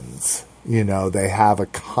visions. They have a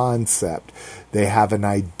concept. They have an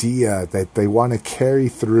idea that they want to carry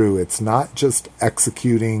through. It's not just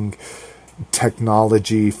executing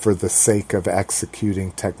technology for the sake of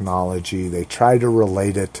executing technology. They try to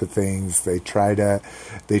relate it to things. They try to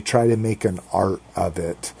make an art of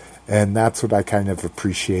it. And that's what I kind of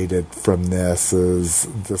appreciated from this. Is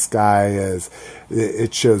this guy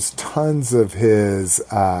it shows tons of his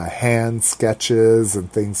hand sketches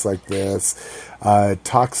and things like this. It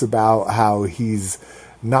talks about how he's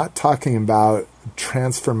not talking about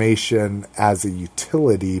transformation as a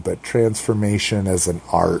utility, but transformation as an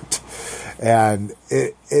art. And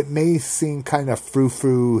it may seem kind of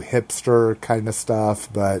frou-frou, hipster kind of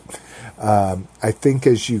stuff, but I think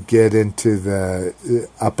as you get into the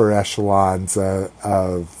upper echelons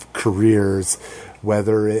of careers,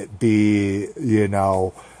 whether it be,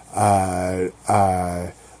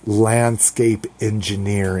 landscape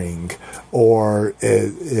engineering, or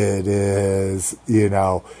it is,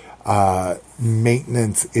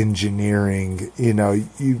 maintenance engineering,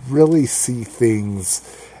 you really see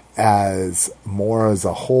things as more as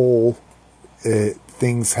a whole.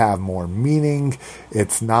 Things have more meaning.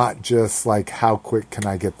 It's not just like, how quick can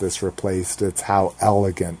I get this replaced? It's how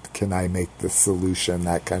elegant can I make this solution,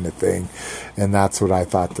 that kind of thing. And that's what I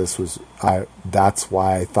thought that's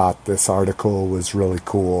why I thought this article was really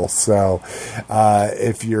cool. So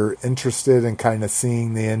if you're interested in kind of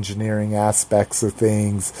seeing the engineering aspects of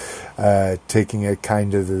things, taking it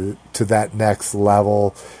kind of to that next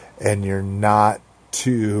level, and you're not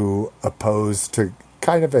too opposed to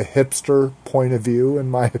kind of a hipster point of view, in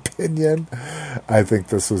my opinion, I think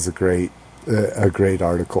this was a great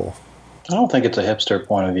article. I don't think it's a hipster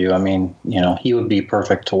point of view. I mean, he would be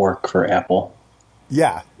perfect to work for Apple.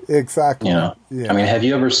 Yeah, exactly. Yeah. I mean, have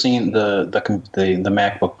you ever seen the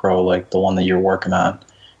MacBook Pro, like the one that you're working on?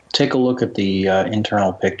 Take a look at the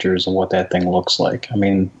internal pictures of what that thing looks like. I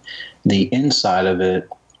mean, the inside of it,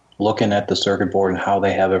 looking at the circuit board and how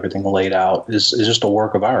they have everything laid out, is just a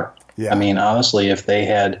work of art. Yeah. I mean, honestly, if they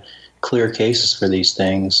had clear cases for these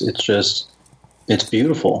things, it's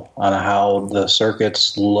beautiful on how the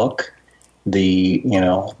circuits look, the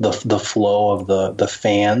flow of the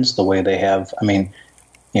fans, the way they have. I mean,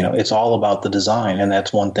 it's all about the design, and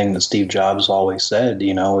that's one thing that Steve Jobs always said.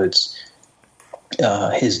 It's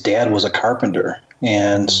his dad was a carpenter,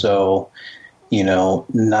 and so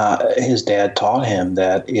not his dad taught him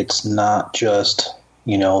that it's not just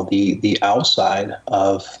the outside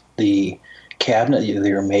of the cabinet that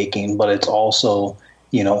you're making, but it's also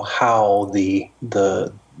how the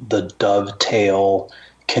dovetail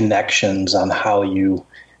connections on how you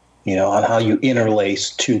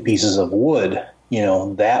interlace two pieces of wood.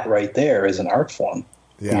 That right there is an art form.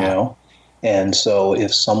 Yeah. And so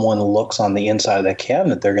if someone looks on the inside of that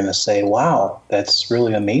cabinet, they're going to say, wow, that's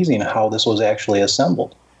really amazing how this was actually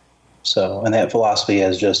assembled. So, and that philosophy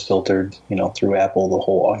has just filtered, through Apple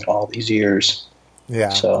all these years. Yeah.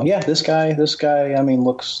 So yeah, this guy, I mean,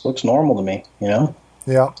 looks normal to me,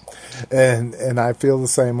 Yeah. And I feel the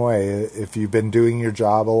same way. If you've been doing your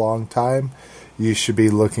job a long time, you should be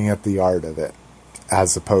looking at the art of it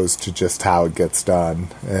as opposed to just how it gets done.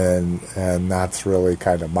 And that's really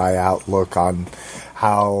kind of my outlook on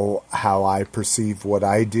how I perceive what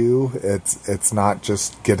I do. It's not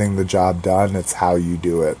just getting the job done, it's how you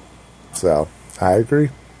do it. So I agree.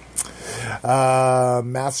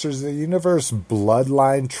 Masters of the Universe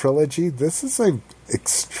Bloodline Trilogy. This is a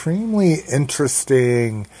extremely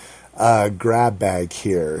interesting grab bag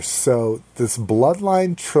here. So this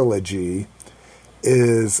Bloodline Trilogy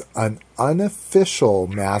is an unofficial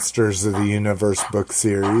Masters of the Universe book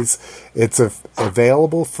series. It's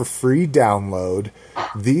available for free download.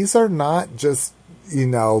 These are not just,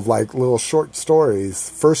 like little short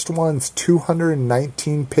stories. First one's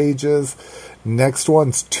 219 pages. Next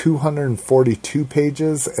one's 242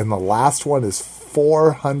 pages. And the last one is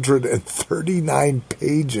 439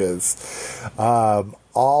 pages.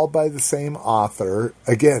 All by the same author.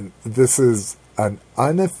 Again, this is an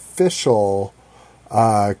unofficial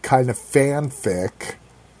kind of fanfic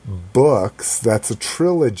books. That's a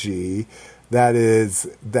trilogy that is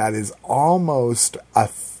almost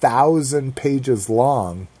 1,000 pages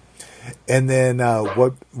long. And then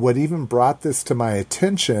what even brought this to my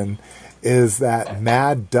attention is that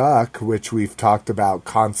Mad Duck, which we've talked about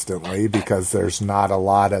constantly because there's not a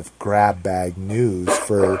lot of grab bag news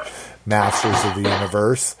for Masters of the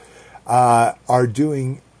Universe, are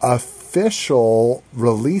doing official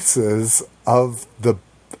releases of the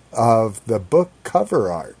book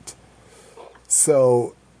cover art.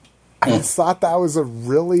 So I just thought that was a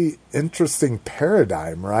really interesting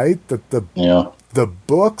paradigm, right? That the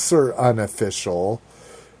books are unofficial,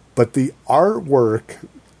 but the artwork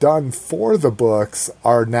done for the books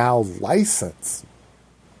are now licensed.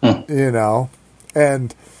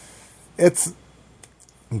 And it's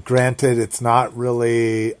granted, it's not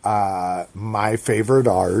really my favorite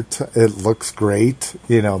art. It looks great.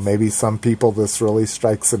 Maybe some people, this really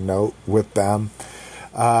strikes a note with them.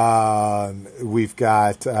 We've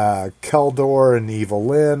got Keldor and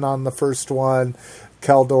Evelyn on the first one.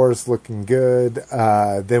 Keldor's looking good.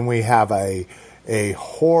 Then we have a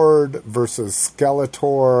Horde versus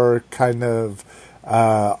Skeletor kind of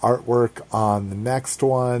artwork on the next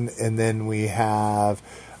one. And then we have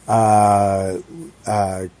kind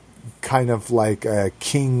of like a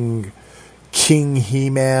King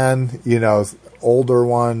He-Man, older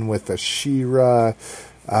one with a She-Ra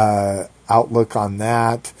outlook on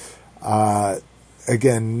that.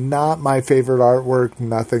 Again, not my favorite artwork,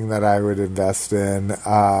 nothing that I would invest in.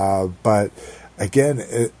 But again,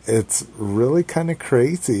 it's really kind of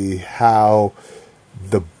crazy how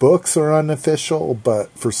the books are unofficial, but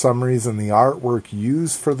for some reason the artwork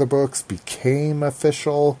used for the books became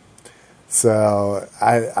official. So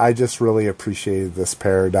I just really appreciated this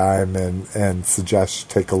paradigm and suggest you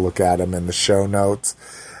take a look at them in the show notes.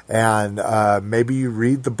 And maybe you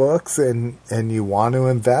read the books and you want to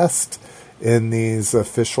invest in these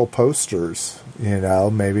official posters.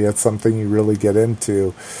 Maybe it's something you really get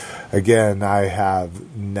into. Again, I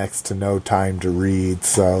have next to no time to read,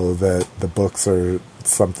 so the books are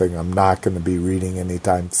something I'm not going to be reading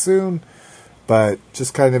anytime soon. But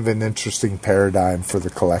just kind of an interesting paradigm for the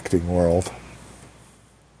collecting world.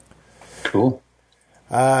 Cool.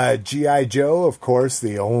 G.I. Joe, of course,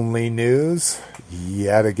 the only news,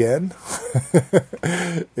 yet again,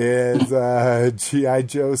 is G.I.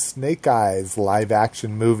 Joe Snake Eyes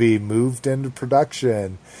live-action movie moved into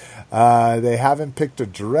production. They haven't picked a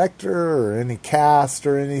director or any cast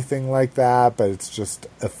or anything like that, but it's just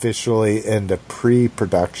officially into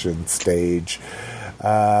pre-production stage.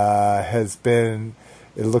 It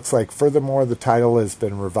looks like, furthermore, the title has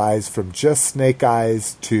been revised from just Snake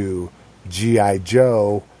Eyes to G.I.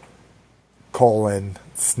 Joe,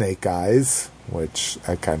 Snake Eyes, which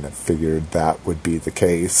I kind of figured that would be the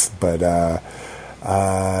case. But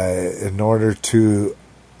in order to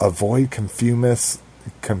avoid confusion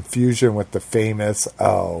with the famous,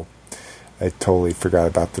 I totally forgot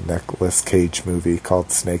about the Nicolas Cage movie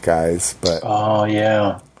called Snake Eyes. But oh,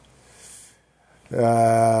 yeah.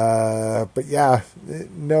 But yeah,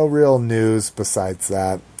 no real news besides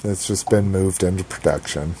that. It's just been moved into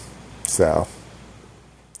production. So,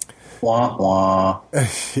 wah wah.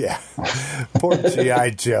 Yeah, poor G.I.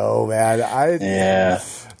 Joe, man. Yeah.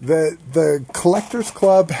 The Collectors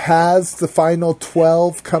Club has the final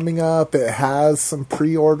 12 coming up. It has some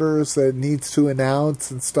pre-orders that it needs to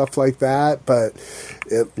announce and stuff like that. But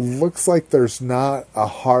it looks like there's not a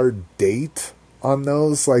hard date on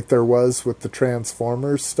those like there was with the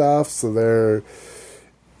Transformers stuff. So they're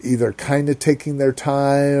either kind of taking their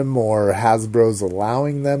time or Hasbro's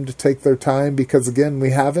allowing them to take their time, because again,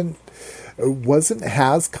 wasn't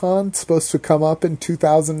HasCon supposed to come up in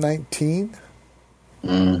 2019?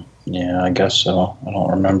 Yeah, I guess so. I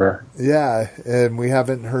don't remember. Yeah, and we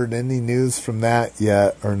haven't heard any news from that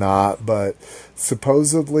yet or not, but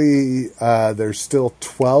supposedly there's still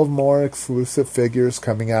 12 more exclusive figures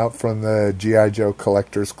coming out from the G.I. Joe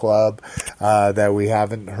Collectors Club that we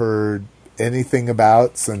haven't heard anything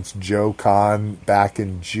about since Joe Con back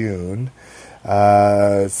in June.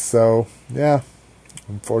 So, yeah.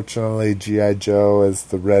 Unfortunately, G.I. Joe is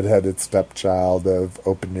the redheaded stepchild of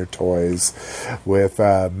Open Your Toys, with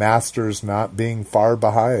Masters not being far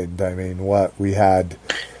behind. I mean, we had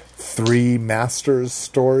 2 Masters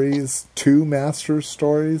stories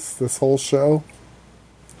this whole show.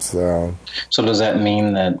 So does that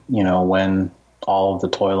mean that, when all of the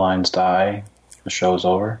toy lines die, the show's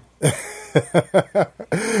over?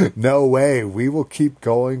 No way. We will keep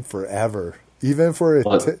going forever. Even for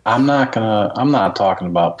I'm not talking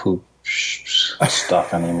about poop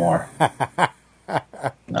stuff anymore.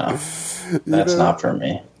 No, that's not for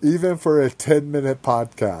me. Even for a 10-minute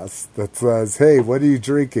podcast that says, hey, what are you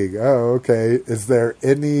drinking? Oh, okay. Is there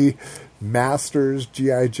any Masters,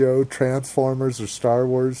 G.I. Joe, Transformers, or Star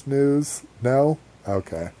Wars news? No?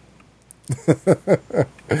 Okay.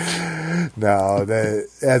 No,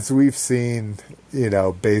 as we've seen,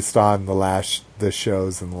 based on the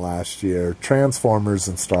shows in the last year, Transformers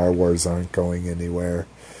and Star Wars aren't going anywhere.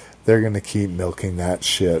 They're going to keep milking that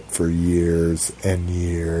shit for years and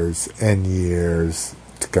years and years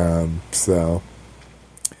to come. So,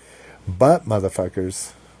 but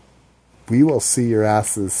motherfuckers, we will see your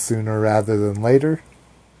asses sooner rather than later.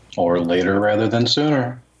 Or later rather than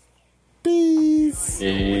sooner. Peace.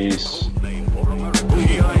 Peace.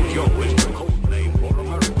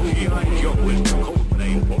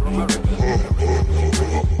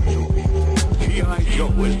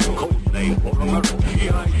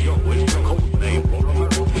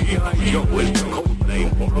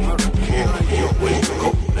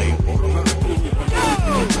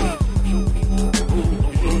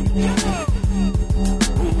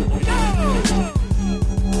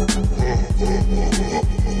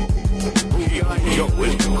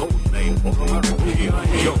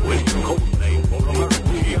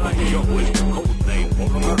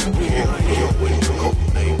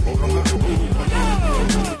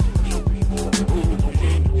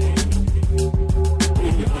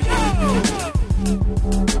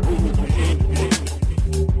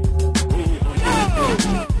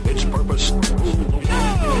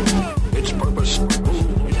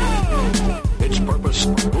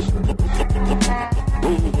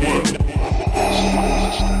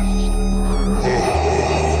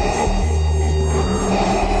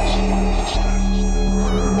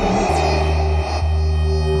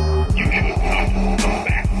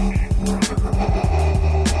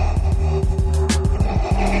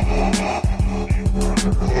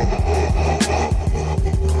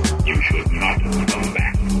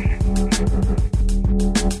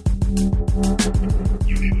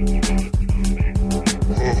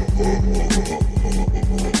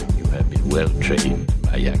 Well trained.